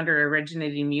originating sound or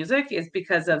originating music is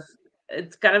because of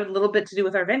it's got a little bit to do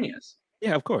with our venues.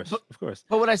 Yeah, of course.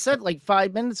 But what I said like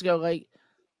 5 minutes ago, like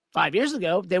 5 years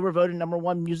ago, they were voted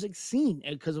 #1 music scene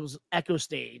because it was Echo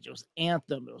Stage, it was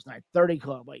Anthem, it was 930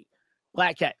 Club, like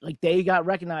Black Cat, like they got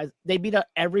recognized. They beat up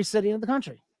every city in the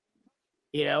country,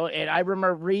 And I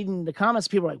remember reading the comments,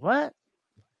 people were like, "What?"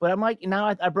 But I'm like,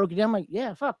 now I broke it down. I'm like,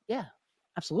 yeah, fuck, yeah,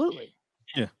 absolutely.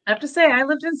 Yeah. I have to say, I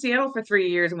lived in Seattle for 3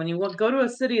 years, and when you go to a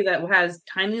city that has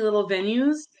tiny little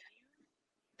venues,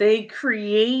 they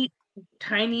create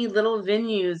tiny little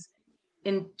venues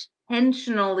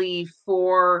intentionally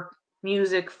for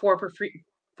music for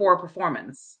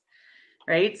performance,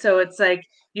 right? So it's like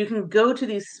you can go to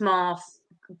these small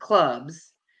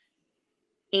clubs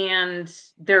and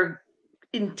they're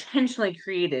intentionally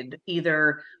created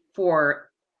either for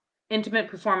intimate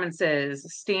performances,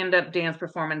 stand-up dance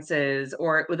performances,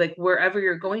 or like wherever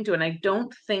you're going to. And I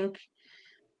don't think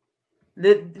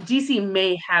that DC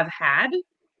may have had,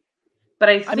 but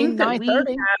I think that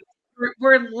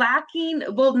we're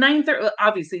lacking. Well, 930,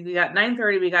 obviously we got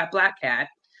 930, we got Black Cat.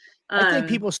 I think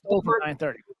people stole from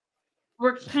 930.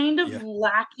 We're kind of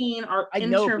lacking our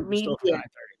intermediate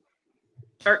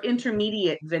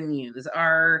venues.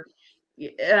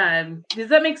 Does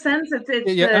that make sense? It's the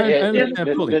thing that's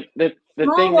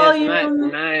not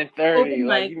 930,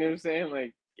 like you know what I'm saying,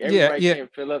 like. Everybody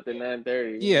can't fill up the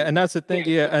 930. Yeah, and that's the thing.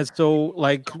 Yeah, and so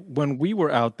like when we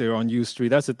were out there on U Street,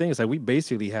 that's the thing is like we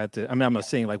basically had to. I mean, I'm not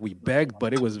saying like we begged,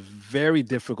 but it was very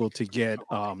difficult to get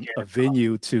a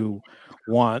venue to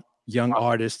want young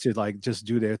artists to like just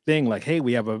do their thing. Like, hey,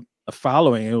 we have a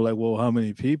following, and we're like, well, how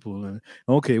many people? And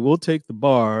okay, we'll take the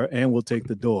bar and we'll take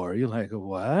the door. You're like,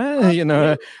 what?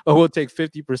 Or we'll take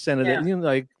 50% of that.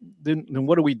 Like, then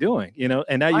what are we doing?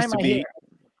 And that used to be.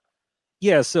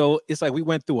 Yeah, so it's like we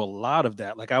went through a lot of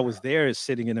that. Like I was there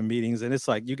sitting in the meetings, and it's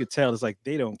like you could tell it's like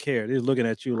they don't care. They're looking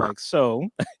at you like, so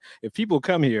if people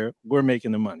come here, we're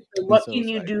making the money. What can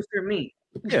you do for me?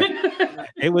 Yeah,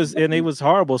 it was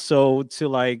horrible. So to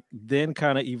like then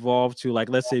kind of evolve to like,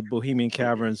 let's say Bohemian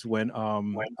Caverns when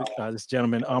this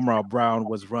gentleman Amral Brown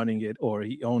was running it, or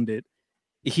he owned it,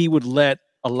 he would let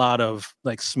a lot of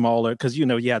like smaller, because you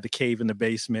had the cave in the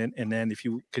basement, and then if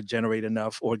you could generate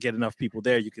enough or get enough people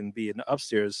there, you can be in the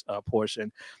upstairs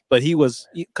portion. But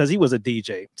because he was a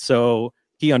DJ, so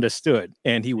he understood,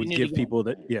 and he would give people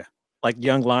that, like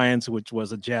Young Lions, which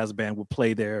was a jazz band, would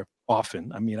play there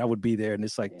often. I mean, I would be there, and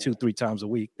it's like 2-3 times a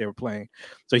week they were playing.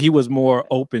 So he was more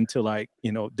open to like,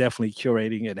 definitely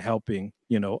curating and helping,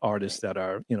 artists that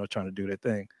are, trying to do their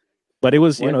thing. But it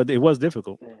was, it was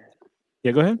difficult.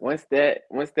 Yeah, go ahead. Once that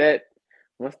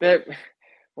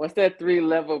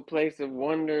 3-level place of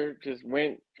wonder just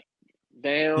went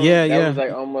down, that was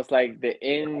like almost like the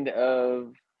end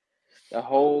of the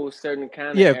whole certain kind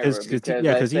of era.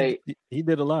 Because he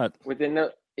did a lot. Within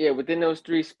those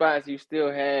 3 spots, you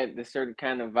still had the certain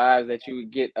kind of vibes that you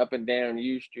would get up and down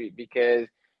U Street, because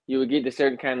you would get the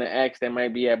certain kind of acts that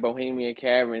might be at Bohemian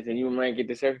Caverns, and you might get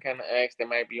the certain kind of acts that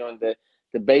might be on the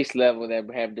base level that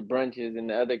have the brunches and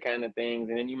the other kind of things.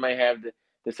 And then you might have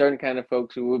the certain kind of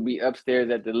folks who would be upstairs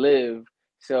at the Live.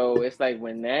 So it's like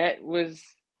when that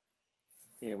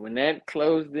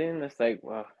closed in, it's like,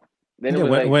 wow. Then it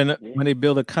was when they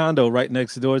build a condo right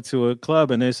next door to a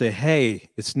club, and they say, hey,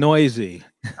 it's noisy.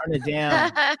 turn it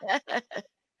down.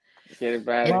 Get it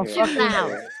right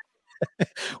Motherfucker.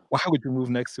 Why would you move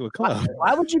next to a club?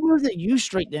 Why would you move the U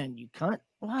Street then, you cunt?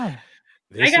 Why?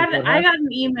 I got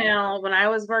an email when I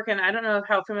was working. I don't know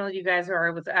how familiar you guys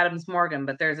are with Adams Morgan,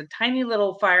 but there's a tiny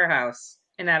little firehouse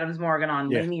in Adams Morgan on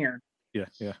Lanier. Yeah.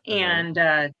 And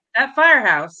that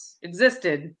firehouse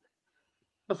existed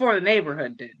before the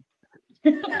neighborhood did.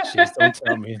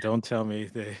 Jeez, don't tell me.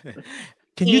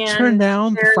 Can you turn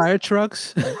down the fire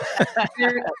trucks?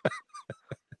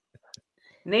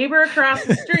 Neighbor across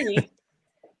the street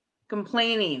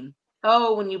complaining,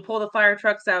 oh, when you pull the fire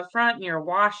trucks out front and you're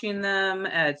washing them,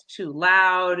 it's too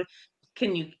loud.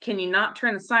 Can you not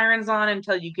turn the sirens on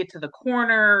until you get to the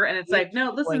corner? And it's like,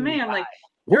 no, listen, man, like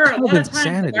there are a lot of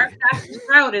times our fastest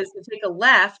route is to take a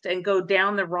left and go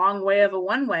down the wrong way of a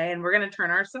one-way, and we're going to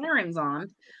turn our sirens on.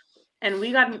 And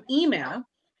we got an email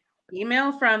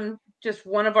from just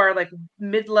one of our like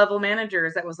mid-level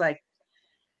managers that was like,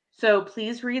 so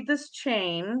please read this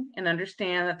chain and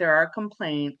understand that there are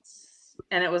complaints.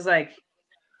 And it was like,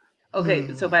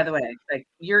 okay, so by the way, like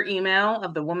your email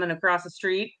of the woman across the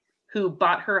street who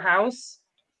bought her house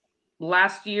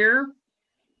last year,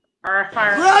 our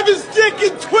fire. Grab his dick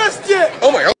and twist it!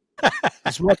 Oh my God.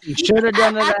 That's what you should have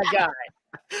done to that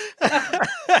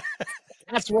guy.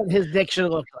 That's what his dick should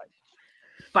have looked like.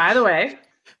 By the way,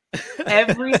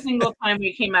 every single time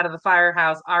we came out of the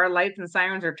firehouse, our lights and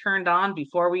sirens are turned on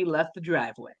before we left the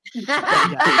driveway.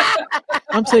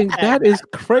 I'm saying that is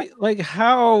crazy. Like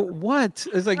how? What?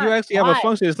 It's like you actually have a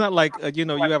function. It's not like you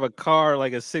have a car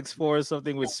like a 6.4 or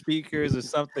something with speakers or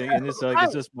something, and it's like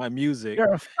it's just my music.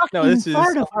 No, this is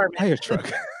a fire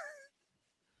truck.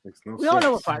 We all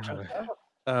know what fire trucks are.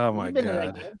 Oh my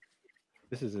God,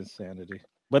 this is insanity.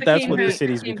 But that's what the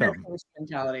city's become.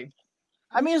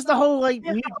 I mean, it's the whole like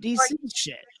new DC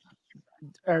shit.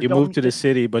 You move to the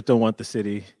city, but don't want the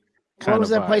city. What was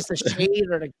that place? The Shade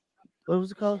or what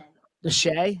was it called? The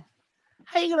Shay.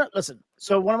 How you gonna listen?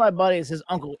 So one of my buddies, his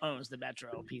uncle owns the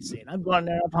Metro PC, and I've gone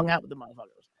there, I've hung out with the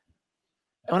motherfuckers.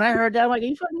 And when I heard that, I'm like, are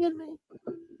you fucking kidding me?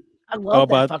 I love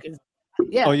that fucking.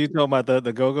 Yeah. Oh, you talking about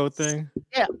the go-go thing?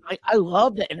 Yeah, I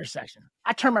love the intersection.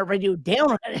 I turn my radio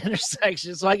down on that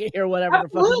intersection so I can hear whatever the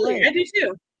fuck. Absolutely, I do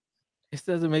too. It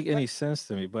doesn't make any sense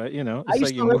to me, but it's I used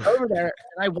like to live over there,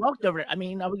 and I walked over it. I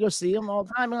mean, I would go see them all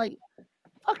the time. And like,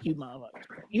 fuck you,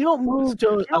 motherfucker. You don't move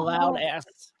to a loud ass.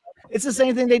 It's the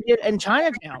same thing they did in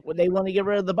Chinatown when they want to get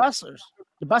rid of the buskers,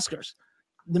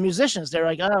 the musicians. They're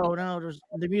like, oh no,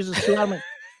 the music's too loud. I'm like,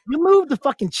 you moved to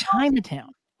fucking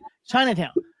Chinatown.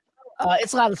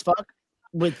 It's loud as fuck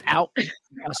without.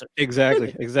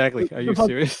 Exactly. Are you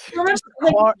serious?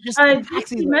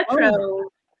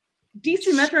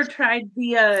 DC Metro tried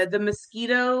the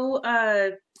mosquito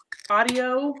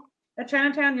audio at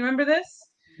Chinatown. You remember this?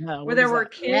 No, where there were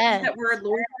kids that were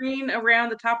loitering around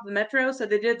the top of the metro. So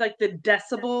they did like the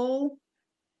decibel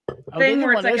thing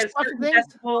where it's like a certain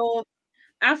decibel.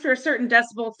 After a certain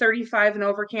decibel, 35 and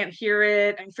over can't hear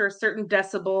it. After a certain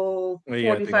decibel,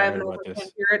 45 and over can't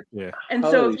hear it. Yeah. And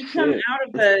so if you come out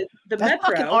of the That's metro,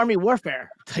 fucking army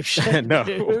warfare type shit. No, it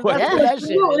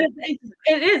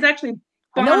is actually.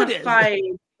 No, it is.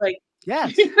 Like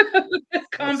yes,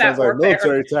 combat like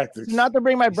military tactics. Not to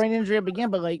bring my brain injury up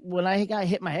again, but like when I got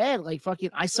hit in my head, like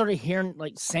fucking, I started hearing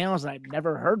like sounds that I've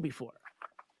never heard before.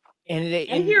 And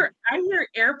I hear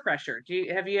air pressure.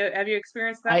 Have you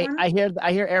experienced that?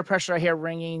 I hear air pressure. I hear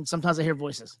ringing. Sometimes I hear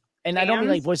voices, and I don't mean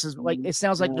like voices. Like it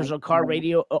sounds like there's a car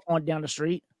radio on down the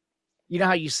street. You know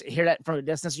how you hear that from a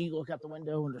distance? You look out the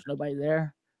window and there's nobody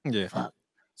there. Yeah. Fuck.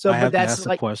 So, I have that's to ask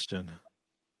like a question.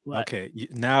 What? Okay,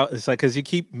 now it's like because you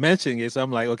keep mentioning it, so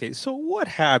I'm like, okay, so what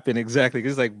happened exactly?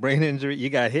 Because like brain injury, you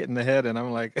got hit in the head, and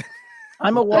I'm like,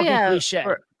 I'm a walking cliche.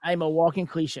 I'm a walking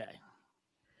cliche.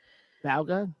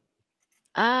 Valga?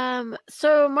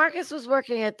 So Marcus was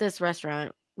working at this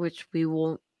restaurant, which we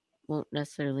won't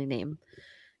necessarily name,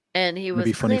 and he was. It'd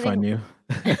be funny if I knew.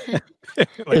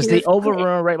 It's the Oval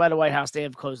Room right by the White House. They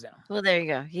have closed down. Well, there you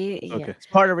go. Okay. It's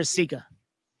part of Rasika.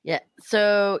 Yeah.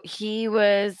 So he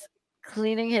was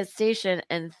cleaning his station,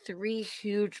 and 3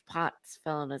 huge pots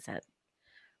fell on his head.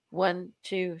 1,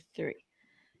 2, 3,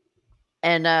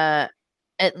 and at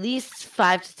least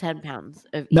 5 to 10 pounds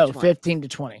of each one. 15 to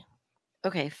 20.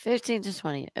 Okay, 15 to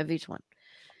 20 of each one.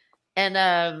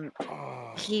 And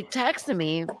he texted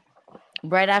me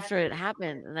right after it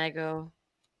happened, and I go,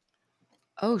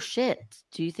 "Oh shit!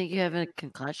 Do you think you have a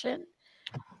concussion?"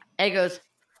 And he goes,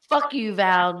 "Fuck you,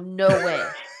 Val. No way."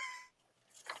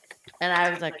 And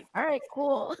I was like, all right,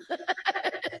 cool.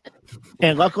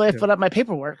 And luckily I filled out my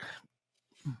paperwork.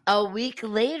 A week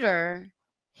later,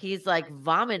 he's like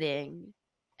vomiting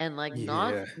and like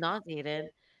nauseated.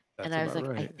 And I was like,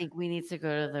 I think we need to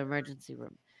go to the emergency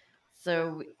room.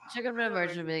 So we took him to the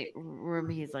emergency room.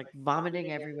 He's like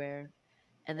vomiting everywhere.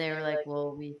 And they were like,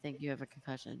 well, we think you have a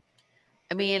concussion.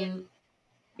 I mean,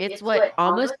 it's what,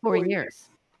 almost 4 years.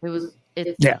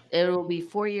 It will be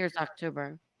 4 years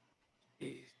October.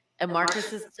 And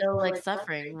Marcus is still like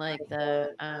suffering like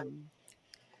the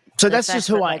So that's just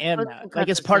who I am now. Like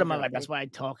it's part of my life. That's why I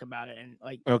talk about it. And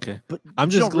like, but I'm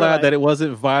just glad that it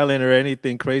wasn't violent or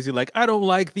anything crazy. Like I don't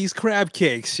like these crab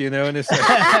cakes, you know. And it's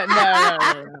like,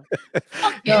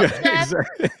 no.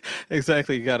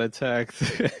 Exactly. You got attacked.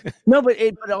 No, but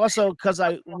also because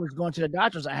I was going to the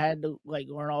doctors, I had to like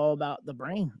learn all about the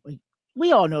brain. Like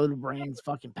we all know the brain's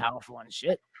fucking powerful and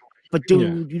shit, but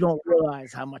dude, you don't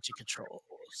realize how much it controls.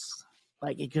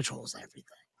 Like it controls everything.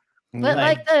 But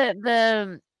like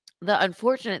the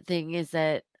unfortunate thing is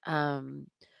that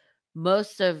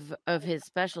most of his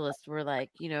specialists were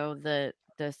like, you know, the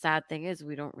sad thing is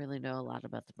we don't really know a lot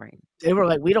about the brain. They were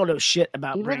like, we don't know shit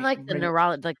about even brain. Like the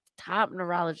neurologist, like top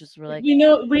neurologists were like, we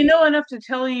know enough to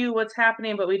tell you what's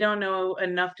happening, but we don't know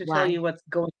enough to tell you what's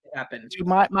going to happen. Dude,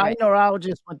 my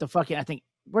neurologist went to fucking, I think,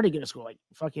 where did he go to school? Like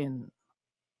fucking,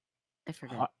 I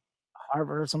forget,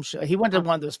 Harvard or some shit. He went to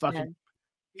one of those fucking.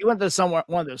 He went to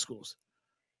one of those schools.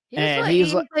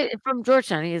 He's like from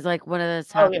Georgetown. He's like one of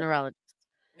the top neurologists.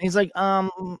 He's like, I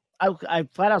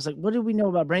flat out was like, what do we know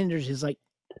about brain injuries? He's like,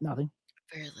 nothing.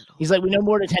 Very little. He's like, we know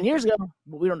more than 10 years ago,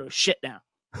 but we don't know shit now.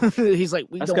 He's like,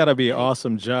 that's got to be an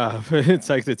awesome job. It's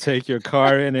like to take your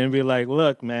car in and be like,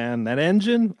 look, man, that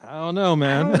engine, I don't know,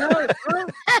 man.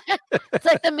 It's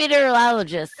like the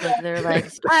meteorologist. Like they're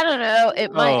like, I don't know.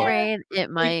 It might rain. It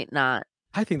might not.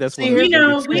 I think that's we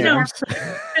know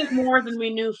more than we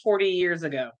knew 40 years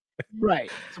ago. Right.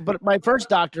 But my first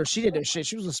doctor, she did this shit.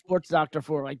 She was a sports doctor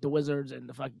for like the Wizards and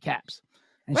the fucking Caps.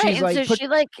 And right. She's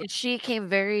and so she came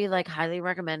very like highly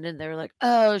recommended. They were like,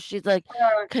 oh, she's like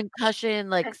concussion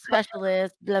like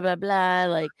specialist, blah blah blah.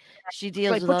 Like she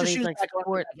deals with all these like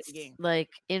sports like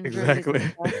injuries. Exactly.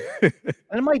 And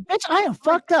I'm like, bitch, I am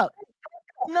fucked up.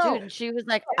 No. Dude, and she was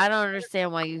like, I don't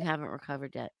understand why you haven't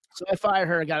recovered yet. So I fired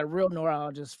her. I got a real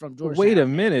neurologist from Georgia. Wait a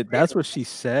minute. That's what she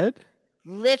said?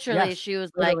 Literally, yes, she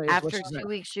was like, after 2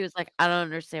 weeks, she was like, I don't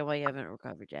understand why you haven't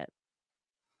recovered yet.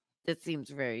 It seems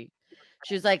very...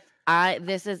 She was like,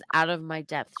 this is out of my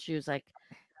depth. She was like,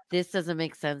 this doesn't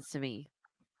make sense to me.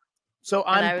 So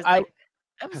I'm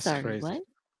sorry, crazy. What?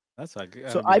 That's like,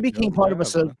 so I became part of a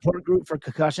support group for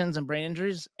concussions and brain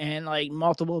injuries, and like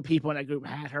multiple people in that group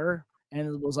had her, and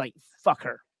it was like, fuck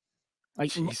her.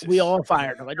 Like we all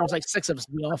fired her. Like there was like 6 of us.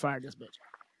 We all fired this bitch.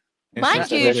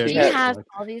 Mind you, she has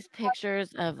all these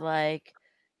pictures of like,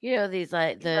 you know, these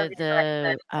like the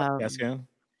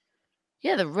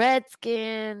the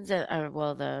Redskins and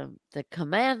the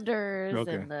Commanders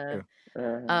and the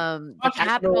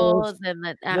Capitals and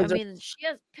the I mean she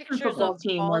has pictures of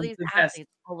all these athletes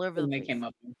all over the place.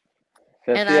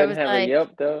 And I was like,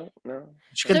 Yelp though. No.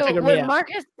 So when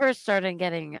Marcus first started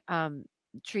getting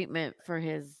treatment for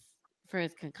his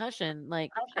concussion,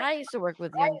 like I used to work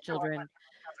with young children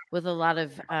with a lot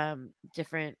of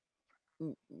different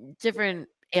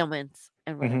ailments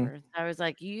and whatever. Mm-hmm. I was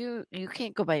like, you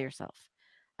can't go by yourself.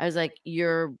 I was like,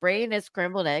 your brain is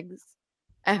scrambled eggs.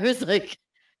 I was like,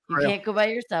 you can't go by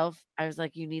yourself. I was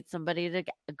like, you need somebody to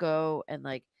go and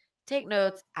like take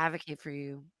notes, advocate for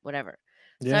you, whatever.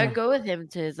 Yeah. So I'd go with him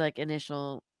to his like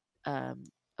initial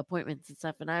appointments and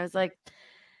stuff. And I was like,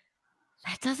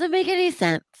 that doesn't make any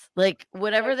sense. Like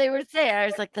whatever they would say, I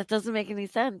was like, that doesn't make any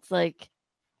sense. Like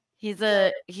he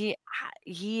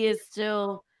is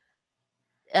still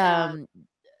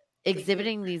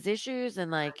exhibiting these issues, and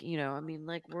like, you know, I mean,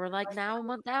 like we're like now a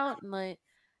month out, and like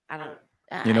I don't.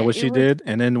 You know what she did,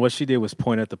 and then what she did was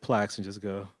point at the plaques and just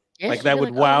go. Yeah, like that would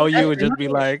like, wow you and just be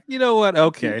like, you know what?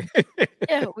 Okay.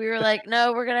 Yeah, we were like,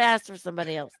 no, we're gonna ask for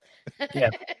somebody else. Yeah.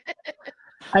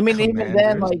 I mean, even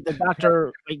then, like the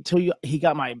doctor, like till he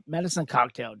got my medicine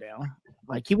cocktail down,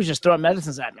 like he was just throwing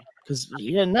medicines at me because he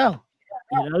didn't know.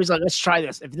 You know, he's like, let's try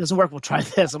this. If it doesn't work, we'll try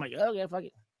this. I'm like, okay, fuck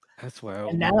it. That's why.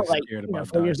 And now, like,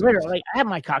 4 years later, like I have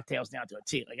my cocktails down to a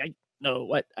T. Like I know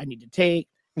what I need to take.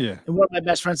 Yeah. And one of my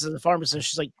best friends is a pharmacist.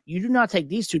 She's like, you do not take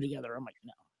these two together. I'm like,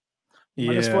 no.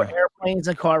 One is for airplanes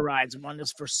and car rides, and one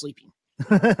is for sleeping.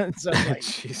 So like,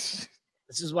 this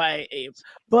is why.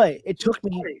 But it took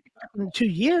me 2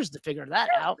 years to figure that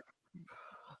out.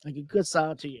 Like a good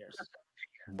solid 2 years.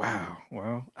 Wow.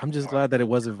 Well, I'm just glad that it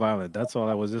wasn't violent. That's all.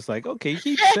 I was just like, okay,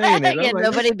 keep saying it. Yeah, like,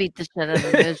 nobody beat the shit out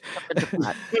of him.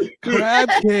 Crab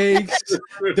cakes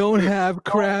don't have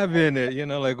crab in it. You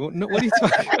know, like, no, what are you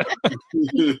talking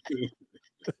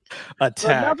about?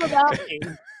 attack. Enough about you.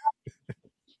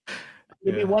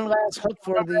 Give me one last hook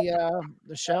for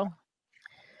the show.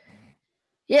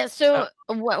 Yeah, so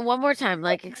one more time,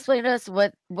 like explain to us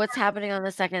what's happening on the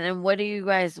 2nd, and what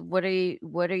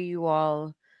are you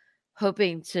all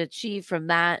hoping to achieve from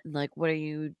that, and like what are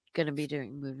you going to be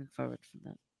doing moving forward from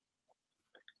that?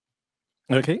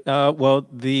 Okay. Well,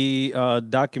 the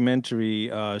documentary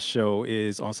show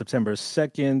is on September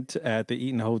 2nd at the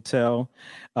Eaton Hotel,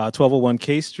 1201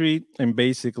 K Street. And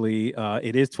basically,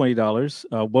 it is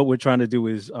 $20. What we're trying to do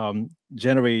is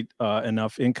generate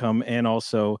enough income and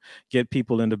also get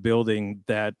people in the building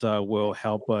that will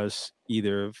help us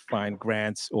either find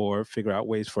grants or figure out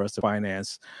ways for us to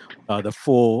finance the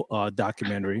full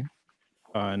documentary.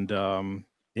 And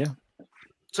yeah.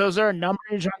 So is there a number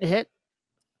you're trying to hit?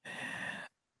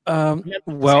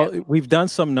 Well, we've done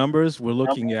some numbers. We're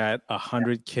looking at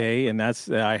 100K, and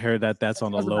I heard that's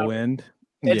on the low end.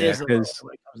 It because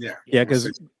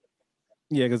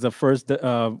yeah, because the first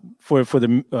for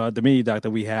the mini doc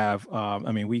that we have,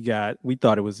 I mean, we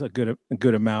thought it was a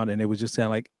good amount, and it was just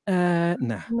sound like nah.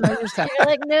 You're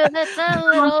like, no, that's not a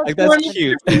little. Like, that's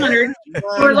cute. 200.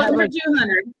 We're looking for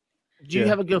 200. Do you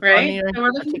have a good right? So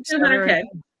we're looking for 200K.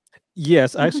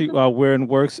 Yes, actually, we're in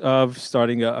works of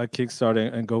starting a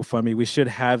Kickstarter and GoFundMe. We should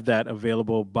have that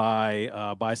available by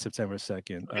September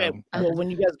 2nd. Okay. Well, when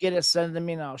you guys get it, send it to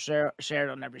me, and I'll share it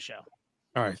on every show.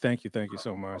 All right, thank you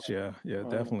so much. Yeah,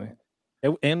 definitely.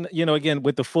 And again,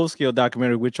 with the full scale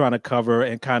documentary, we're trying to cover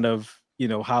and kind of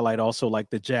highlight also like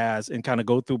the jazz and kind of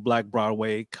go through Black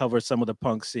Broadway, cover some of the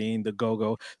punk scene, the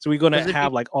go-go. So we're going to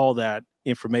have like all that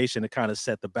information to kind of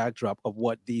set the backdrop of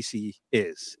what DC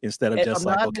is instead of just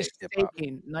like, okay, hip-hop.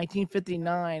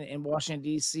 1959 in Washington,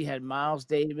 D.C. had Miles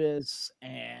Davis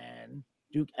and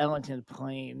Duke Ellington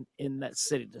playing in that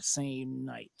city the same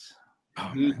night.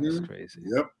 Oh, man, that's crazy.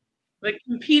 Yep. Like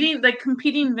competing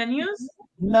venues?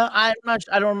 No, I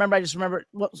don't remember. I just remember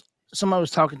someone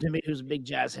was talking to me who's a big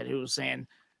jazz head who was saying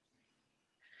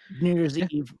New Year's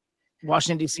Eve,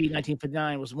 Washington, D.C.,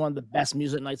 1959 was one of the best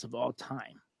music nights of all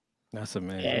time. That's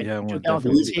amazing. And yeah, Duke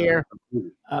Ellington was here.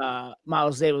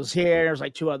 Miles Davis was here. There was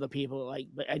like 2 other people.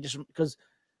 But I just because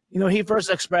he first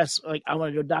expressed like I want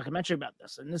to do a documentary about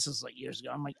this, and this is like years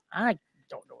ago. I'm like I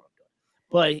don't know what I'm doing,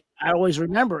 but I always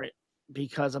remember it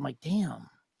because I'm like, damn,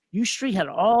 U Street had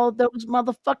all those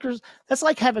motherfuckers. That's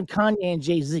like having Kanye and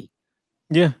Jay-Z.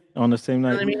 Yeah, on the same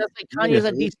night. I mean, that's like Kanye's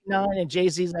at DC9 and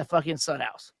Jay-Z's at fucking Sun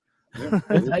House.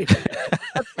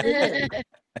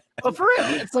 But for real,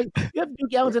 it's like you have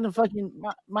Duke Ellington and fucking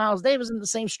Miles Davis in the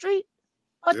same street.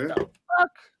 What the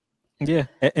fuck? Yeah,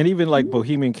 and even like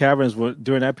Bohemian Caverns were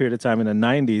during that period of time in the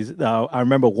 90s. I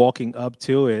remember walking up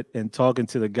to it and talking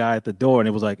to the guy at the door, and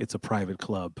it was like it's a private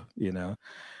club,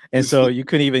 and so we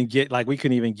couldn't even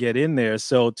get in there.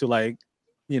 So to like,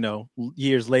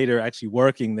 years later, actually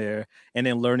working there and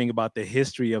then learning about the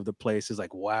history of the place is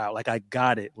like, wow, like I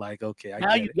got it. Like, okay,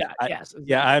 yes.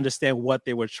 Yeah, I understand what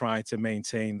they were trying to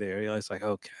maintain there. It's like,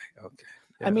 okay.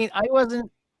 Yeah. I mean, I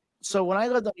wasn't. So when I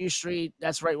lived on U Street,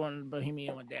 that's right when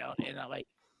Bohemian went down. And I like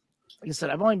I said,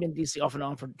 I've only been DC off and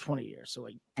on for 20 years. So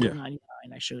like 99,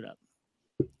 I showed up.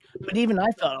 But even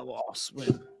I felt a loss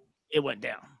when it went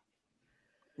down.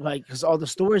 Like, because all the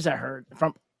stories I heard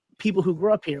from people who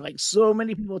grew up here, like so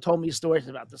many people told me stories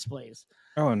about this place.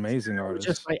 Oh, amazing artists.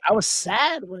 Just like I was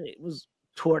sad when it was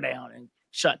tore down and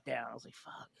shut down. I was like,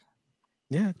 fuck.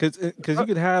 Yeah, because you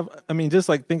could have, I mean, just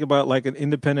like think about like an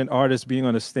independent artist being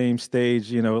on the same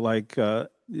stage, like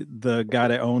the guy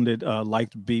that owned it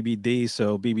liked BBD,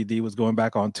 so BBD was going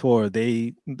back on tour.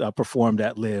 They performed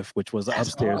at Live, which was an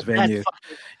upstairs venue.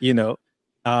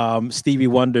 Stevie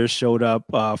Wonder showed up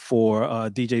for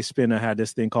DJ Spinner had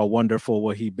this thing called Wonderful,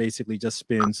 where he basically just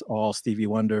spins all Stevie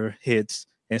Wonder hits,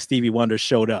 and Stevie Wonder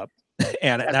showed up.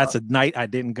 And that's a night I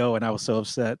didn't go, and I was so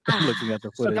upset looking at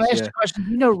the footage. So can I ask you a question?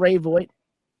 Do you know Ray Voigt?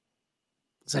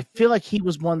 Because I feel like he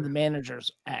was one of the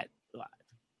managers at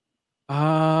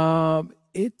Live.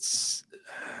 It's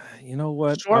you know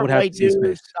what? Short, I would have white to see his dude,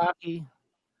 face. stocky.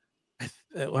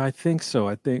 I think so.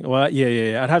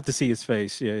 Yeah. I'd have to see his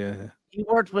face. Yeah. He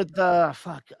worked with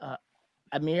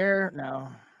Amir. No,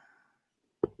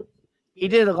 he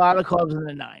did a lot of clubs in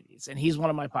the 90s, and he's one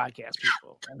of my podcast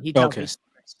people. And he tells me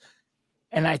stories.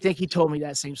 And I think he told me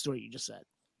that same story you just said.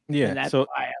 Yeah. And that's so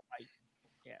why I'm like,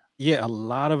 yeah, a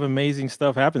lot of amazing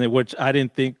stuff happened, which I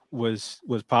didn't think was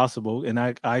possible. And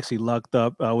I actually lucked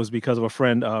up was because of a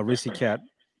friend, Rissy Cat,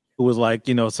 who was like,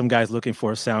 some guy's looking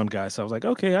for a sound guy. So I was like,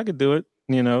 okay, I could do it.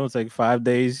 It's like 5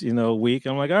 days, a week.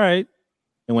 I'm like, all right.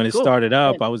 And when it started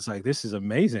up, I was like, this is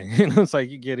amazing. It's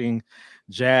like you're getting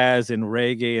jazz and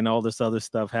reggae and all this other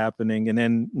stuff happening.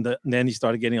 And then he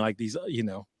started getting like these,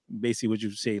 basically what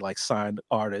you say, like signed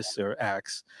artists or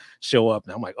acts show up.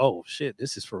 And I'm like, oh shit,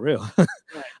 this is for real.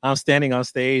 I'm standing on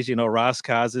stage, Ross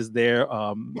Kaz is there,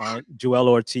 Joel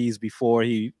Ortiz, before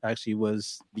he actually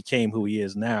became who he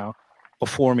is now,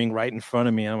 performing right in front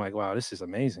of me. I'm like, wow, this is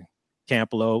amazing.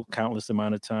 Camp Lo, countless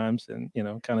amount of times, and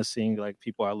kind of seeing like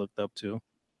people I looked up to.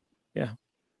 Yeah,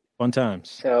 fun times.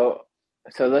 So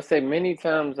let's say many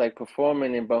times like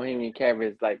performing in Bohemian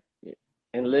Caverns, like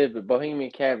and live at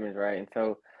Bohemian Caverns, right? And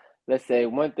so let's say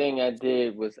one thing I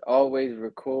did was always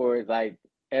record like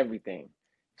everything.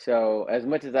 So as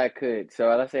much as I could. So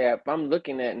let's say if I'm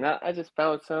looking at, I just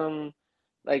found some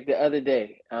like the other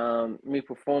day, me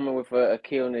performing with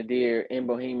Akil Nadir in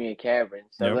Bohemian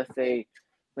Caverns. So Yep. let's say,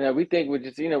 we think we're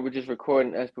just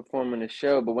recording us performing a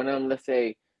show, but when I'm, let's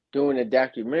say, doing a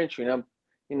documentary and I'm,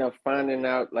 finding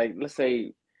out, like, let's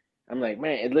say, I'm like,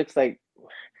 man, it looks like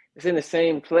it's in the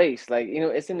same place. Like,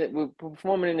 we're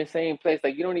performing in the same place.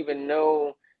 Like, you don't even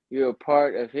know you're a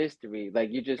part of history. Like,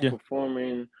 you're just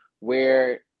performing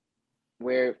where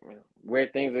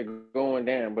things are going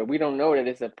down. But we don't know that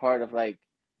it's a part of, like,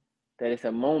 that it's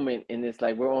a moment in this,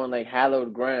 like, we're on, like,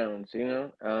 hallowed grounds,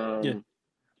 But,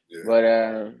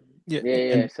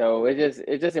 yeah. So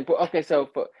it's just important. Okay, so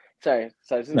sorry.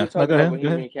 Since we're talking about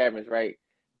Bohemian Caverns, right?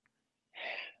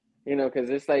 Because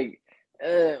it's like,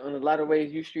 in a lot of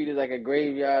ways, U Street is like a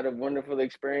graveyard of wonderful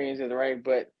experiences, right?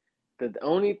 But the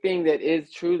only thing that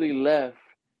is truly left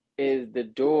is the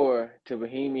door to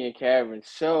Bohemian Caverns.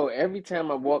 So every time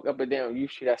I walk up and down U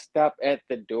Street, I stop at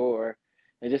the door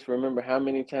and just remember how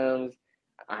many times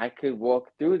I could walk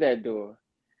through that door.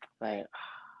 Like,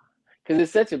 because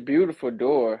it's such a beautiful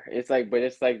door. It's like, but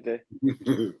it's like the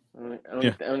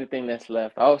only thing that's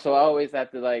left. Also, I always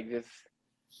have to like just,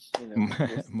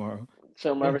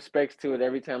 show my respects to it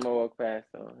every time I walk past.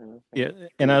 So, Yeah,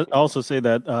 and I also say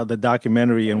that the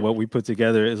documentary and what we put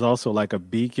together is also like a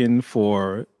beacon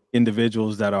for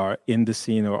individuals that are in the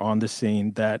scene or on the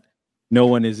scene, that no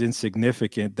one is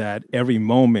insignificant, that every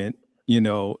moment,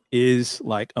 is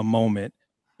like a moment.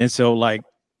 And so like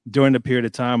during the period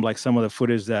of time, like some of the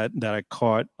footage that I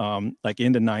caught like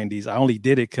in the 90s, I only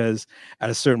did it because at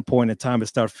a certain point in time, it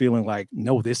started feeling like,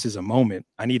 no, this is a moment.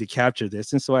 I need to capture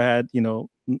this. And so I had,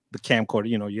 the camcorder,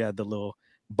 you had the little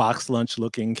box lunch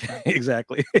looking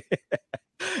exactly.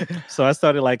 So I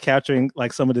started like capturing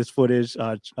like some of this footage.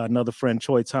 Another friend,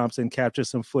 Troy Thompson, captured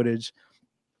some footage.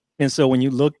 And so when you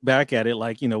look back at it,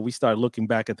 like, we started looking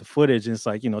back at the footage and it's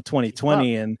like,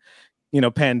 2020 and,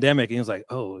 pandemic. And it's like,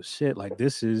 oh shit, like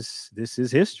this is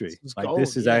history.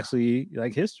 This is actually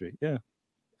like history. Yeah.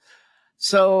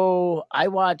 So I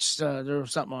watched, there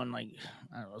was something on like,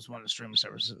 I don't know, it was one of the streaming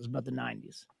services. It was about the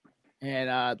 90s.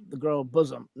 And the girl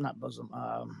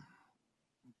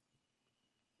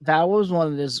that was one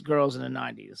of these girls in the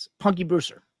 90s, Punky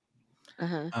Brewster.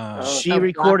 She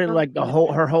recorded like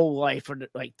her whole life for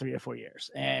like 3 or 4 years,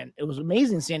 and it was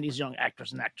amazing seeing these young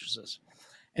actors and actresses.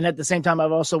 And at the same time,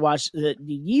 I've also watched the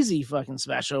Yeezy fucking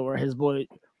special where his boy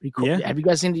recorded. Yeah. Have you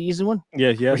guys seen the Yeezy one?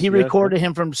 Yeah, where he recorded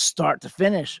him from start to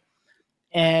finish,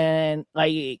 and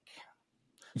like.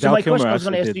 So my question I was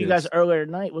going to ask you guys earlier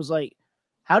tonight was like,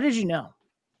 how did you know?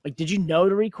 Like, did you know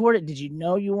to record it? Did you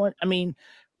know you want? I mean,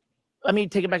 let me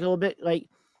take it back a little bit. Like,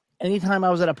 anytime I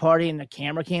was at a party and the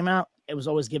camera came out, it was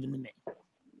always given to me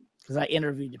because I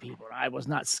interviewed the people and I was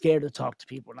not scared to talk to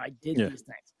people and I did these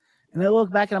things. And I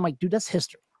look back and I'm like, dude, that's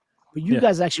history. But you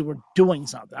guys actually were doing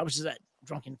something. I was just at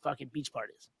drunken fucking beach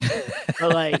parties.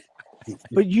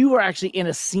 But you were actually in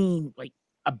a scene, like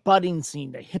a budding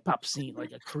scene, a hip hop scene,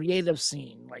 like a creative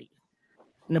scene, like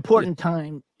an important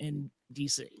time in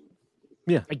DC.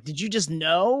 Yeah. Like, did you just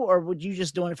know, or were you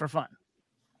just doing it for fun?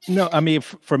 No, I mean,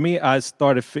 for me, I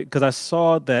started because I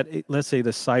saw that, let's say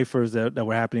the ciphers that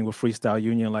were happening with Freestyle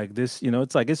Union, like this,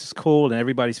 it's like, this is cool and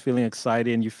everybody's feeling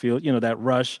excited and you feel, that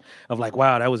rush of like,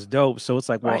 wow, that was dope. So it's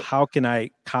like, well, how can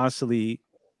I constantly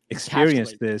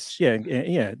experience this?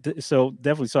 Yeah. So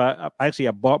definitely. So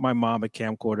I bought my mom a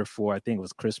camcorder for, I think it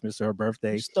was Christmas or her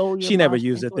birthday. She never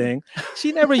used the thing.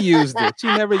 She never used it.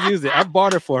 I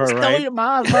bought it for her, right? Stole your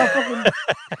mom's motherfucking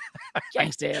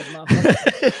gangsta ass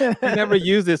motherfucker. I never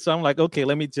used it, so I'm like, okay,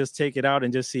 let me just take it out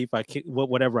and just see if I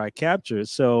whatever I capture.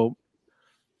 So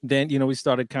then, we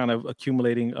started kind of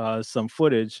accumulating some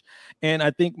footage, and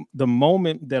I think the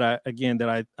moment that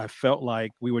I felt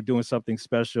like we were doing something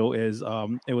special is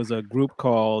it was a group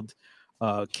called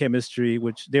Chemistry,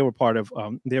 which they were part of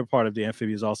the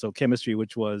Amphibians also. Chemistry,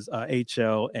 which was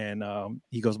HL and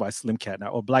he goes by Slim Cat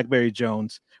now, or Blackberry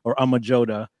Jones or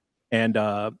Amajoda and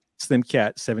Slim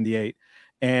Cat 78.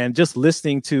 and just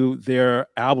listening to their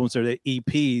albums or their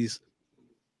EPs,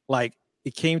 like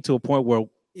it came to a point where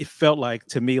it felt like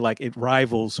to me like it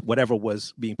rivals whatever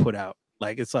was being put out.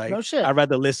 Like it's like No shit. I'd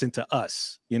rather listen to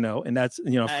us, and that's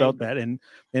I felt agree. that, and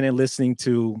then listening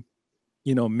to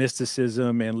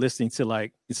mysticism and listening to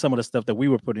like some of the stuff that we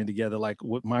were putting together, like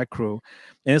with my crew,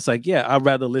 and it's like, yeah, I'd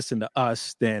rather listen to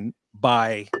us than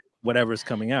buy whatever's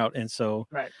coming out, and so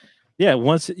Right. yeah,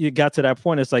 once you got to that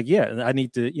point, it's like, yeah, I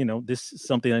need to, this is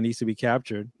something that needs to be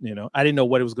captured. I didn't know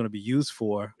what it was going to be used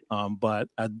for, but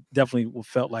I definitely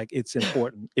felt like it's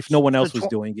important if no one else was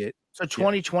doing it. So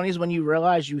 2020 is when you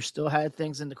realized you still had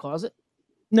things in the closet?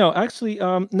 No, actually,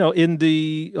 no. In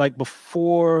the like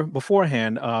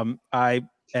beforehand, I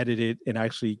edited and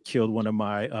actually killed one of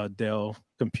my Dell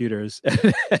computers.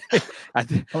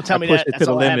 Don't tell me pushed that. it to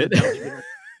the all I have limit. is Dell computer.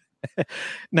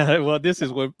 No, well, this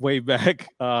is way back.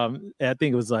 I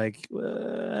think it was like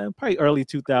probably early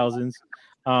 2000s.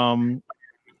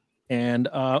 And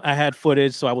I had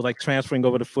footage, so I was like transferring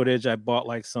over the footage. I bought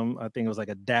like I think it was like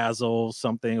a Dazzle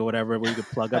something or whatever, where you could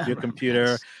plug up your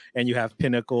computer, and you have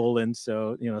Pinnacle, and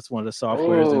so it's one of the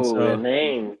softwares. And Oh, so the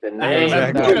name.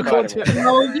 exactly. Pinnacle too.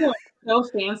 Oh, you are so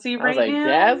fancy I right was like, now.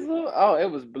 Dazzle? Oh,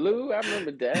 it was blue. I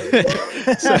remember Dazzle.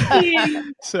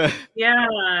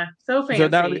 Yeah, so fancy. So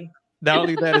not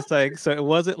only that, it's like, so it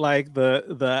wasn't like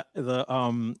the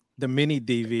mini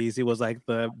DVs. It was like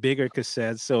the bigger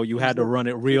cassettes, so you had to run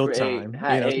it real time.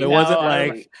 So it wasn't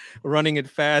like running it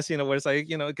fast. Where it's like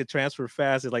it could transfer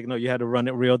fast. It's like, no, you had to run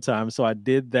it real time. So I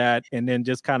did that, and then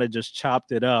just kind of just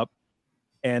chopped it up.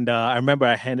 And I remember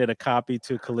I handed a copy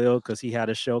to Khalil because he had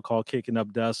a show called Kicking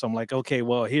Up Dust. So I'm like, okay,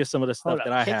 well, here's some of the stuff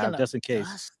that I have just in case.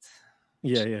 Dust?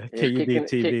 Yeah, KUD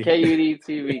TV. KUD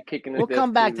TV, Kicking Up We'll Dust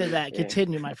come back TV. to that.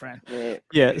 Continue, my friend.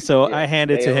 Yeah, so I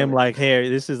handed to him like, hey,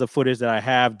 this is the footage that I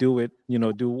have. Do it,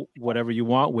 do whatever you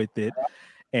want with it.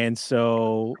 And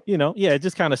so, it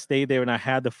just kind of stayed there, and I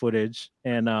had the footage.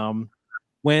 And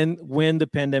when the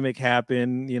pandemic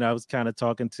happened, I was kind of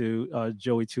talking to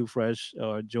Joey Too Fresh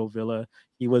or Joe Villa.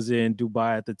 He was in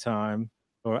Dubai at the time,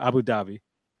 or Abu Dhabi.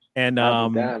 And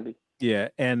yeah,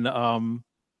 and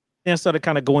I started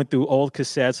kind of going through old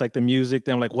cassettes, like the music.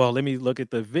 Then I'm like, well, let me look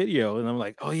at the video. And I'm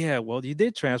like, oh, yeah, well, you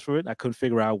did transfer it. I couldn't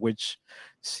figure out which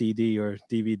CD or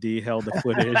DVD held the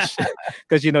footage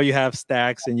because, you have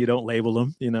stacks and you don't label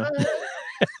them,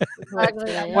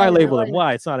 Why label them?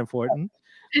 Why? It's not important.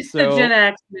 It's the Gen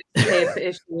X mixtape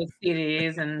issue with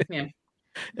CDs and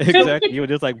exactly. You would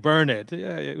just like burn it.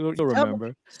 Yeah, you'll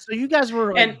remember. So you guys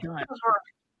were like done.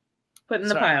 Put in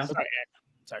the pile.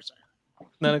 Sorry.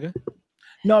 Not good.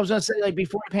 No, I was gonna say, like,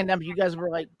 before the pandemic, you guys were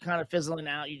like kind of fizzling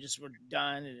out. You just were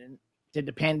done, and then did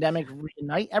the pandemic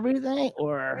reignite everything,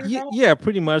 or yeah,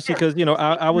 pretty much because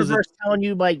I was telling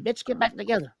you like, bitch, get back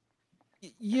together.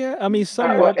 Yeah, I mean,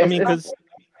 somewhat. I mean, because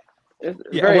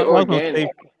very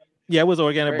organic. Yeah, it was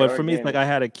organic, but for me, it's like I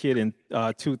had a kid in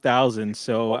 2000,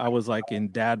 so I was like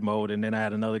in dad mode, and then I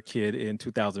had another kid in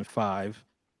 2005,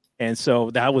 and so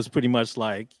that was pretty much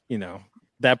like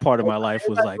that part of my life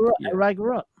was like I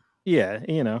grew up. Yeah,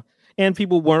 and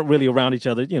people weren't really around each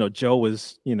other. Joe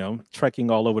was, trekking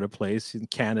all over the place in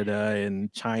Canada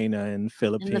and China and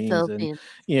Philippines. And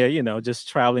yeah, just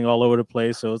traveling all over the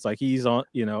place. So it's like he's on,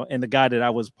 and the guy that I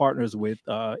was partners with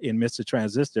in Mr.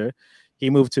 Transistor,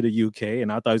 he moved to the UK,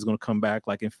 and I thought he was going to come back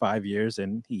like in 5 years,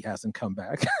 and he hasn't come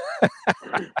back.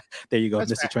 There you go,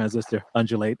 That's Mr. Fair. Transistor.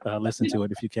 Undulate. Listen to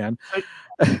it if you can.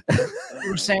 You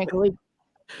were saying, Khalil?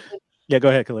 Yeah, go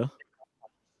ahead, Khalil.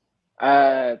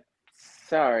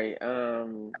 Sorry.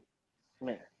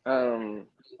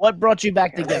 What brought you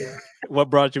back together? What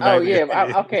brought you back? Oh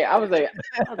yeah. Okay. I was like,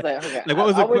 okay. Like, what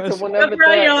was the question? To one other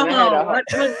thought,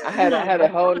 I had a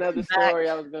whole nother story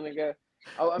I was gonna go.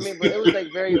 Oh, I mean, but it was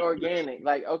like very organic.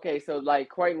 Like, okay, so like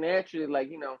quite naturally, like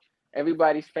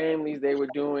everybody's families, they were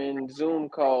doing Zoom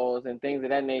calls and things of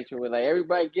that nature. With like,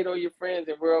 everybody get all your friends,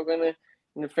 and we're all gonna,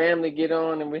 the family get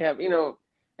on, and we have,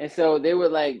 and so they were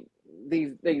like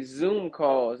these Zoom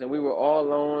calls, and we were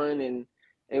all on, and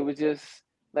it was just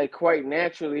like quite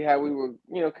naturally how we were,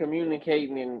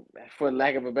 communicating and, for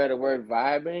lack of a better word,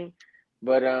 vibing.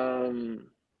 But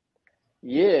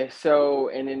yeah, so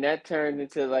and then that turned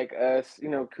into like us,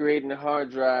 creating a hard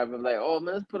drive of like, oh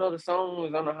man, let's put all the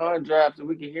songs on the hard drive so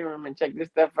we can hear them and check this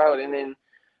stuff out. And then,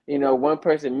 one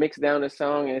person mixed down the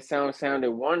song and it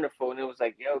sounded wonderful, and it was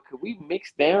like, yo, could we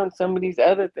mix down some of these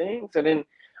other things? So then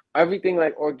everything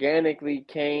like organically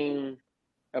came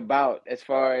about as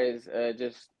far as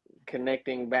just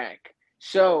connecting back.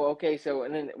 So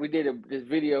and then we did this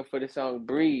video for the song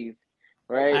Breathe,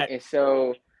 right? And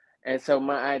so And so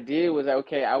my idea was,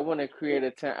 okay, I want to create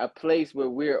a place where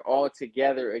we're all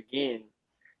together again.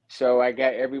 So I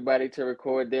got everybody to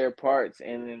record their parts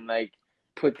and then like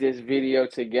put this video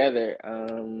together.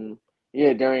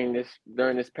 Yeah, during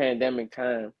this pandemic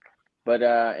time. But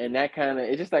and that kind of,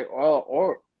 it's just like all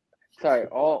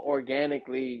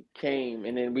organically came,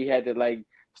 and then we had to like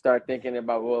start thinking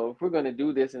about, well, if we're gonna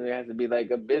do this, and it has to be like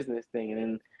a business thing,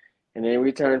 and then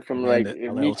we turned from And like the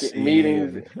LLC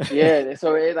meetings, and yeah.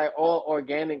 So it like all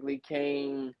organically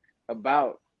came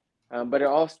about, but it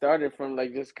all started from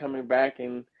like just coming back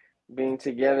and being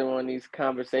together on these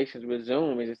conversations with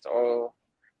Zoom. It just all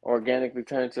organically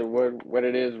turned to what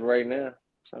it is right now.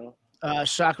 So,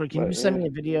 Chakra, can you send me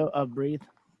a video of Breathe?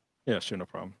 yeah, sure, no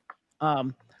problem.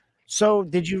 So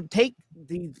did you take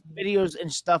the videos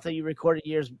and stuff that you recorded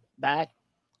years back,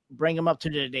 bring them up to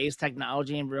today's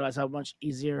technology, and realize how much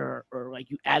easier, or like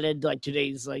you added like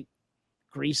today's like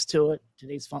grease to it,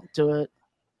 today's funk to it?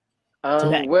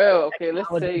 Well, okay,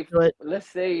 let's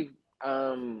say,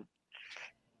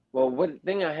 well, one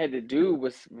thing I had to do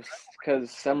was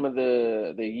because some of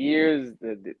the years,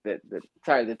 the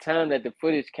time that the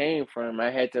footage came from,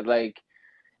 I had to like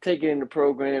take it into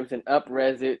programs and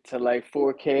up-res it to like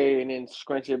 4K and then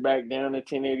scrunch it back down to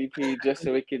 1080p just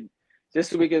so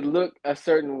we could look a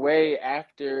certain way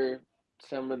after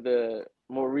some of the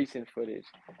more recent footage.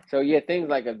 So yeah, things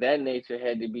like of that nature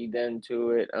had to be done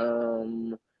to it.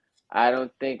 I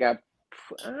think I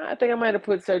might have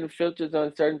put certain filters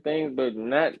on certain things, but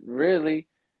not really.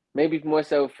 Maybe more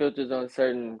so filters on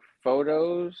certain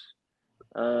photos.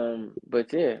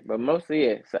 But yeah, but mostly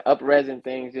yeah. So up-resing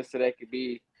things just so they could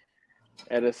be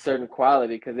at a certain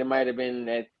quality, because it might have been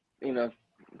at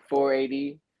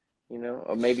 480,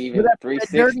 or maybe even That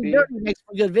 360. dirty makes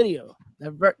a good video. Yeah,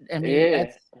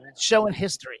 that's showing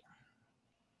history.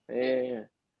 yeah.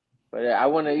 But I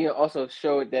want to also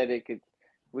show it that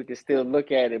we could still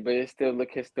look at it, but it still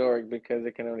look historic because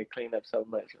it can only clean up so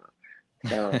much.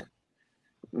 So,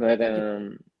 but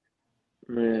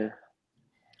yeah.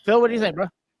 Phil, what do you think, bro?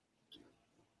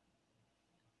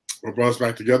 What brought us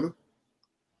back together?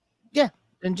 Yeah,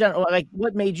 in general, like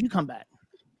what made you come back?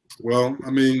 Well, I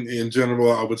mean, in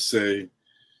general, I would say,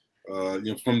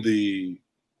 from the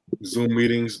Zoom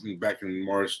meetings back in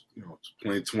March,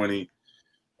 2020,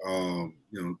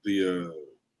 the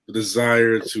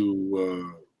desire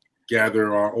to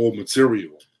gather our old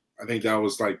material. I think that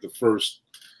was like the first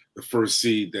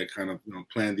seed that kind of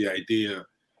planned the idea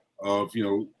of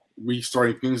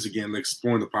restarting things again, like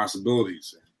exploring the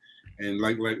possibilities. And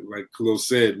like Khalil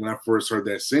said, when I first heard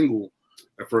that single,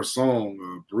 that first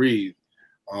song, "Breathe,"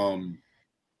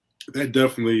 that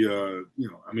definitely,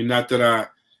 not that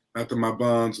my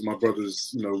bonds with my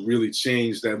brothers, really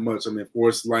changed that much. I mean, of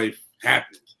course, life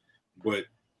happened, but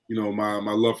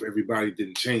my love for everybody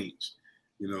didn't change.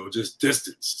 Just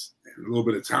distance and a little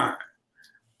bit of time.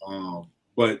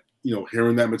 But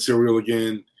hearing that material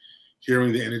again,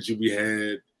 hearing the energy we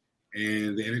had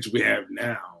and the energy we have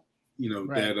now.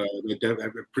 Right.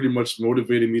 That pretty much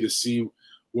motivated me to see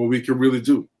what we could really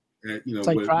do. It's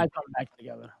like Pride coming back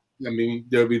together. I mean,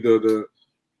 there'll be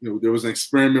there was an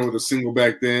experiment with a single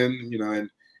back then, and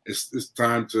it's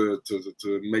time to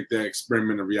make that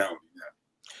experiment a reality now.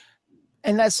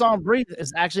 And that song "Breathe"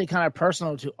 is actually kind of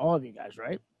personal to all of you guys,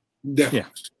 right?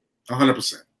 Definitely,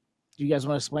 100%. Do you guys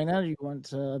want to explain that, or do you want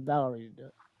Valerie to do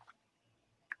it?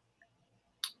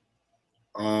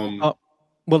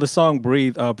 Well, the song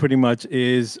 "Breathe" pretty much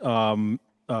is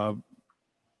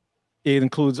it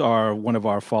includes one of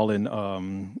our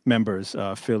fallen members,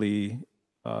 Philly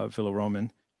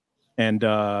Roman, and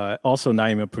also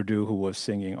Naima Purdue, who was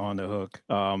singing on the hook.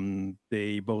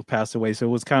 They both passed away, so it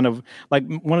was kind of like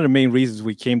one of the main reasons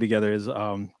we came together is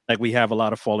like we have a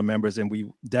lot of fallen members, and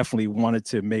we definitely wanted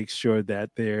to make sure that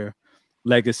their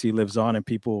legacy lives on and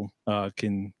people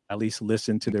can at least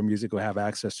listen to their music or have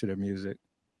access to their music.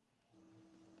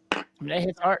 I mean, that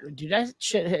hits hard. Dude, that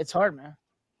shit hits hard, man.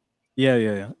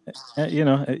 Yeah.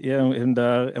 And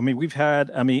I mean, we've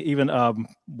had, even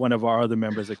one of our other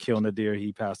members, Akil Nadir,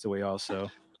 he passed away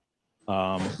also.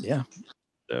 Yeah.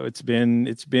 So it's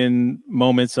been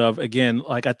moments of, again,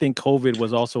 like I think COVID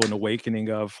was also an awakening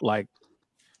of like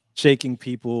shaking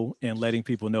people and letting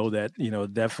people know that,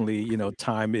 definitely,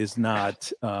 time is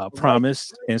not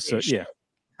promised. And so, yeah.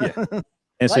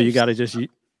 And so you got to just...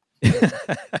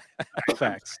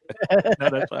 Facts. No,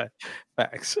 that's fine.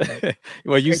 Facts.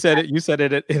 Well, you said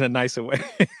it in a nicer way.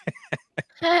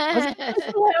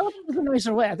 It was a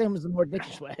nicer way. I think it was a more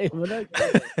dickish way.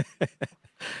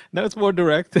 No, it's more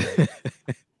direct.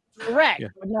 Correct,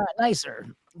 but not nicer.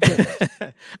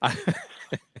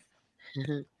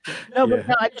 No, but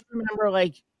no, I just remember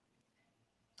like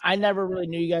I never really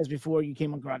knew you guys before you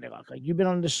came on Grande Lock. Like you've been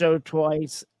on the show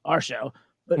twice, our show,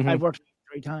 but Mhm. I've worked with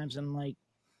you 3 times, and like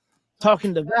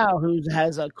talking to Val, who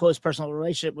has a close personal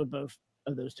relationship with both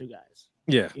of those 2 guys.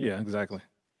 Yeah, You know, yeah, exactly.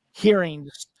 hearing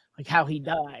like how he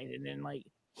died, and then like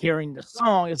hearing the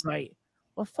song, it's like,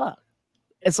 well, fuck.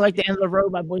 It's like the end of the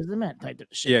road by Boys II Men type of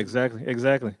shit. Yeah, exactly.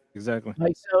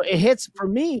 Like, so it hits for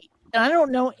me, and I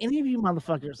don't know any of you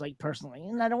motherfuckers like personally,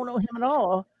 and I don't know him at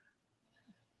all,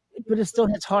 but it still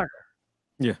hits harder.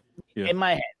 Yeah, yeah. In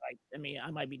my head, like, I mean,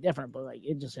 I might be different, but like,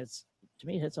 it just hits, to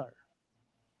me, it hits harder.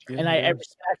 Yeah, And I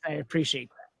respect, I appreciate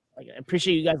that. Like, I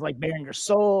appreciate you guys like bearing your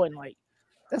soul, and like,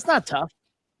 that's not tough,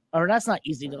 or that's not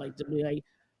easy to like to be like,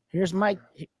 here's my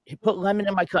put lemon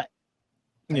in my cut.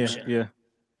 Yeah, shit. yeah.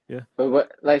 But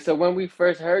what, like, so when we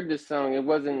first heard this song, it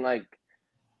wasn't like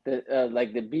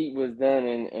the beat was done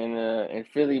and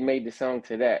Philly made the song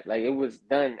to that. Like, it was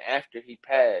done after he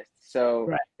passed, so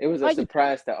Right. it was a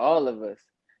surprise to all of us.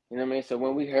 You know what I mean? So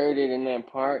when we heard it in that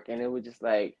park, and it was just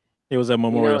like, It was a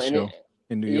memorial and show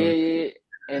in New York.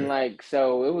 Yeah, and like,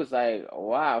 so it was like,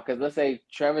 wow, because let's say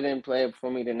Trevor didn't play it for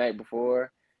me the night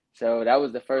before, so that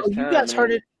was the first time. You guys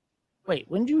heard it. Wait,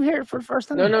 when did you hear it for the first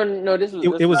time? No. This was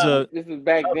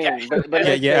back then.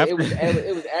 But yeah. it was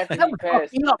after he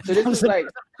passed. So this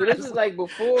was like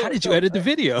before. How did you edit the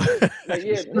video? Like,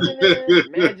 yeah,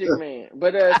 Magic Man.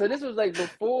 But so this was like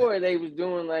before they was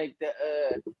doing like the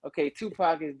okay,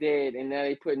 Tupac is dead, and now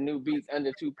they put new beats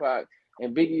under Tupac,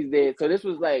 and Biggie's dead. So this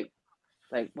was like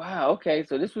wow, okay,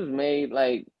 so this was made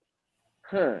like,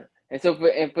 huh. And so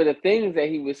for the things that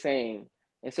he was saying.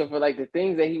 And so for like the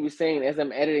things that he was saying as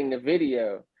I'm editing the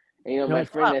video, and you know, my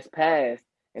friend that's passed,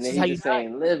 and then he's just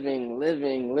saying living,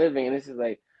 and this is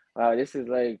like, wow, this is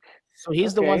like. So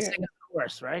he's the one singing the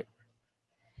chorus, right?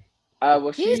 Well,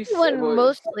 he's the one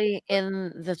mostly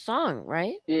in the song,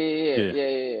 right?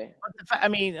 Yeah. But I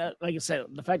mean, like I said,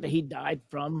 the fact that he died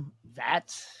from that,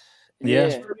 for me,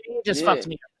 it just fucked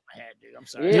me up in my head, dude. I'm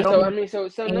sorry. Yeah. So I mean, so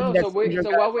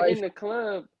while we're in the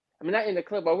club, I mean, not in the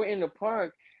club, but we're in the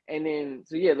park. And then,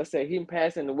 so yeah, let's say him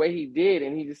passing the way he did,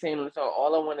 and he's just saying on the song,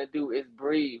 all I want to do is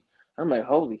breathe. I'm like,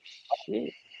 holy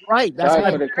shit. Right. That's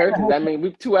sorry for the curses. I mean,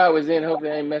 we 2 hours in,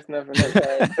 hopefully I ain't messing up for next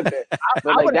time.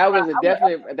 But like, that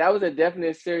was a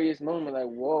definite serious moment. Like,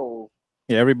 whoa.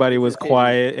 Yeah, everybody was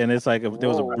quiet, and it's like there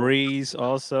was a breeze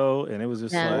also, and it was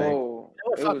just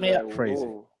like crazy.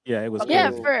 Whoa. Yeah, it was crazy.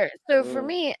 Yeah, for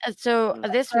me, so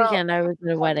this weekend I was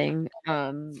at a wedding,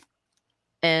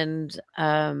 and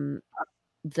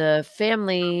the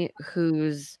family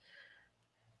whose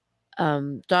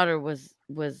daughter was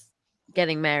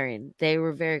getting married, they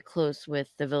were very close with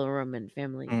the Villaroman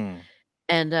family.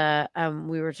 And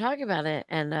we were talking about it,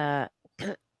 and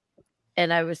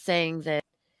I was saying that,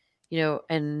 you know,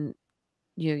 and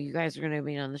you guys are going to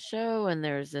be on the show, and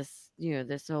there's this,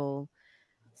 this whole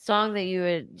song that you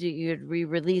had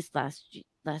re-released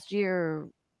last year,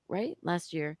 right?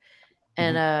 Last year.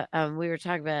 And we were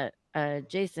talking about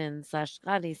Jason /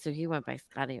 Scotty, so he went by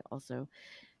Scotty also.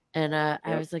 And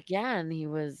I was like, yeah, and he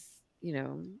was,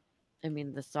 I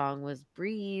mean, the song was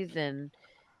Breathe, and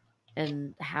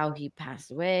how he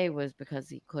passed away was because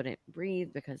he couldn't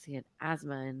breathe because he had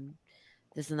asthma and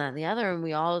this and that and the other. And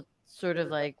we all sort of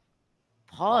like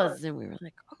paused, and we were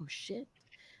like, oh shit.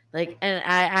 Like, and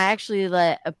I actually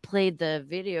played the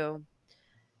video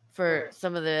for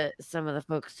some of the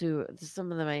folks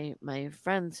some of my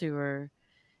friends who were,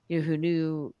 who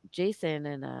knew Jason,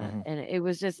 and and it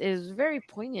was very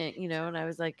poignant, and I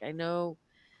was like, I know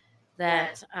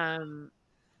that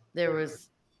there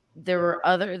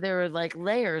were like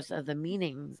layers of the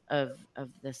meanings of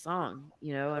the song,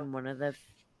 and one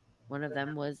of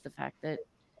them was the fact that,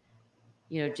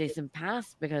 Jason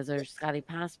passed or Scotty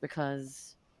passed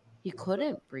because he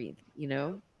couldn't breathe,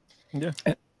 Yeah.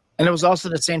 And it was also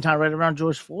the same time right around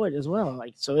George Floyd as well.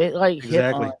 Like, so it like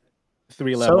exactly hit on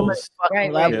 3 levels.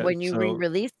 Right. Yeah, when you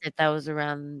re-released it, that was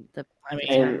around the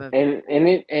time of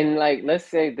and like, let's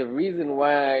say the reason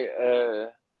why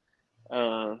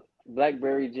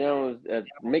Blackberry Jones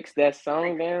mixed that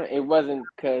song down, it wasn't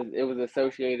because it was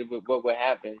associated with what would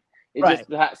happen. It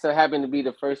just so happened to be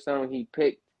the first song he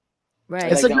picked.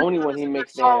 Right. It's like the only one he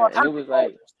mixed down. And it was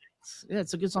like, yeah,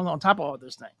 it's a good song on top of all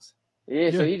those things.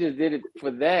 Yeah, so he just did it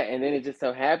for that, and then it just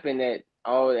so happened that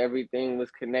everything was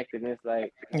connected, and it's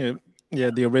like,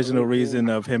 the original reason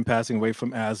of him passing away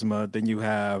from asthma. Then you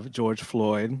have George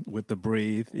Floyd with the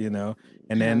Breathe, and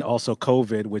then also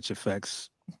COVID, which affects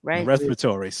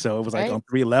respiratory. So it was like on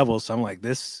 3 levels. So I'm like,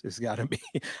 this has got to be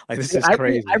like, this is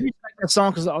crazy. I respect that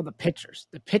song because of all the pictures.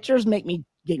 The pictures make me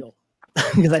giggle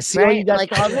because I see all you guys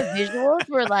like all the visuals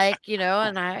were like,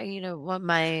 and I, what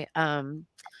my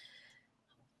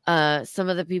some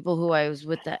of the people who I was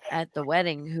with at the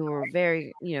wedding who were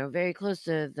very, very close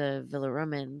to the Villa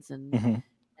Romans and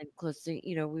close to,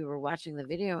 we were watching the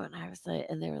video and I was like,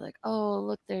 and they were like, oh,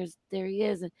 look, there he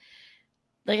is. And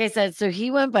like I said, so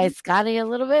he went by Scotty a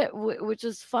little bit, which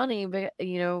was funny, but,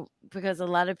 because a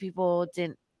lot of people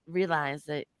didn't realize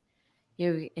that,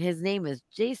 his name is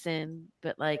Jason,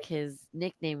 but like his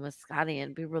nickname was Scotty,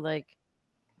 and people were like,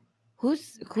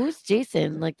 who's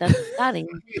Jason? Like, that's Scotty.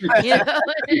 I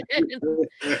didn't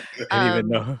even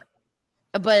know.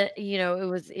 But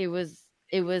it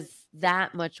was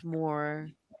that much more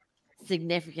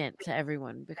significant to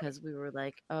everyone because we were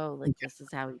like, oh, like this is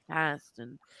how he passed,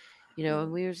 and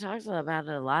and we were talking about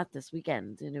it a lot this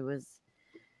weekend, and it was.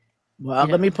 Well,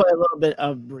 let me play a little bit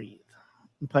of Breathe.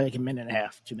 Play like a minute and a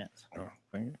half, 2 minutes. Oh,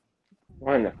 thank you.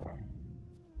 Wonderful.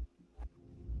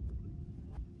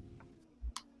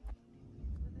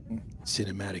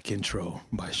 Cinematic intro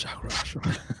by Shakrash.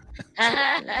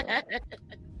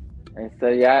 And so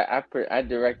yeah, I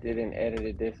directed and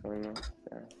edited this one.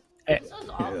 So. Hey,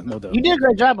 yeah, no doubt. You did a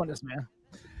great job on this, man.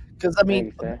 Because I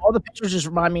mean, Thanks, all the pictures just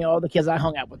remind me of all the kids I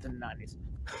hung out with in the 90s.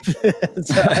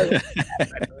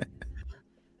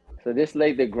 So this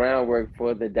laid the groundwork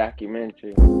for the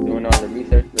documentary. Doing all the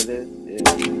research for this.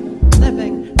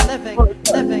 Living.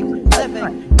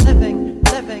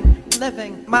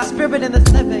 My spirit in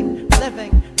this living. My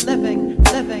spirit in this living.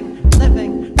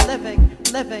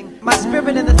 My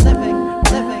spirit in this living.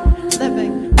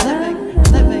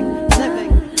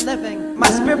 My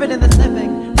spirit in this living. My spirit in this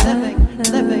living.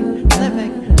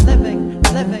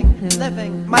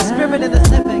 My spirit in this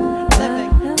living.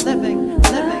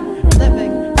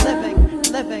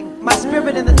 My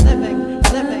spirit in this living.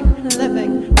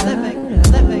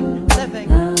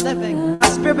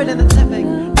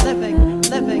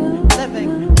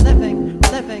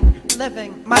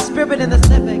 My spirit in this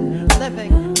living.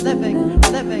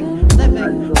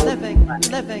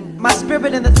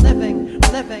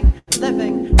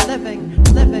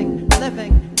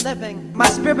 My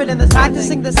spirit in this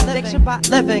practicing this addiction by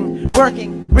living,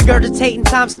 working, regurgitating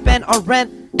time spent on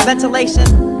rent, ventilation.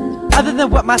 Other than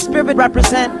what my spirit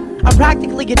represent, I'm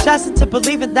practically adjusted to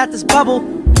believing that this bubble,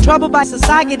 troubled by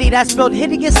society that's built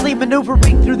hideously,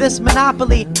 maneuvering through this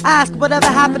monopoly. Ask whatever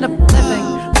happened to living,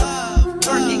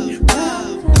 working,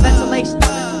 ventilation.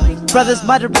 Brothers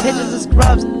mutter pigeons and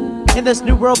scrubs in this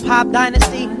new world pop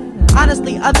dynasty.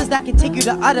 Honestly, others that continue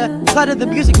to clutter the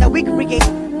music that we create.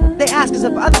 They ask us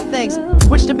of other things,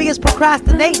 which to me is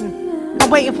procrastinating. I'm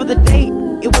waiting for the day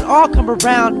it would all come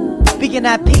around, being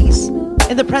at peace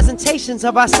in the presentations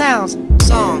of our sounds.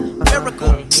 Song,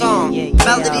 miracle, song,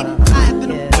 melody. I have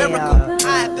been a miracle.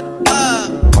 I have been.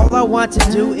 All I want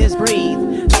to do is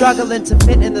breathe, struggling to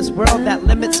fit in this world that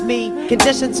limits me,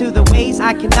 conditioned to the ways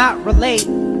I cannot relate.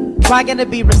 Trying to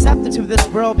be receptive to this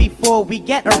world before we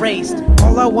get erased.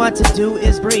 All I want to do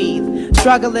is breathe,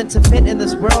 struggling to fit in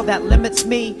this world that limits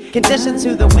me, conditioned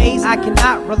to the ways I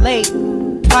cannot relate.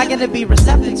 Trying to be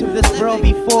receptive to this world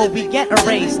before we get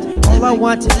erased. All I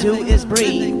want to do is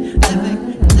breathe.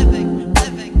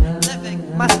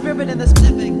 My spirit in this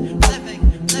living.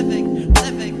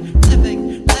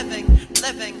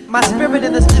 My spirit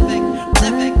in this living.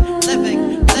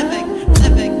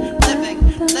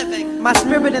 My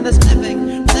spirit in this living.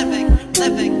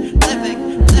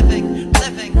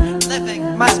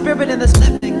 My spirit in this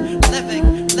living.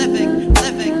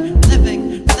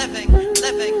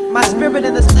 My spirit in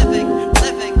this living.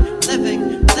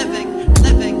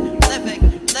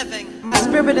 My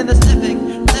spirit in this living.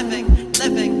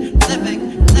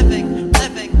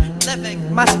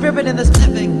 My spirit in this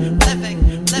living.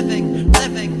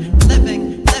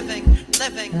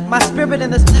 My spirit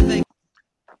in this living.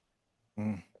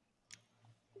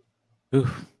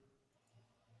 Oof.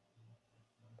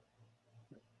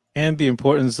 And the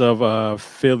importance of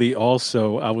Philly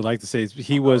also, I would like to say,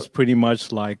 he was pretty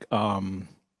much like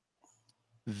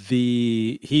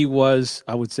he was,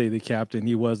 I would say, the captain.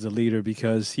 He was the leader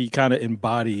because he kind of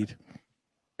embodied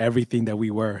everything that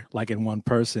we were, like in one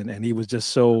person. And he was just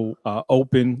so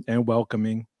open and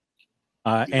welcoming.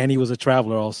 And he was a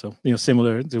traveler also,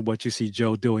 similar to what you see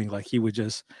Joe doing. Like he would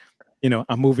just,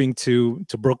 I'm moving to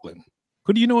Brooklyn.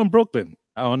 Who do you know in Brooklyn?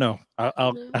 I don't know.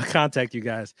 I'll contact you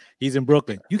guys. He's in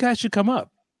Brooklyn. You guys should come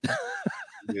up.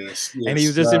 Yes, and he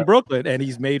was just in Brooklyn, and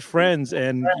he's made friends,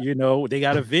 and they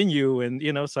got a venue, and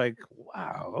it's like,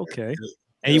 wow, okay.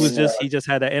 And he just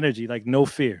had that energy, like no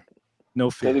fear. He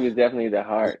was definitely the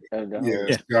heart of the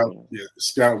whole.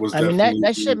 Scott was. I mean,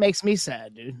 that shit makes me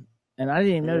sad, dude. And I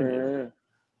didn't even know.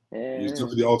 He's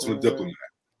definitely the ultimate diplomat.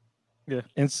 Yeah,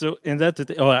 and that's the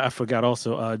thing. Oh, I forgot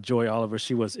also. Joy Oliver,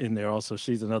 she was in there also.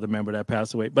 She's another member that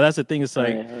passed away. But that's the thing. It's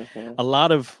like a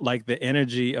lot of like the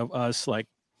energy of us like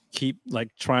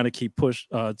trying to keep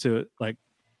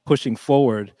pushing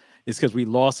forward is because we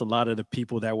lost a lot of the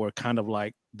people that were kind of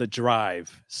like the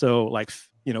drive. So like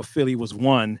Philly was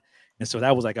one, and so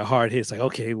that was like a hard hit. It's like,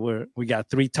 okay, we got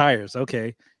 3 tires.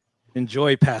 Okay, and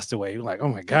Joy passed away. We're like, oh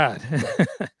my God.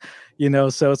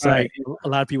 So it's like a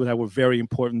lot of people that were very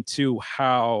important to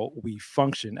how we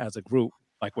function as a group.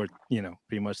 Like we're,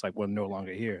 pretty much like we're no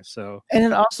longer here. So, and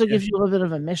it also gives you a little bit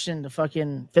of a mission to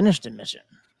fucking finish the mission.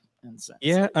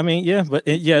 Yeah, I mean, yeah, but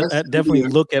I definitely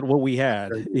look at what we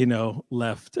had,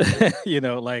 left.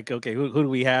 Like, okay, who do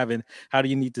we have, and how do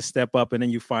you need to step up, and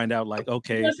then you find out, like,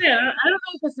 okay, I don't know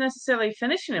if it's necessarily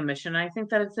finishing a mission. I think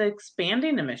that it's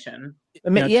expanding a mission. I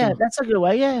mean, yeah, that's a good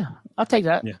way. Yeah, I'll take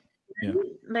that. Yeah.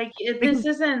 Like this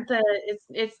isn't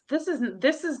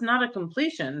this is not a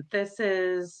completion. This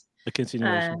is a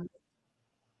continuation.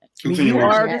 You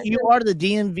are the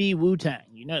DMV Wu-Tang.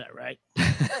 You know that, right?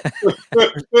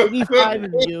 There's 85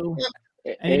 of you,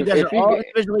 and you guys are all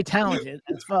individually talented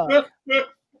as fuck.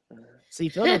 See,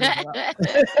 Phil,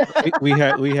 we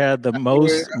had the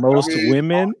most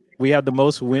women. We had the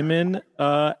most women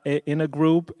in a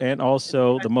group, and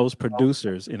also the most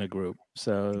producers in a group.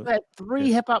 So we had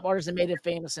 3 hip hop artists that made it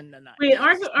famous in the night. Wait,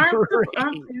 aren't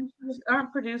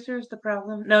producers the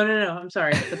problem? No. I'm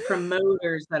sorry. The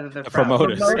promoters that are the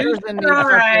problem. Promoters and all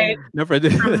right. No,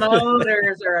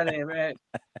 promoters are they right?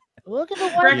 Look at the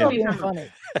one being funny.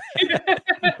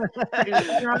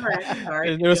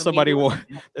 There's somebody's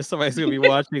gonna be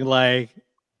watching like,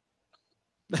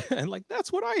 and like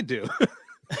that's what I do.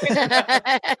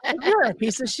 You're a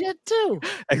piece of shit too.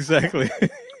 Exactly.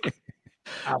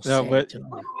 But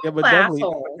definitely.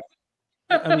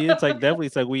 I mean, it's like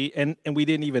we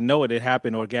didn't even know it. It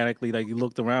happened organically. Like you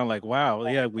looked around, like, wow,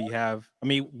 yeah, we have. I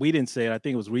mean, we didn't say it. I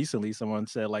think it was recently someone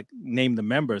said, like, name the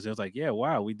members. It was like, yeah,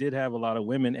 wow, we did have a lot of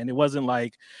women, and it wasn't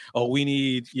like, oh, we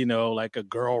need, like a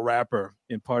girl rapper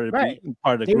in part of the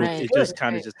group. It just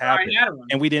kind of just happened,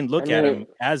 and we didn't look at them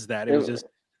as that. It was just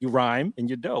you rhyme and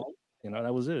you're dope.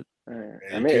 That was it. I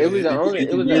mean, it was the only.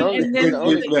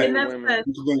 And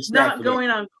that's not going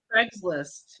on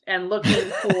Craigslist and looking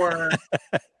for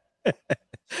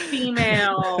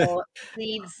female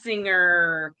lead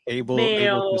singer, able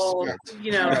male.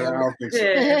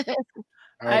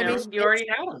 I mean, you already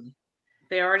had them.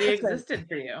 They already existed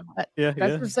for you. Yeah,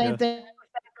 that's the same thing.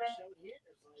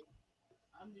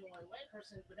 I'm the only white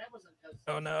person, but that wasn't because.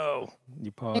 Oh no,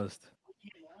 you paused.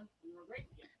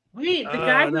 Wait, the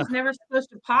guy who's never supposed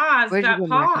to pause got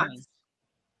paused.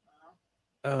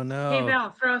 Oh no! Hey Val,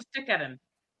 throw a stick at him.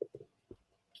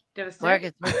 Do you have a stick?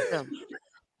 Marcus,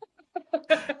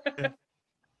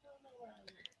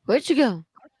 where'd you go?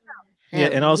 Yeah,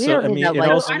 and also, I mean, I don't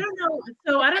know.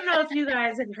 So I don't know if you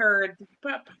guys had heard,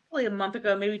 probably a month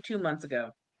ago, maybe 2 months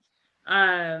ago.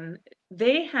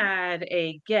 They had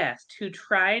a guest who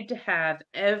tried to have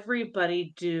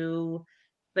everybody do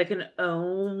like an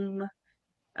ohm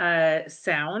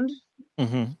sound.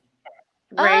 Mm-hmm.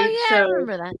 Right. Oh yeah, so, I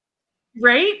remember that.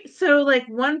 Right. So like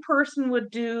one person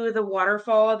would do the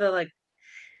waterfall, the like,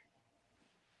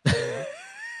 and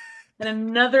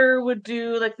another would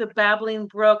do like the babbling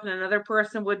brook, and another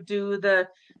person would do the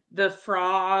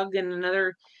frog, and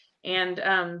another, and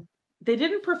they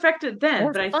didn't perfect it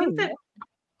then, but I think that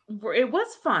it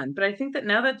was fun. But I think that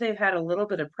now that they've had a little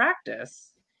bit of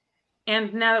practice,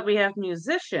 and now that we have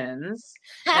musicians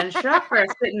and Chakra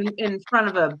sitting in front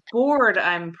of a board,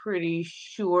 I'm pretty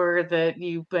sure that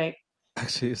you might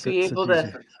be able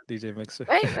to DJ mixer.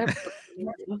 Right.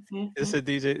 It's a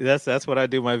DJ. That's what I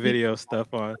do my video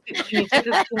stuff on.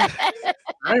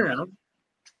 I don't know.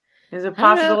 There's a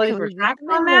possibility for tracks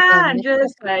on that. I'm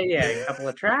just a couple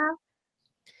of tracks.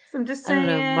 I'm just saying. I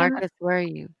don't know, Marcus, where are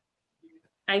you?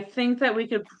 I think that we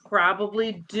could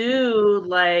probably do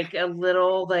like a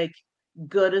little like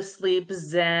go to sleep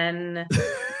Zen.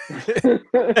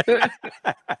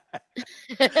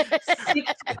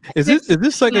 Is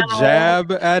this like a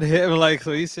jab at him? Like,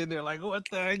 so he's sitting there like, what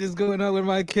the heck is going on with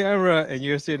my camera? And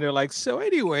you're sitting there like, so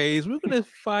anyways, we're gonna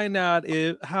find out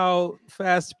how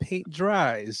fast paint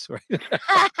dries, right?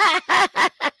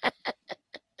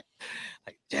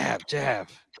 Like jab.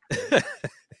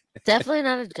 Definitely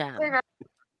not a jab.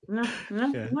 No.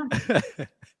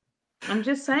 I'm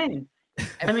just saying.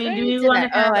 I mean, do you to want to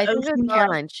that. have I think it ocean was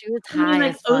Caroline. She was high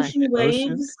like as fuck. ocean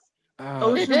waves?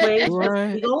 Ocean waves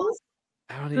with seagulls?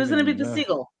 Who's going to be the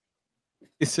seagull?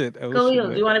 He said ocean. Khalil,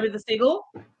 do you want to be the seagull?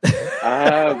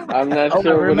 I'm not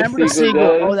sure. Remember the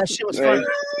seagull? Oh, that shit was funny.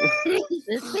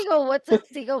 This seagull, what's a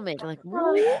seagull make? Like,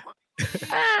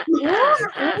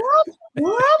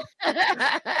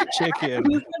 Chicken.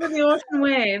 Who's under the ocean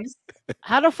waves?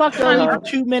 How the fuck are you for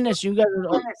 2 minutes? You guys are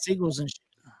all seagulls and shit.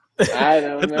 I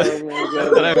don't know, man.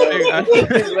 That's what I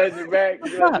figured. Glad you're back.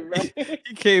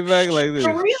 He came back like this.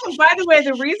 The reason, by the way,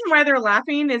 the reason why they're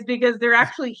laughing is because they're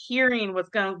actually hearing what's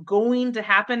going to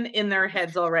happen in their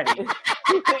heads already.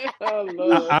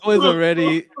 I was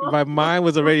already, my mind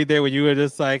was already there when you were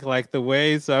just like the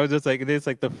way. So I was just like, it's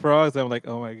like the frogs. I'm like,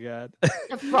 oh my God.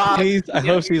 The frog. Please, I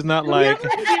hope she's not like.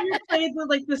 Have you ever played with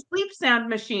like the sleep sound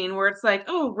machine where it's like,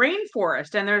 oh,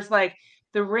 rainforest, and there's like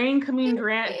the rain coming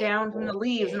down from the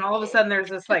leaves, and all of a sudden there's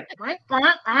this like,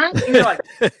 and you're like,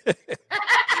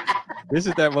 This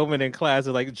is that moment in class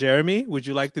of like, Jeremy, would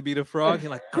you like to be the frog?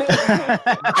 You're like,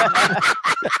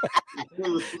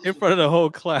 in front of the whole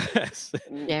class.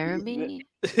 Jeremy.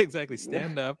 Exactly.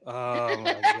 Stand up. Oh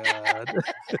my God.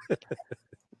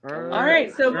 all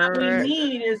right. So what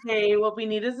we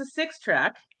need is a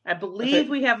 6-track. I believe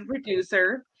we have a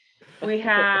producer. We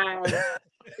have,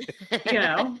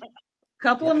 a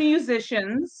couple of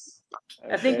musicians.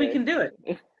 I think we can do it.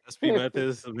 Let's be about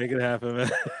this. Make it happen,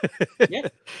 man.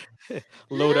 Yep.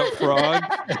 Load up frog.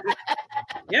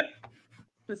 Yep.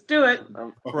 Let's do it.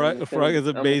 Frog is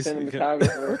a basic. Sounds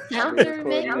are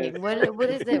making. What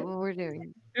is it? What we're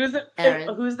doing? Who's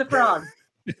the frog?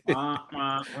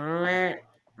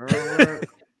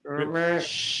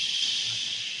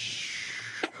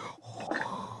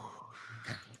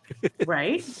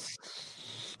 Right?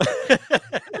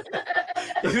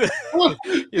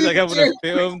 He's like, I'm gonna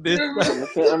film this. I'm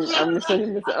a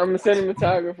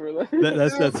cinematographer.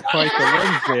 That's quite the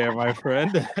lens there, my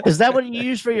friend. Is that what you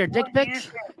use for your dick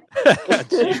pics? Go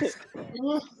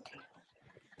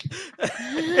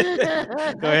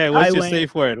ahead. What's your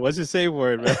safe word? What's your safe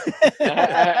word, man?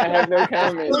 I have no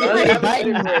comment. I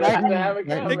have a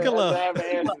comment. Nicola. I have an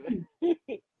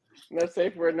answer. No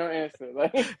safe word, no answer.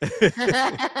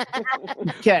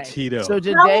 Okay. Tito. So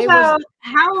today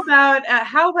how about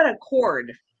a chord?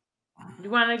 Do you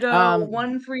want to go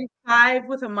 1-3-5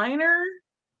 with a minor?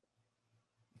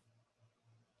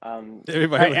 Everybody,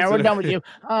 right, Aaron, we're done with you.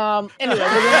 Anyway,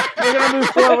 we're gonna move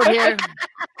forward here.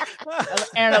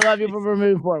 Aaron, I love you, but we're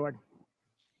moving forward.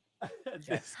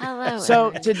 Hello.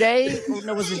 So Aaron. today,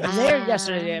 was it today or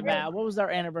yesterday? What was our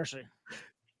anniversary?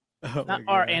 Not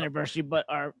our anniversary, but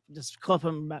our just club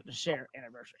I'm about to share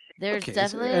anniversary. There's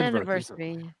definitely an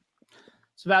anniversary.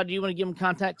 So, Val, do you want to give them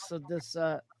context of this?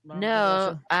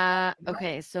 No.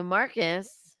 Okay. So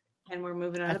Marcus, and we're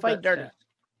moving on. I fight dirty.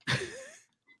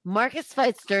 Marcus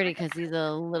fights dirty because he's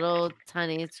a little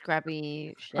tiny,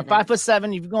 scrappy shit. I'm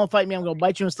 5'7". If you're gonna fight me, I'm gonna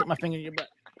bite you and stick my finger in your butt.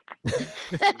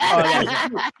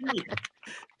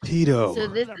 Tito. So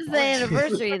this is the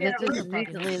anniversary. This was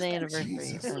recently the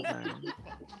anniversary.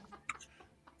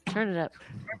 Turn it up.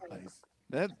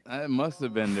 That must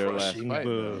have been their last fight.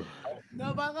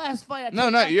 No, my last fight. No,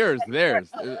 not yours. Theirs.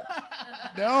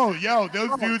 No,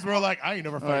 those dudes were like, I ain't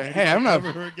never fighting. Hey, I'm not.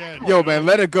 Ever again. Yo, man,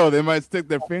 let it go. They might stick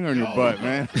their finger in your butt,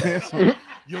 man.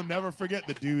 You'll never forget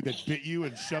the dude that bit you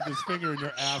and shoved his finger in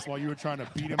your ass while you were trying to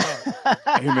beat him up.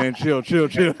 Hey, man, chill.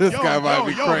 This guy might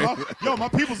be crazy. My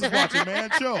people's is watching, man.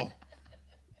 Chill.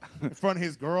 In front of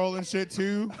his girl and shit,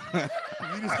 too. You're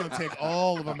just going to take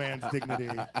all of a man's dignity.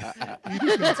 You're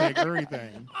just going to take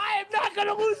everything. I am not going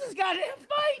to lose this goddamn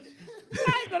fight.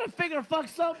 I ain't going to finger fuck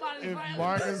somebody. If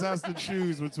Marcus has to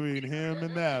choose between him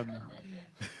and them,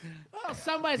 well,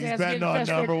 somebody's he's betting on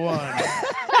number one.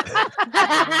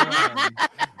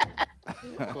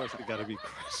 Of course, it gotta be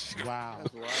crushed. Wow.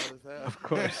 Of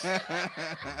course.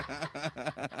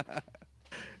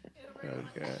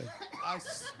 Okay. I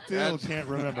still can't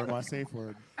remember my safe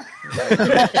word.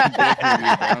 That's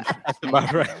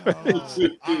about right.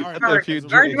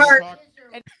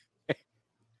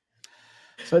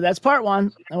 So that's part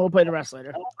one, and we'll play the rest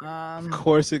later. Of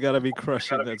course, it gotta be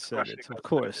crushing that sentence. Of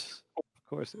course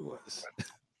it was.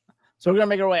 So we're gonna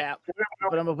make our way out,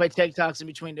 but I'm gonna play TikToks in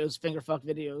between those finger fuck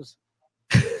videos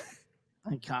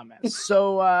and comments.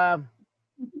 So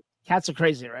cats are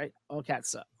crazy, right? All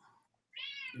cats suck.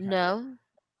 No.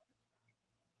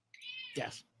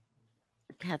 Yes.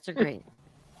 Cats are great.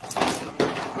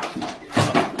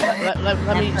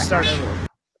 Let me start over.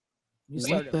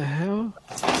 What the hell?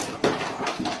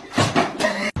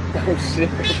 Oh shit.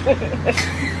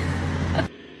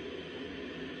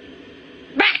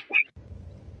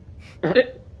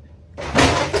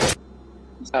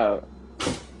 Oh.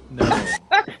 No.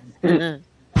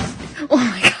 Oh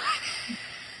my god.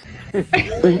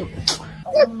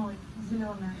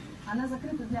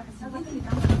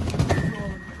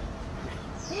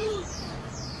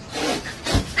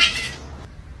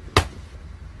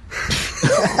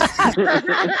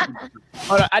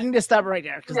 Hold on, I need to stop right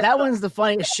there because that one's the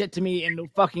funniest shit to me in the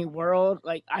fucking world.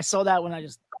 Like I saw that one, I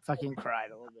just fucking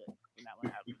cried a little bit when that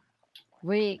one happened.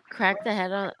 We cracked the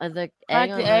head on the Crack egg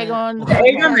the on egg the on.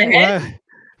 Egg on the head.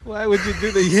 Why would you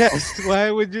do that? Yes. Why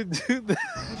would you do that?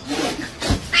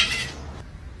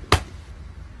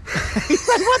 He's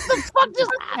like, what the fuck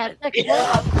just happened?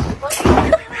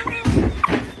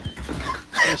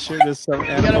 I'm sure there's some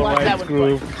animal rights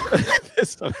group.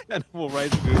 There's some animal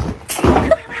rights group.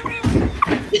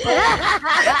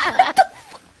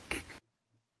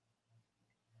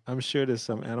 I'm sure there's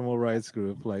some animal rights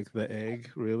group like the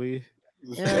egg. Really?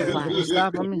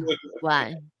 Stop on me.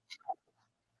 Why?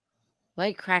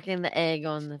 Why cracking the egg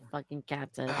on the fucking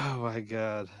cat's head? Oh my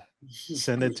god!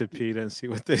 Send it to Peter and see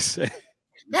what they say.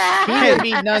 Peter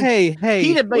be none. Hey,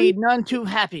 Peter be none too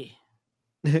happy.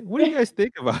 What do you guys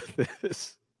think about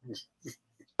this?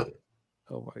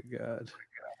 Oh my god!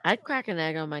 I'd crack an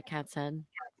egg on my cat's head.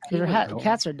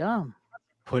 Cats are dumb.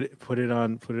 Put it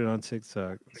on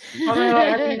TikTok.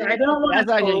 I don't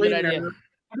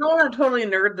want to totally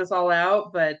nerd this all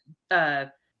out, but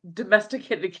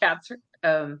domesticated cats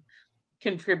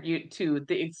contribute to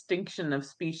the extinction of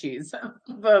species of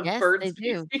bird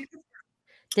species.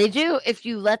 They do if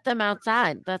you let them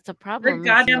outside. That's a problem.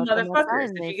 They're goddamn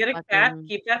motherfuckers. If you get a cat,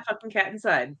 keep that fucking cat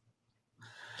inside.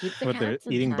 Keep the What, they're cats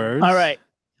eating inside. birds? All right,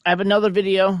 I have another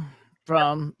video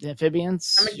from the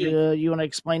Amphbns. You want to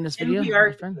explain this video,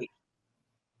 my friend?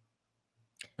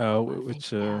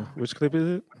 Which clip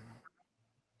is it?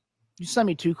 You sent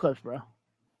me 2 clips, bro.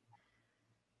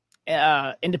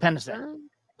 Independence Day.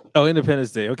 Oh,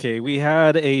 Independence Day. Okay, we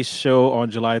had a show on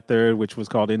July 3rd, which was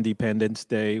called Independence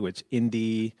Day, which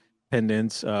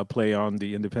Independence play on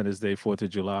the Independence Day, 4th of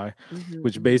July,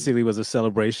 which basically was a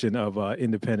celebration of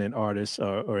independent artists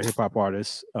or hip hop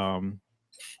artists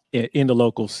in the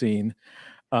local scene.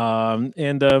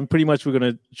 And pretty much we're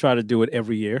going to try to do it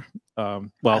every year. I'll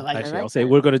say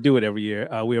we're going to do it every year.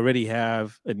 We already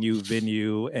have a new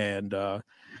venue and,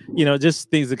 just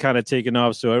things that kind of taken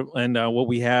off. So, and what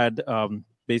we had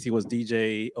basically was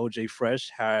DJ OJ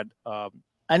Fresh had. I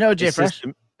know OJ Fresh.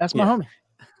 That's my homie.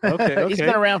 Okay. He's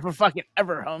been around for fucking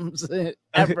ever, Holmes.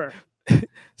 Ever.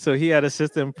 So he had a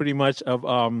system pretty much of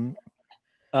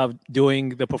doing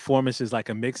the performances like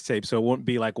a mixtape. So it won't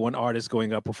be like one artist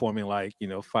going up performing like,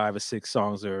 5 or 6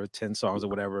 songs or 10 songs or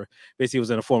whatever. Basically it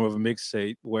was in the form of a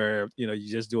mixtape where, you're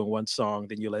just doing one song,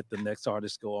 then you let the next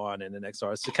artist go on and the next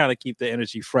artist to kind of keep the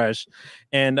energy fresh.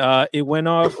 And it went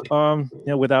off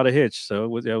without a hitch. So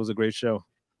it was a great show.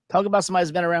 Talk about somebody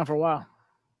who's been around for a while.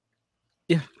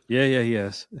 Yeah.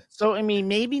 Yes. So, I mean,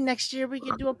 maybe next year we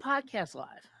could do a podcast live.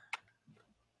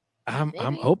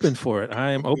 I'm open for it.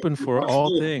 I am open for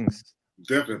all things.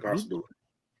 Definitely possible.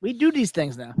 We do these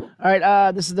things now. All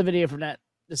right. This is the video from that.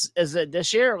 Is it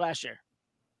this year or last year?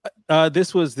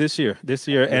 This was this year,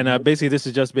 and basically this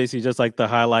is just like the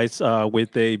highlights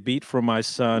with a beat from my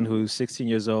son, who's 16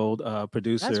 years old,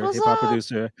 producer, hip hop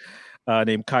producer,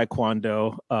 named Kai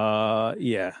Kwando.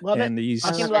 Yeah, love and it. He's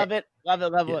Love it.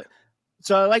 Yeah.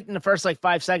 So I like in the first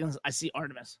 5 seconds, I see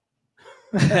Artemis.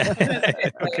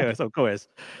 Okay, so of course,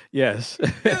 yes. Do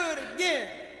it again.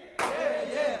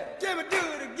 Yeah. Can we do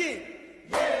it again?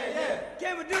 Yeah.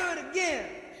 Can we do it again?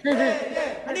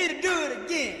 Yeah. I need to do it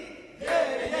again.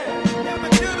 Yeah. Can we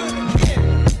do it again?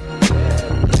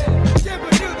 Can we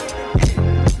do it again?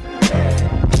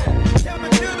 Can we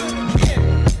do it again?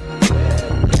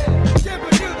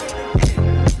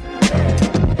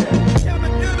 Can we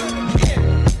do it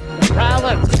again?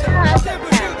 Prowler.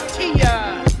 Tia.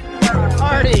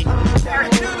 Party.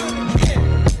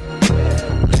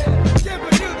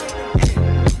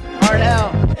 Arnell.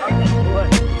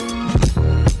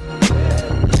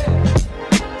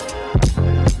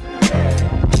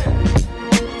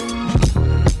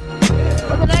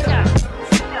 Look at that guy.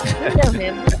 You know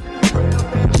him.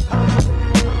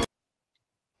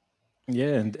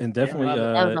 Yeah, and definitely.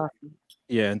 Awesome.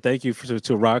 Yeah, and thank you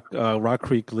to Rock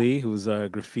Creek Lee, who's a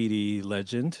graffiti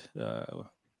legend.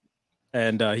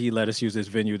 And he let us use this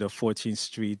venue, the 14th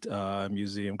Street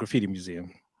Graffiti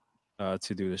Museum,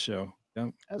 to do the show.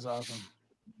 Yeah. That's awesome.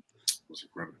 That's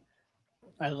incredible.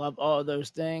 I love all those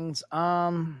things.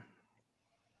 I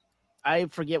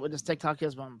forget what this TikTok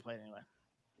is, but I'm playing anyway.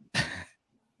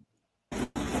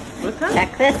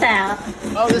 Check this out.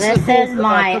 Oh, this is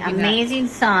my amazing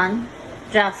son,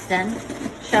 Justin,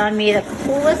 showing me the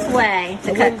coolest way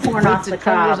to cut corn off the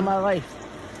cob. Of my life.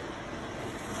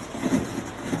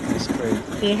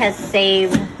 He has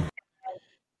saved.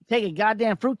 Take a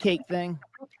goddamn fruitcake thing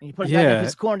and you put a goddamn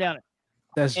piece of corn down it.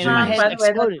 That's and my head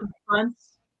exploded.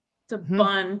 It's a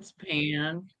bunt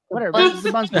pan. Whatever. Bun- It's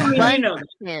a bun. I mean, bun you know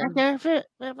pan.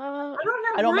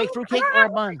 I don't make fruitcake or a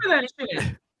bun. for that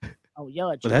shit. Oh,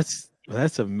 yell at you. But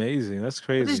that's amazing. That's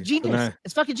crazy. This is genius. And I-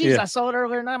 It's fucking genius. Yeah. I saw it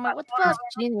earlier and I'm like, what the fuck?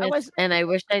 Genius. And I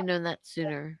wish I'd known that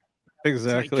sooner.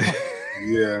 exactly.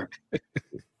 Yeah.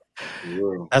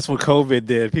 That's what COVID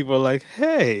did. People are like,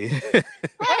 hey,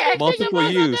 multiple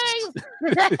use.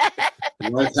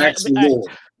 I'm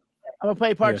gonna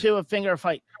play part 2 of Finger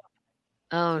Fight.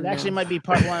 Oh, It actually might be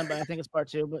part 1, but I think it's part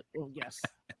 2. But we'll guess.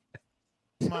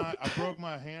 I broke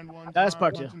my hand one time. That's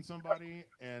part 2. punching somebody,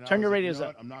 and Turn I was your like, radios you know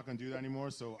up. what? I'm not gonna do that anymore.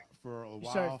 So for a You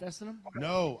while, started festing them?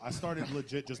 no, I started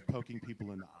legit just poking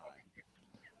people in the eye,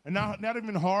 and not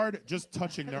even hard, just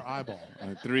touching their eyeball.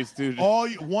 Three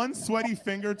One Stooges. sweaty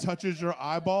finger touches your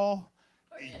eyeball,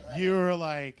 you're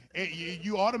like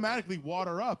you automatically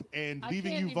water up and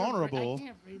leaving you vulnerable.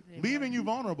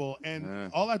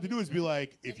 And all I have to do is be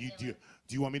like, if you do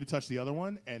you want me to touch the other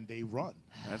one? And they run.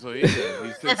 That's what he does.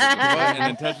 He sticks his butt and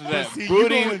then touches that See,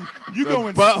 booty, you go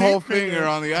in butthole stick finger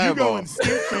on the You eyeball. go in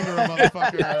stick finger,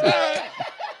 motherfucker.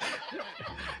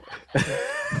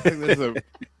 There's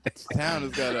this town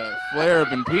has got a flare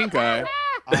up in pink eye.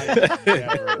 I am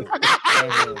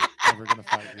never gonna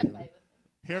fight you.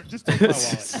 Here, just take my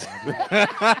wallet.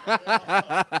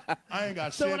 I ain't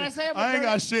got So shit. when I say I'm a I ain't dirty-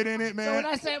 got shit in it, So man. when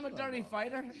I say I'm a dirty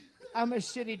fighter, I'm a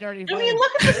shitty dirty fighter. I mean,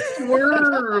 look at the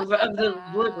swerve of the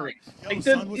delivery. Like,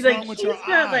 Son, what's like wrong with he's your got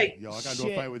eye? like. Yo, I gotta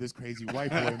go fight with this crazy white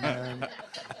boy, man.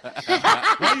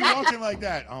 Why are you walking like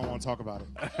that? I don't want to talk about it.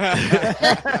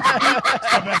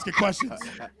 Stop asking questions.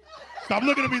 Stop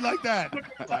looking at me like that.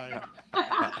 Like,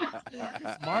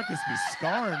 Marcus be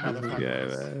scarring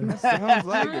motherfuckers. That sounds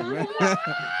like it, man.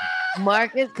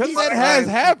 Marcus, Because that has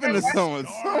happened to someone.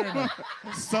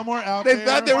 Somewhere out They there.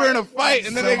 thought they were in a fight,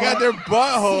 and then they got their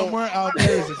butthole. Somewhere out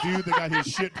there is a dude that got his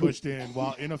shit pushed in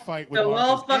while in a fight with The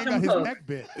Marcus well and got fucking his poke. neck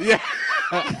bit. Yeah.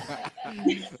 That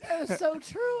is so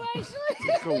true, actually.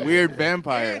 It's a weird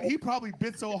vampire. And he probably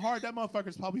bit so hard that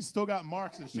motherfucker's probably still got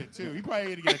marks and shit too. He probably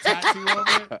had to get a tattoo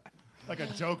over it, like a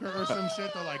Joker or some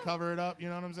shit to like cover it up. You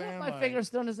know what I'm saying? My Like, finger's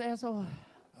still in his asshole.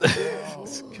 oh,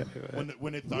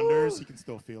 when it thunders, he can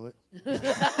still feel it. Right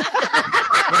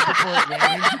before it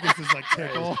rains, he gets this like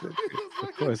tickle.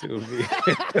 Of course it would be.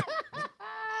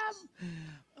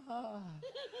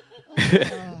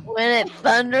 when it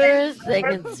thunders, they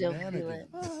can still feel it.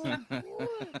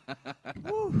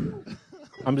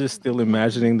 I'm just still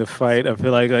imagining the fight. I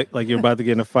feel like you're about to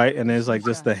get in a fight, and there's like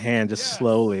just the hand, just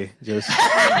slowly, just. That's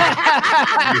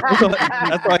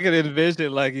what I can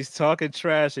envision. Like he's talking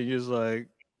trash, and you're just like.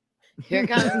 Here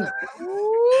comes.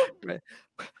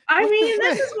 I mean,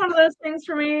 this is one of those things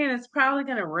for me, and it's probably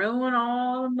going to ruin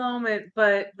all the moment.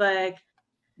 But like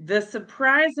the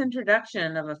surprise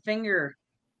introduction of a finger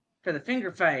for the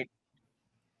finger fight.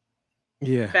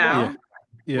 Yeah. Val,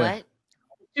 Yeah. What?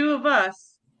 two of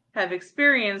us have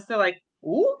experienced. They're like,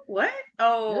 "Ooh, what? You're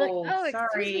Oh, like, sorry."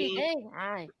 excuse me, hey,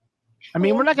 hi. I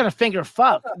mean, we're not gonna finger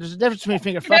fuck. There's a difference between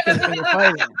finger fucking and finger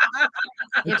fighting.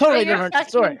 It's a totally Finger different fucking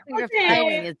story. and finger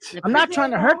fighting is I'm not different.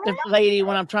 trying to hurt the lady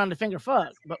when I'm trying to finger fuck,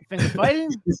 but finger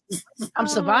fighting, I'm Oh,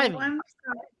 surviving. I'm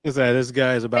sorry. Is that this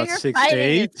guy is about Finger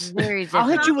fighting is 6'8"? very I'll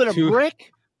hit you with a Two-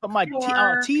 brick, but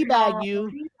I'll teabag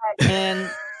you, and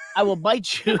I will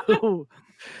bite you.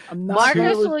 I'm not. Marcus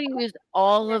really- will use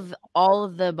all of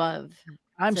the above.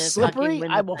 I'm to slippery. fucking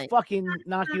win I the will fight. fucking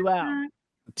knock you out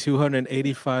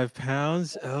 285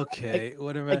 pounds. Okay,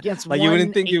 whatever. against Like you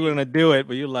wouldn't think you were 180. gonna do it,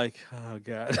 but you're like, oh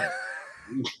god.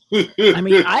 I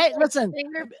mean, listen.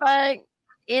 Finger fight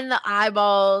in the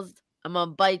eyeballs. I'm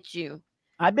gonna bite you.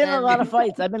 I've been in a lot of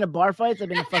fights. I've been in bar fights. I've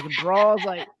been in fucking brawls.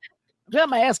 Like I've got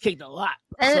my ass kicked a lot,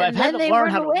 And so I've had then to they learn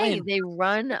run how to away. win. They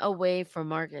run away from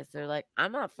Marcus. They're like,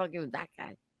 I'm not fucking with that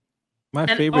guy. My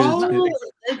And favorite all, is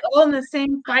like, all in the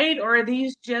same fight, or are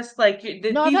these just like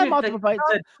No, I've these had are multiple fights.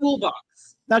 the toolbox?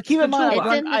 Now keep in The mind,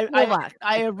 toolbox. It's in the toolbox.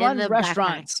 I have In run the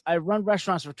restaurants. I run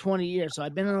restaurants for 20 years, so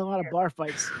I've been in a lot of bar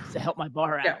fights to help my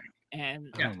bar out. Yeah.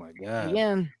 And oh my god.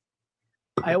 again,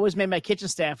 I always made my kitchen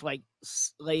staff like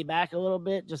lay back a little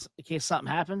bit just in case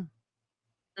something happened.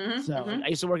 Mhm, So mhm. I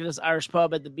used to work at this Irish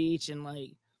pub at the beach, and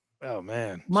like Oh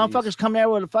man. motherfuckers come there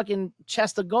with a fucking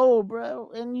chest of gold,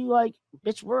 bro, and you like,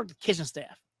 bitch, we're the kitchen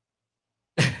staff.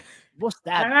 What's I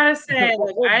that? gotta say,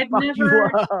 like, We'll I'd fuck you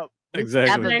never, up.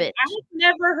 Exactly. Bitch. like, I've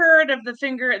never heard of the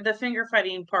finger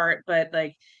fighting part. But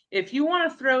like, if you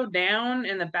want to throw down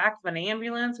in the back of an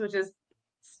ambulance, which is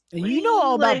And you know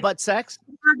all about like butt sex.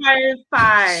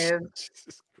 4x5,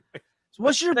 So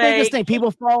what's your Like- biggest thing?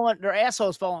 People falling, their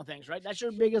assholes falling things, right? That's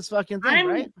your biggest fucking thing, I'm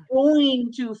right?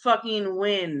 going to fucking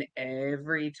win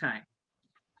every time.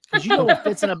 Because you know what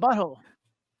fits in a butthole.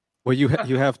 Well, you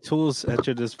have tools at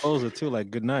your disposal too, like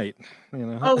good night. You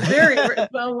know. Oh, no.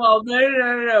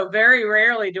 Very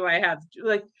rarely do I have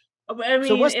like. I mean,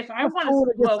 So if I want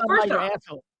to, well, first off,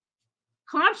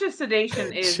 conscious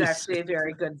sedation is actually a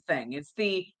very good thing.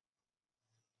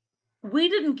 We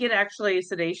didn't get actually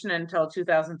sedation until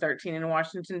 2013 in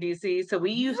Washington D.C. So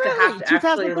we used to have to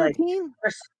actually like.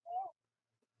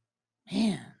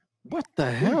 Man, what the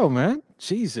hell, man?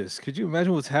 Jesus, could you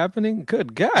imagine what's happening?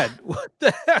 Good God, what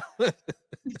the hell?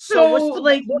 So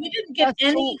like we didn't get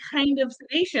any kind of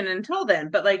sedation until then,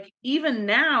 but like even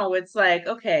now it's like,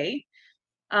 okay,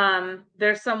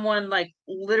 there's someone like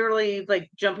literally like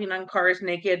jumping on cars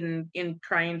naked and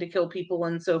trying to kill people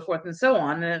and so forth and so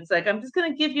on, and it's like, I'm just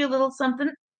gonna give you a little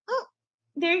something. Oh,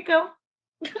 there you go.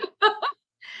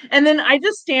 And then I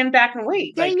just stand back and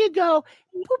wait. There you go.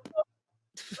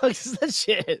 Fuck is that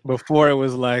shit? Before it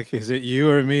was like, is it you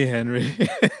or me, Henry?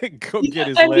 Go get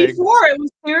his legs. Before it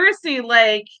was seriously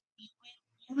like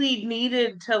really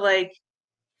needed to like,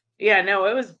 yeah, no,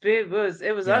 it was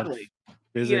ugly.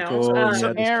 Physical.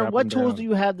 So Aaron, what tools do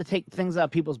you have to take things out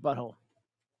of people's butthole?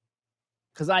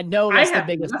 Because I know that's the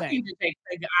biggest thing.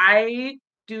 I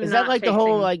do. Is that like the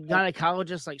whole like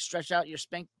gynecologist like stretch out your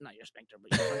not your sphincter,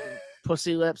 but your fucking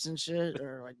pussy lips and shit,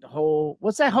 or like the whole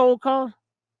what's that hole called?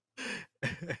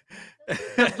 The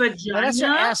vagina. No, that's your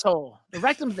asshole. The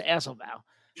rectum's the asshole valve.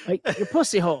 Like your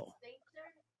pussy hole.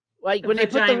 Like when they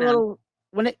put the little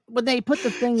when they put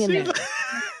the thing in there.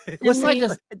 What's like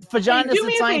a vagina is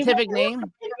the scientific name?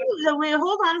 Wait,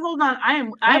 hold on.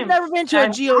 I've never been to a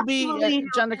GOB.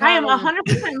 I am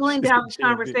 100% willing to have this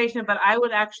conversation, but I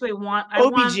would actually want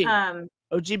OBG.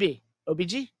 OGB.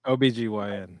 OBG?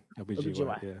 OBGYN.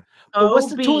 OBGYN. Yeah. But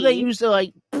what's the tool they use to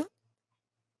like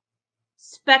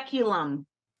speculum?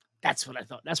 That's what I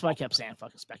thought. That's why I kept saying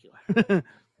fucking speculum.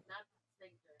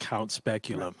 Count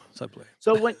speculum.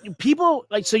 So when people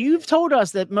like, so you've told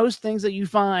us that most things that you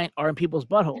find are in people's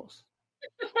buttholes.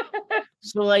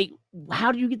 So like,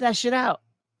 how do you get that shit out?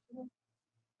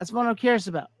 That's what I'm curious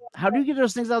about. How do you get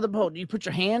those things out of the boat? Do you put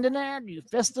your hand in there? Do you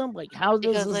fist them? Like how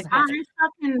does this happen? I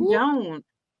fucking don't.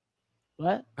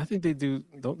 What? I think they do.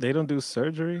 They don't do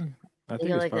surgery. I think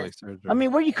it's probably surgery. I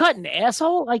mean, where you cutting the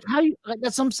asshole? Like how you? Like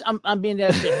that's some. I'm being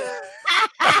that shit.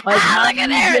 Like, look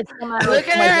at her. Look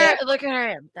at her. Look at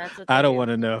her. That's what I don't want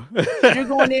to know. You're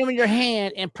going in with your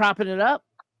hand and propping it up.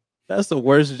 That's the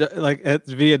worst. Like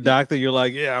to be a doctor, you're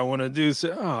like, yeah, I want to do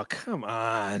so. Oh, come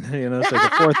on. You know, it's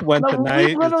like the fourth one tonight.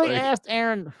 We literally asked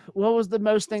Aaron what was the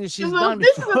most thing that she's done.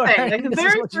 This is the thing. Like the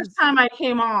very first time I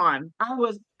came on, I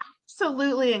was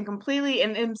absolutely and completely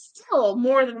and am still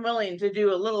more than willing to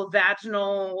do a little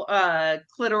vaginal,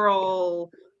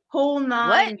 clitoral, whole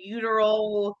nine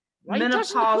uteral.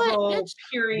 Menopausal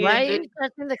period. Why are you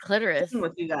touching the clitoris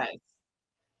with you guys?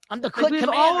 I'm the clip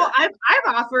commander. I've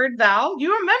offered, Val.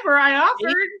 You remember I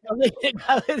offered.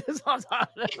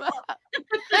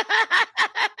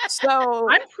 So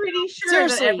I'm pretty sure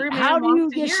that every man how do you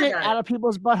wants to get hear shit that. out of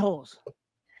people's buttholes?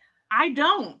 I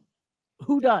don't.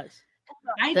 Who does?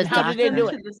 How did they do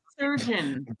it? The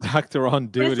surgeon. Doctor on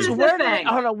duty. This is where the did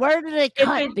thing. Where do they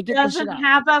cut If to it get this shit doesn't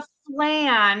out? have a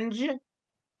flange,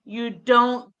 you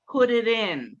don't put it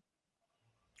in.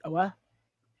 What?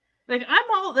 Like I'm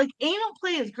all like anal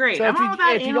play is great. So I'm all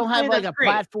about if you anal don't have play, like that's a great.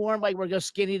 platform, like we're just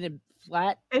skinny and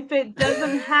flat. If it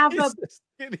doesn't have a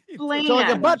flange, So like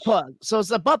a butt plug. So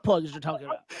it's a butt plug that you're talking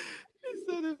about.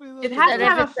 It has to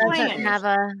have a flange.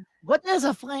 What is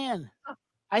a flan?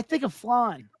 I think of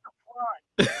flan.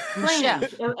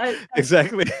 Flange.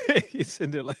 Exactly. He's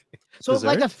in there like so it's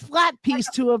like a flat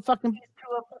piece to a fucking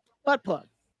butt plug.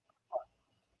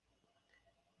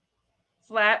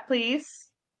 Flat piece,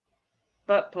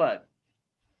 butt plug.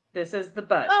 This is the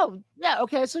butt. Oh yeah,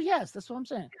 okay. So yes, that's what I'm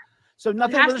saying. So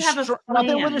nothing has with to have a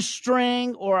nothing with a flange.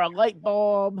 string or a light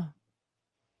bulb.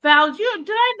 Val,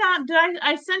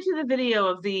 I sent you the video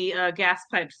of the gas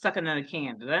pipe sucking in a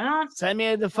can. Did I not? Send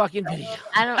me the fucking video.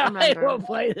 I don't remember. I will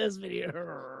play this video.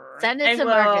 Send it to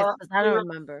Marcus because I don't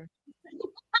remember.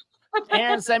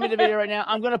 And send me the video right now.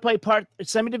 I'm gonna play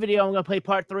send me the video. I'm gonna play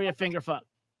part 3 of Finger Fuck.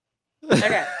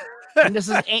 Okay. And this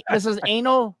is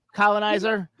anal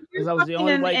colonizer because I was the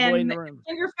only white boy in the room.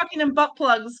 Finger fucking and butt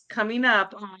plugs coming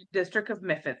up on District of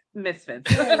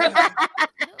Misfits. Have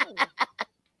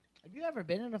you ever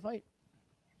been in a fight?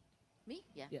 Me?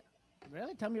 Yeah.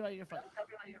 Really? Tell me about your fight.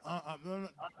 No.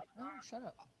 Oh, shut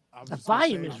up. The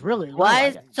volume is really low. Why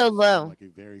is it so low? Like a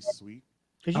very sweet.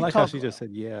 I like how she just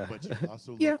said yeah. But you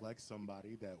also look like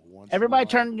somebody that wants. Everybody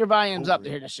turn your volumes up to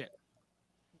hear this shit.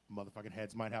 Motherfucking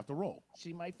heads might have to roll.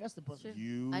 She might fist the pussy.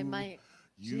 You. I might.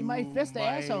 She might fist the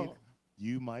asshole.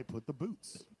 you might put the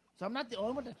boots. So I'm not the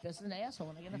only one that fists in the asshole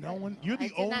when I get a No fight. one. You're the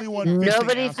did not only do one. that. fisting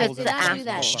Nobody assholes fits in the this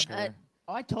asshole. motherfucker.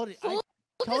 Oh, I told it. Full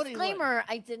totally disclaimer: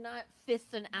 I did not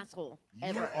fist an asshole You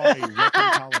ever. are a weapon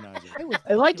colonizer.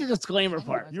 I like the disclaimer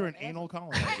part. You're an anal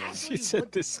colonizer. She said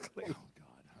disclaimer. Oh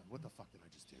God, what the fuck did I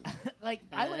just do? Like,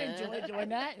 I would enjoy doing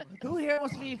that. Who here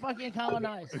wants to be fucking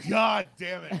colonized? God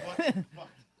damn it! What the fuck?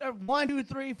 There are 1, 2,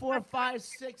 3, 4, 5,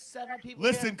 6, 7 people.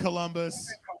 Listen, here. Columbus,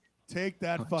 take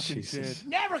that fucking Jesus. shit.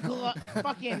 Never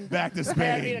fucking Back to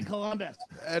compare me Spain. to Columbus.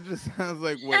 That just sounds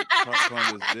like what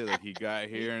Columbus did. Like he got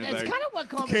here and It's like, kind of what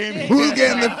Columbus Came did. who's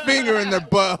getting the finger in their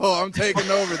butthole? I'm taking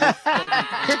over this.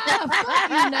 Fuck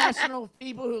you national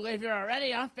people who live here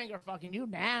already. I'm finger fucking you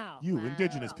now. You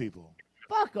indigenous people,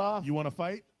 Fuck off. you want to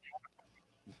fight?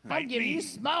 I'm giving you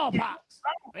smallpox,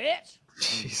 bitch.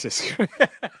 Jesus Christ.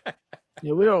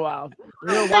 Yeah, we were wild.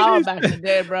 We were wild back in the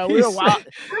day, bro. We were wild.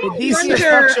 The DC wonder-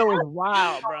 Talk Show was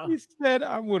wild, bro. He said,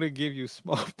 I'm going to give you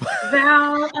small.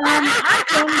 Val,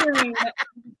 I'm wondering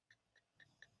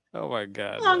Oh my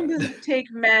God. how long man. does it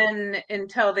take men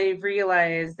until they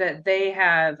realize that they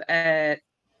have an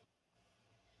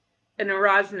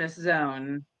erogenous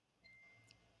zone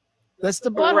That's the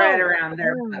butthole. right around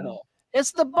their butthole?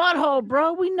 It's the butthole,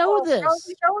 bro. We know this.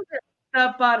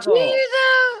 The butthole.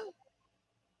 Jesus.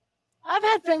 I've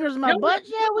had fingers in my butt.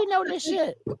 Yeah, we know this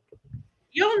shit.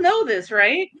 You'll know this,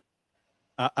 right?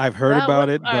 I've heard Val, about what-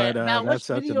 it, all right, but Val, that's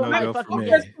which a video am I no-go for fucking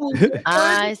me. getting?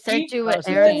 I sent you what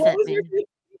Oh, Aaron sorry. sent me.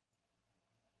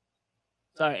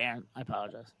 Sorry, Aaron. I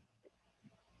apologize.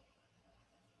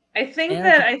 I think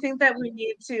Aaron- that we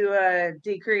need to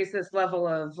decrease this level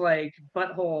of like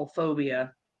butthole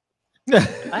phobia.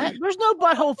 There's no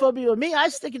butthole phobia with me. I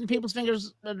stick in people's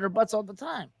fingers in their butts all the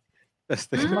time. That's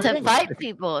the To fight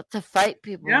people. To fight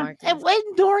people, Yeah. Marcus. And when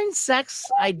during sex,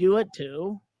 I do it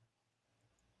too.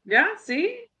 Yeah,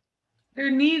 see? We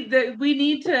need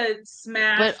to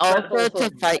smash But also butthole to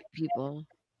phobia. fight people.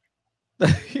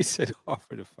 He said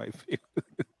offer to fight people.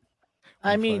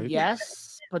 I mean, Fight.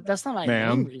 yes, but that's not my main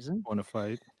Ma'am, reason. want to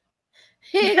fight?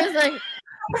 He was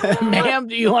like, Ma'am,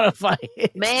 do you want to fight?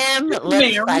 ma'am,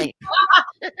 let's Ma'am. fight.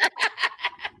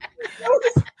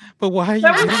 But why are you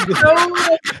That was so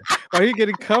why are you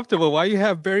getting comfortable? Why you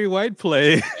have Barry White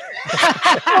play?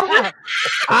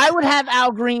 I would have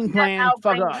Al Green playing.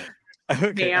 Fuck off.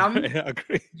 Okay, Ma'am. I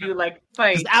agree. Do you like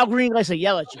fight? 'Cause Al Green likes to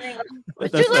yell at you.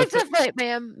 Would That's- you like that's- to fight,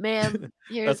 ma'am? Ma'am,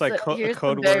 here's like the, a here's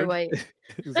code some Barry word. White.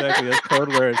 Exactly, that's code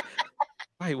word.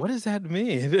 Wait, what does that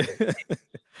mean?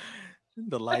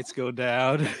 The lights go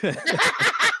down.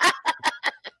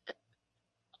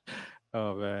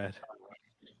 Oh man.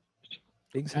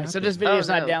 Things All right, so happen. this video is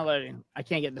not no. downloading. I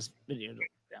can't get this video to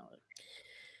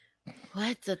download.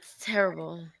 What? That's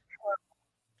terrible.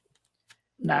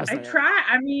 No, it's I not. try.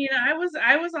 I mean, I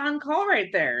was on call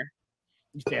right there.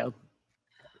 You failed.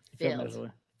 You failed Failed.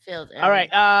 miserably. Failed. All right,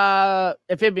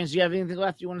 Amphbns, do you have anything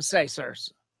left you want to say,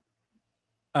 sirs?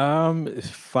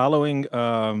 Following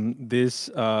this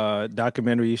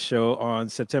documentary show on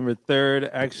September 3rd,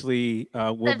 actually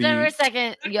will September be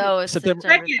 2nd. Yo, it's September-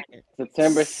 September 2nd.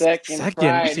 September 2nd, second.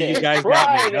 Friday. See, you guys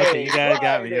got me. Okay, you guys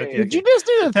got me. Friday. Okay, Did you okay. just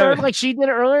do the third like she did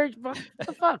it earlier? What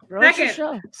the fuck, bro? It's your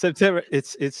Second. show. September.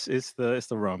 It's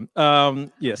the rum.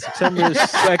 Yeah, September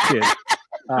 2nd.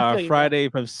 feel you, Friday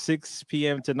from 6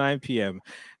 p.m. to 9 p.m.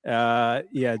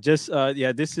 This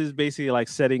is basically like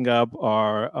setting up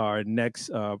our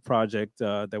next project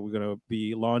that we're gonna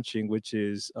be launching, which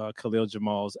is Khalil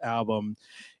Jamal's album,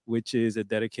 which is a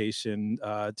dedication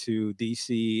to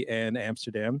DC and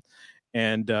Amsterdam,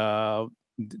 and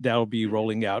that'll be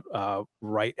rolling out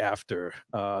right after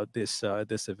this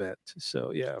event.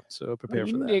 So yeah, so prepare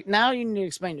for that. Now you need to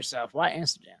explain yourself. Why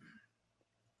Amsterdam?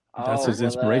 That's his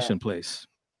inspiration place.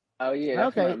 Oh yeah.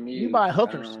 That's Okay, my muse. you buy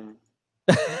hookers.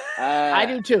 I I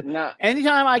do too. Nah,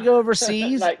 Anytime I go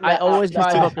overseas, I always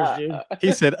buy hookers, dude.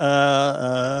 He said,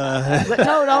 But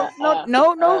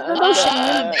no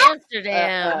shaming.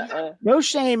 Amsterdam. No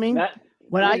shaming.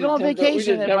 When I go on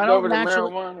vacation, if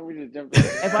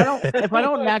I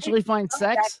don't naturally find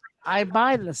sex, I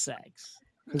buy the sex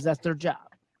because that's their job.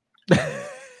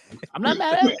 I'm not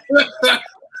mad at it.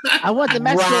 I want the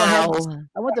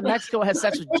Mexico has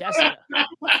sex with Jessica.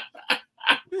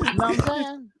 You know what I'm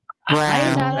saying? I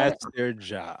ain't mad at that's their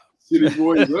job. City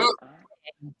boys up.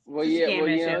 Well, yeah, Scam well,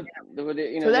 issue.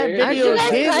 So that there is- video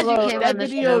I'm did glad you load. came That on the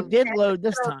video show. did load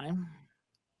this time.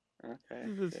 Okay.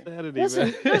 This is Saturday, Listen,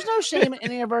 man. there's no shame in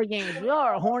any of our games. We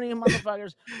are horny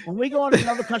motherfuckers. When we go into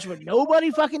another country where nobody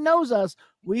fucking knows us,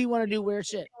 we want to do weird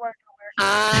shit.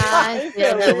 I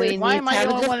feel that we Why need am to I have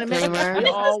the a only one to make disclaimer. We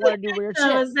all want to do weird So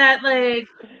shit. is that like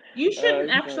You shouldn't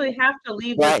actually have to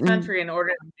leave this Right. country in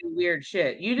order to do weird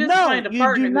shit. You just No, find a you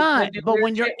partner do who's gonna not. do But weird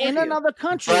when you're shit with in you. another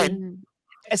country,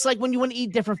 it's like when you want to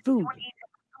eat different food.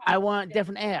 I want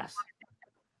different ass.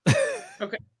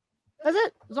 Okay. That's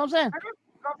it. That's what I'm saying.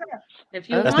 If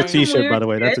you That's want a some t-shirt, weird by the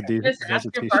way. That's a shit, D. just That's ask a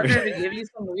your t-shirt. partner to give you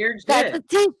some weird shit. That's a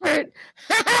t-shirt.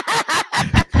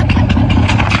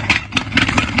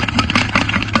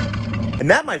 And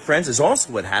that, my friends, is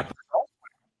also what happened.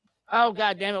 Oh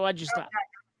god damn it! Why'd you stop?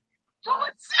 Oh,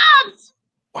 it stopped.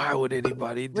 Why would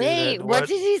anybody do Wait, that? what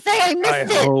did he say? I missed I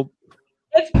it. hope.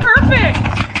 It's perfect.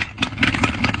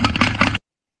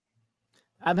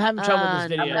 I'm having trouble with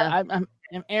this video. no.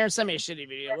 I'm Aaron sent me a shitty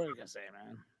video. What are you gonna say,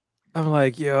 man? I'm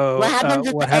like, yo, What happens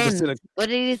at what the happens to end? the? What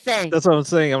did he say? That's what I'm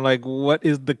saying. I'm like, what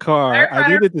is the car? I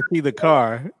needed to see the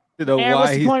car to know Aaron, why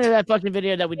what's the he's. point of that fucking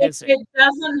video that we did see? It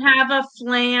doesn't have a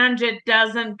flange. It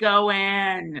doesn't go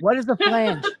in. What is the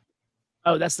flange?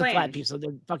 Oh, that's the flat Flange. piece of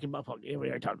the fucking butt plug. Yeah, we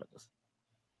already talked about this.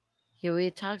 Here we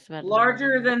talked about it Larger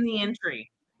already. than the entry.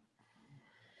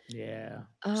 Yeah.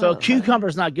 Oh, So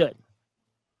cucumber's not good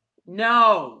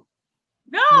No.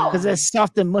 because it's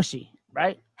soft and mushy,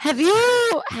 right? Have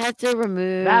you had to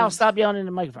remove Val, stop yelling in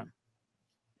the microphone.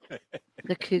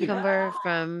 the cucumber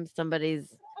from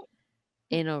somebody's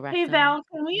anal rectum? Hey Val,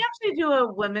 can we actually do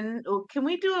a woman? Can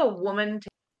we do a woman?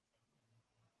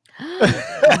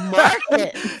 Mark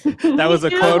it. That was a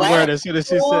code word. As soon as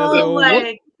she says, "Oh,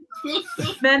 like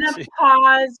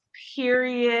menopause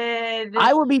period."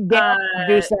 I would be down to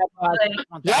do that. like,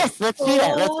 Yes, let's do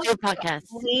that. Let's do a podcast.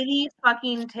 Lady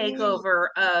fucking takeover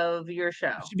of your show.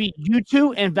 It should be you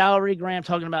two and Valerie Graham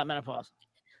talking about menopause.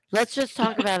 Let's just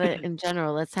talk about it in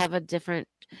general. Let's have a different.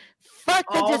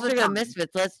 Fuck the All the District of time.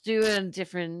 Misfits. Let's do a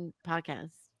different podcast.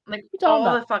 Like What you talking all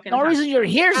about? the fucking The only time. reason you're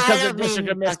here is I because don't of District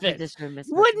mean of fuck the Misfits. District of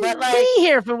Misfits, Wouldn't but, like, be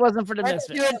here if it wasn't for the let's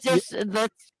Misfits. do a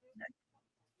let's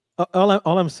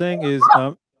all I'm saying is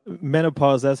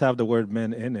menopause does have the word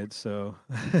men in it, so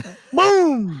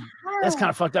Boom! That's kind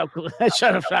of fucked up.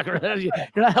 Shut up, Shocker. You're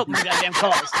not helping the goddamn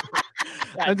cause.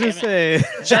 I'm just saying.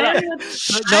 Shut up.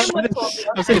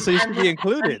 I'm saying so you should be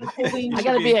included. I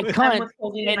gotta be a cunt,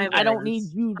 and I don't need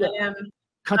you to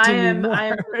continue more. I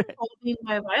am withholding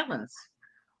my violence.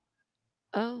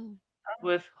 Oh,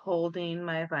 Withholding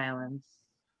my violence.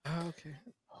 Okay.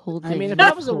 holding. I mean, if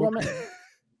I was a woman,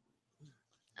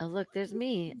 Oh, look, there's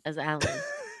me as Alan.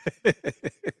 You're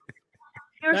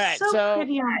Alright, so so-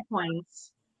 pretty on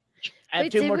points. I have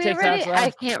Wait, two did more we TikToks already? I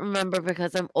left. can't remember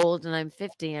because I'm old and I'm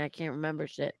 50 and I can't remember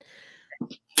shit.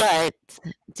 But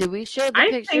did we show the I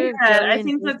picture think of that Joey I and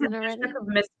think that the Jason already? District of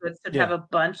Misfits should Yeah. have a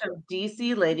bunch of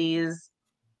DC ladies.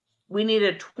 We need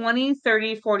a 20,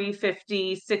 30, 40,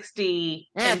 50, 60,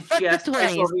 Yeah, and fuck the just take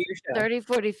 20s. over your show. 30,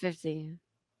 40, 50.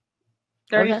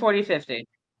 30, Okay. 40, 50.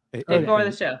 A, Take over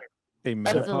the show. a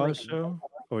menopause show,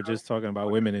 or just talking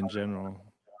about women in general.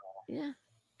 Yeah.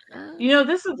 You know,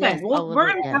 this is the Yes, thing. Well, all of we're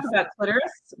it, going to talk yes. about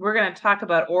clitoris. We're going to talk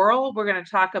about oral. We're going to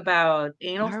talk about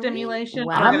anal Are we? stimulation.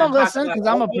 Wow. We're I'm gonna gonna talk listen about because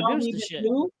I'm what gonna we all produce need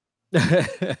the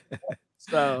to shit. do.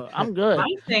 So I'm good. I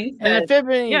think And that,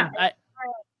 amphibian, yeah.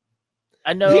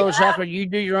 I know, Shocker, you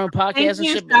do your own podcast Thank and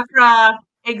you, shit. but Chakra.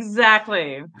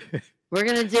 Exactly. We're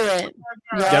going to do it.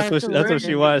 Y'all That's have what to that's what listen.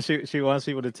 she wants. She wants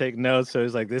people to take notes. So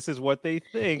it's like this is what they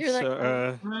think. You're like,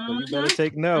 So so you better Mhm.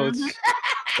 take notes.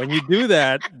 When you do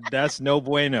that, that's no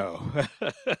bueno.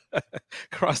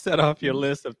 Cross that off your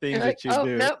list of things You're like, that you oh,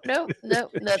 do. nope.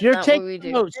 if That's you're not what we taking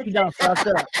do. notes, you done fucked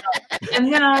up.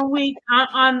 And then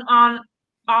on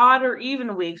odd or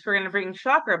even weeks, we're going to bring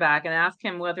Chakra back and ask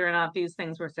him whether or not these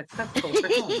things were successful for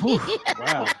him.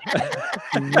 Wow.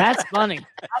 That's funny.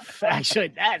 Actually,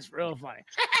 that's real funny.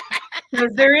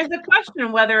 Because there is a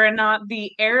question whether or not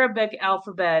the Arabic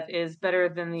alphabet is better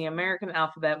than the American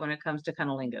alphabet when it comes to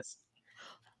cunnilingus.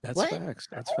 That's What? facts.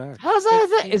 That's facts. How's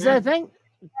that? Is that a thing?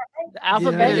 The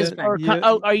alphabet Yeah, is. yeah, Or, yeah.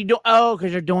 Oh, are you doing? Oh,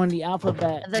 because you're doing the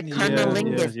alphabet. The Yeah,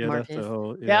 cunnilingus, that's the Marcus.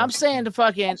 whole. Yeah, I'm saying the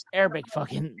fucking Arabic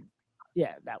fucking.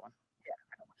 Yeah, that one.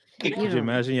 Could You you don't-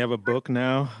 imagine you have a book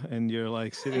now and you're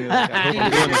like sitting there like, I hope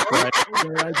I'm doing this right.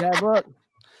 You like that book?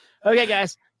 Okay,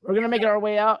 guys, we're gonna make it our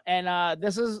way out, and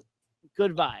this is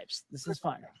good vibes. This is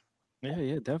fun. Yeah,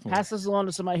 yeah, definitely. Pass this along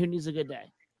to somebody who needs a good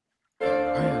day. Oh,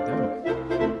 yeah, definitely.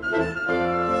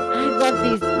 I love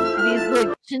these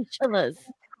like chinchillas. Is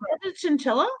it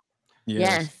chinchilla?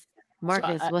 Yes.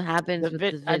 Marcus, I- what happens with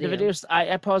this The video? video.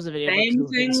 I paused the video. but Same it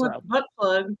was getting thing with slow. butt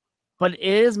plug. But it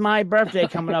is my birthday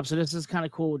coming up, so this is kind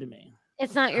of cool to me.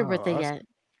 It's not your Oh, birthday that's- yet.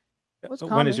 What's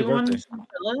When is Do your you want a birthday?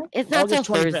 chinchilla? It's not till August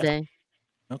 25th. Thursday.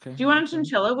 Okay. Do you want a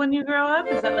chinchilla when you grow up?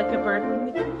 Is that like a bird?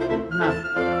 No,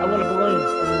 I want a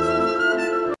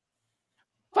balloon.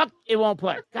 Fuck it won't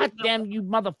play. God damn you,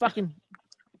 motherfucking.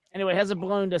 Anyway, it has a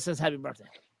balloon that says happy birthday.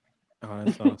 Oh,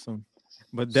 that's awesome.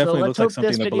 But So definitely let's looks like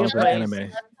hope this something that video belongs in plays.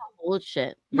 anime.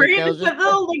 Bullshit. Where Like, you they'll just just, the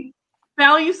little like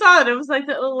Val, you saw it. It was like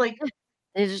the little like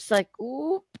they're just like,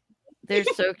 oop. They're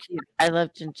so cute. I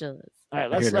love chinchillas. All right, I hear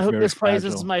let's they're hope very this plays. This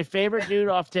is fragile. my favorite dude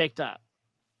off TikTok.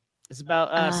 It's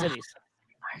about cities.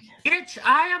 Bitch,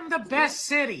 I am the best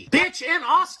city. Bitch, in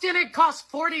Austin, it costs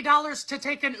 $40 to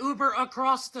take an Uber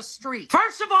across the street.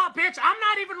 First of all, bitch, I'm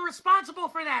not even responsible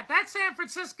for that. That's San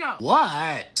Francisco.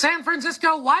 What? San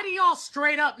Francisco, why do y'all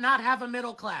straight up not have a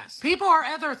middle class? People are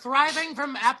either thriving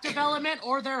from app development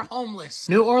or they're homeless.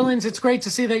 New Orleans, it's great to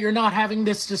see that you're not having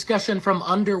this discussion from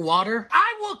underwater.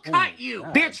 I will cut you.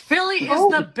 Bitch, Philly is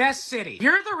the best city.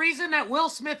 You're the reason that Will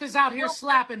Smith is out here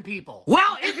slapping people.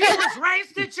 Well, if he was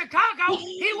raised in Chicago,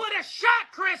 he would have shot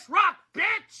Chris Rock,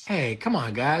 bitch! Hey, come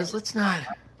on, guys. Let's not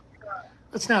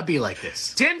be like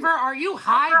this. Denver, are you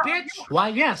high, bitch? Why,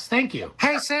 yes, thank you.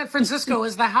 Hey, San Francisco,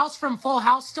 is the house from Full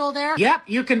House still there? Yep,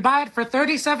 you can buy it for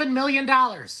 $37 million.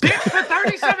 Bitch, for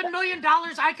 $37 million,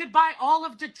 I could buy all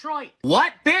of Detroit.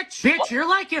 What, bitch? Bitch, you're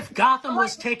like if Gotham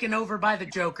was taken over by the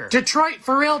Joker. Detroit,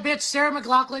 for real, bitch, Sarah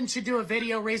McLachlan should do a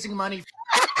video raising money.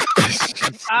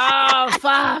 Oh,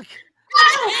 fuck.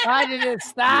 Why did it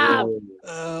stop?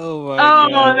 Oh my oh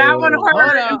god. that one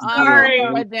hurt. I'm sorry.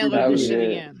 I download this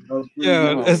shit again.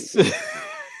 Yeah, that's That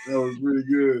was really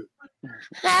good.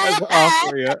 that's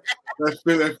awful. Yeah,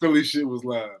 That Philly shit was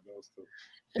live. That was cool.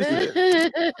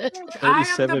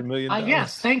 $37 million.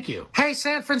 Yes, thank you. Hey,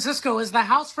 San Francisco, is the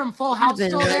house from Full House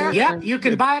still there? Yep, you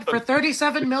can buy it for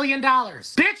 $37 million.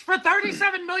 Bitch, for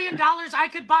 $37 million, I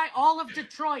could buy all of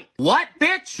Detroit. What,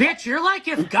 bitch? Bitch, you're like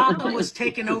if Gotham was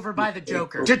taken over by the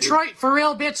Joker. Detroit, for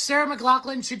real, bitch, Sarah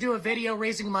McLachlan should do a video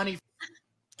raising money.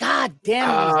 God damn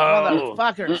it, those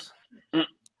motherfuckers.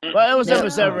 Well, it was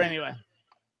almost over anyway.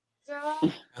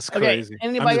 That's Okay, crazy.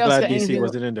 anybody I'm else just got glad DC anything-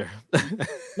 wasn't in there.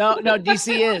 No,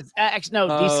 DC is. Actually, no,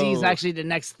 DC is Oh. actually the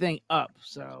next thing up.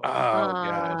 So. Oh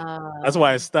god, that's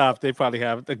why I stopped. They probably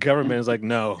have the government is like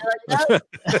no. All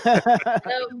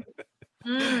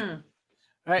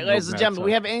right, ladies and gentlemen,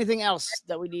 we have anything else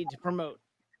that we need to promote?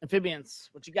 Amphbns,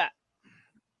 what you got?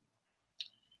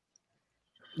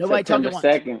 Nobody talking September once.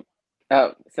 2nd.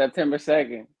 Oh, September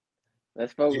 2nd.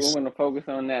 Let's focus. We're gonna focus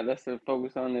on that. Let's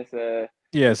focus on this.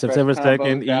 Yeah, September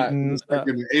 2nd, Eaton.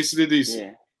 Ace of the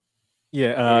DC.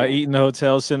 Yeah. Eaton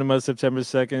Hotel Cinema, September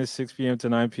 2nd, 6 p.m. to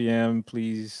 9 p.m.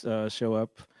 Please show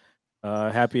up.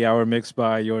 Happy hour mixed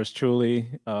by yours truly.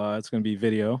 It's going to be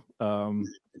video.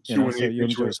 Q&A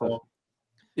also.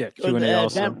 Yeah, Go to Q&A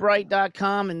also.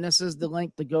 Eventbrite.com, and this is the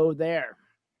link to go there.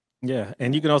 Yeah,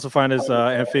 and you can also find us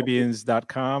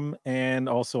amphbns.com and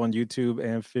also on YouTube,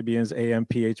 Amphbns,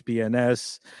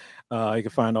 AMPHBNS. You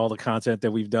can find all the content that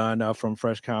we've done from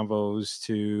Fresh Convos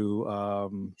to,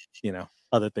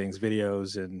 other things,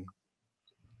 videos and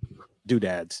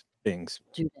doodads things.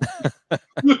 You've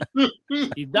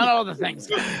done all the things.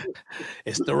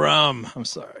 It's the rum. I'm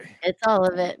sorry. It's all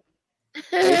of it.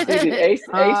 AC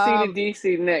to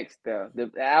DC next though.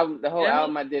 The album, the whole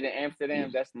album I did in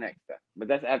Amsterdam, that's next though. But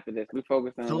that's after this. We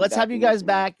focus on. So let's have you guys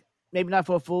back. Maybe not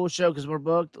for a full show because we're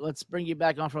booked. Let's bring you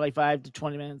back on for like 5 to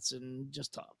 20 minutes and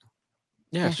just talk.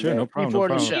 Yeah, sure, no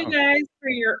problem.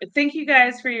 Thank you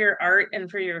guys for your art and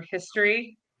for your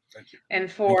history,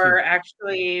 and for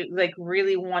actually like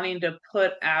really wanting to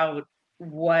put out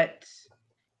what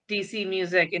DC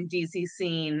music and DC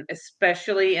scene,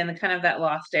 especially in the kind of that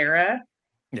lost era.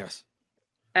 Yes.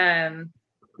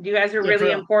 You guys are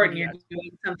really important. You're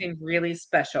doing something really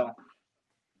special.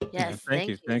 Yes. Thank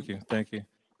you. Thank you. Thank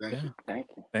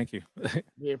you.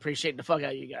 We appreciate the fuck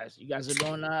out of you guys. You guys are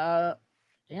doing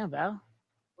damn, Val.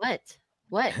 What?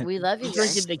 We love you. You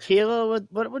drinking tequila?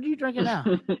 What are you drinking now?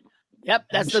 Yep,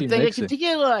 that's the thing. Of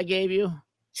tequila I gave you.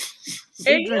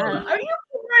 Hey, are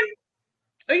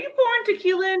you pouring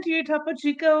tequila into your Topo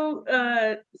Chico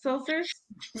seltzers?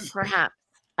 Perhaps.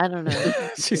 I don't know.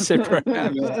 She said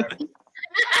perhaps.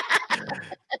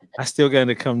 I still got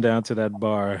to come down to that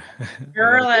bar.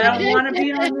 Girl, I don't want to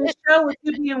be on this show with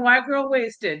you being white girl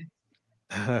wasted.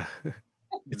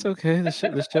 It's okay. The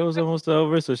show's almost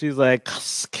over. So she's like,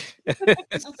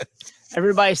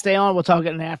 everybody stay on. We'll talk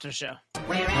at an after show.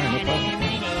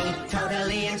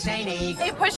 Totally insane. They push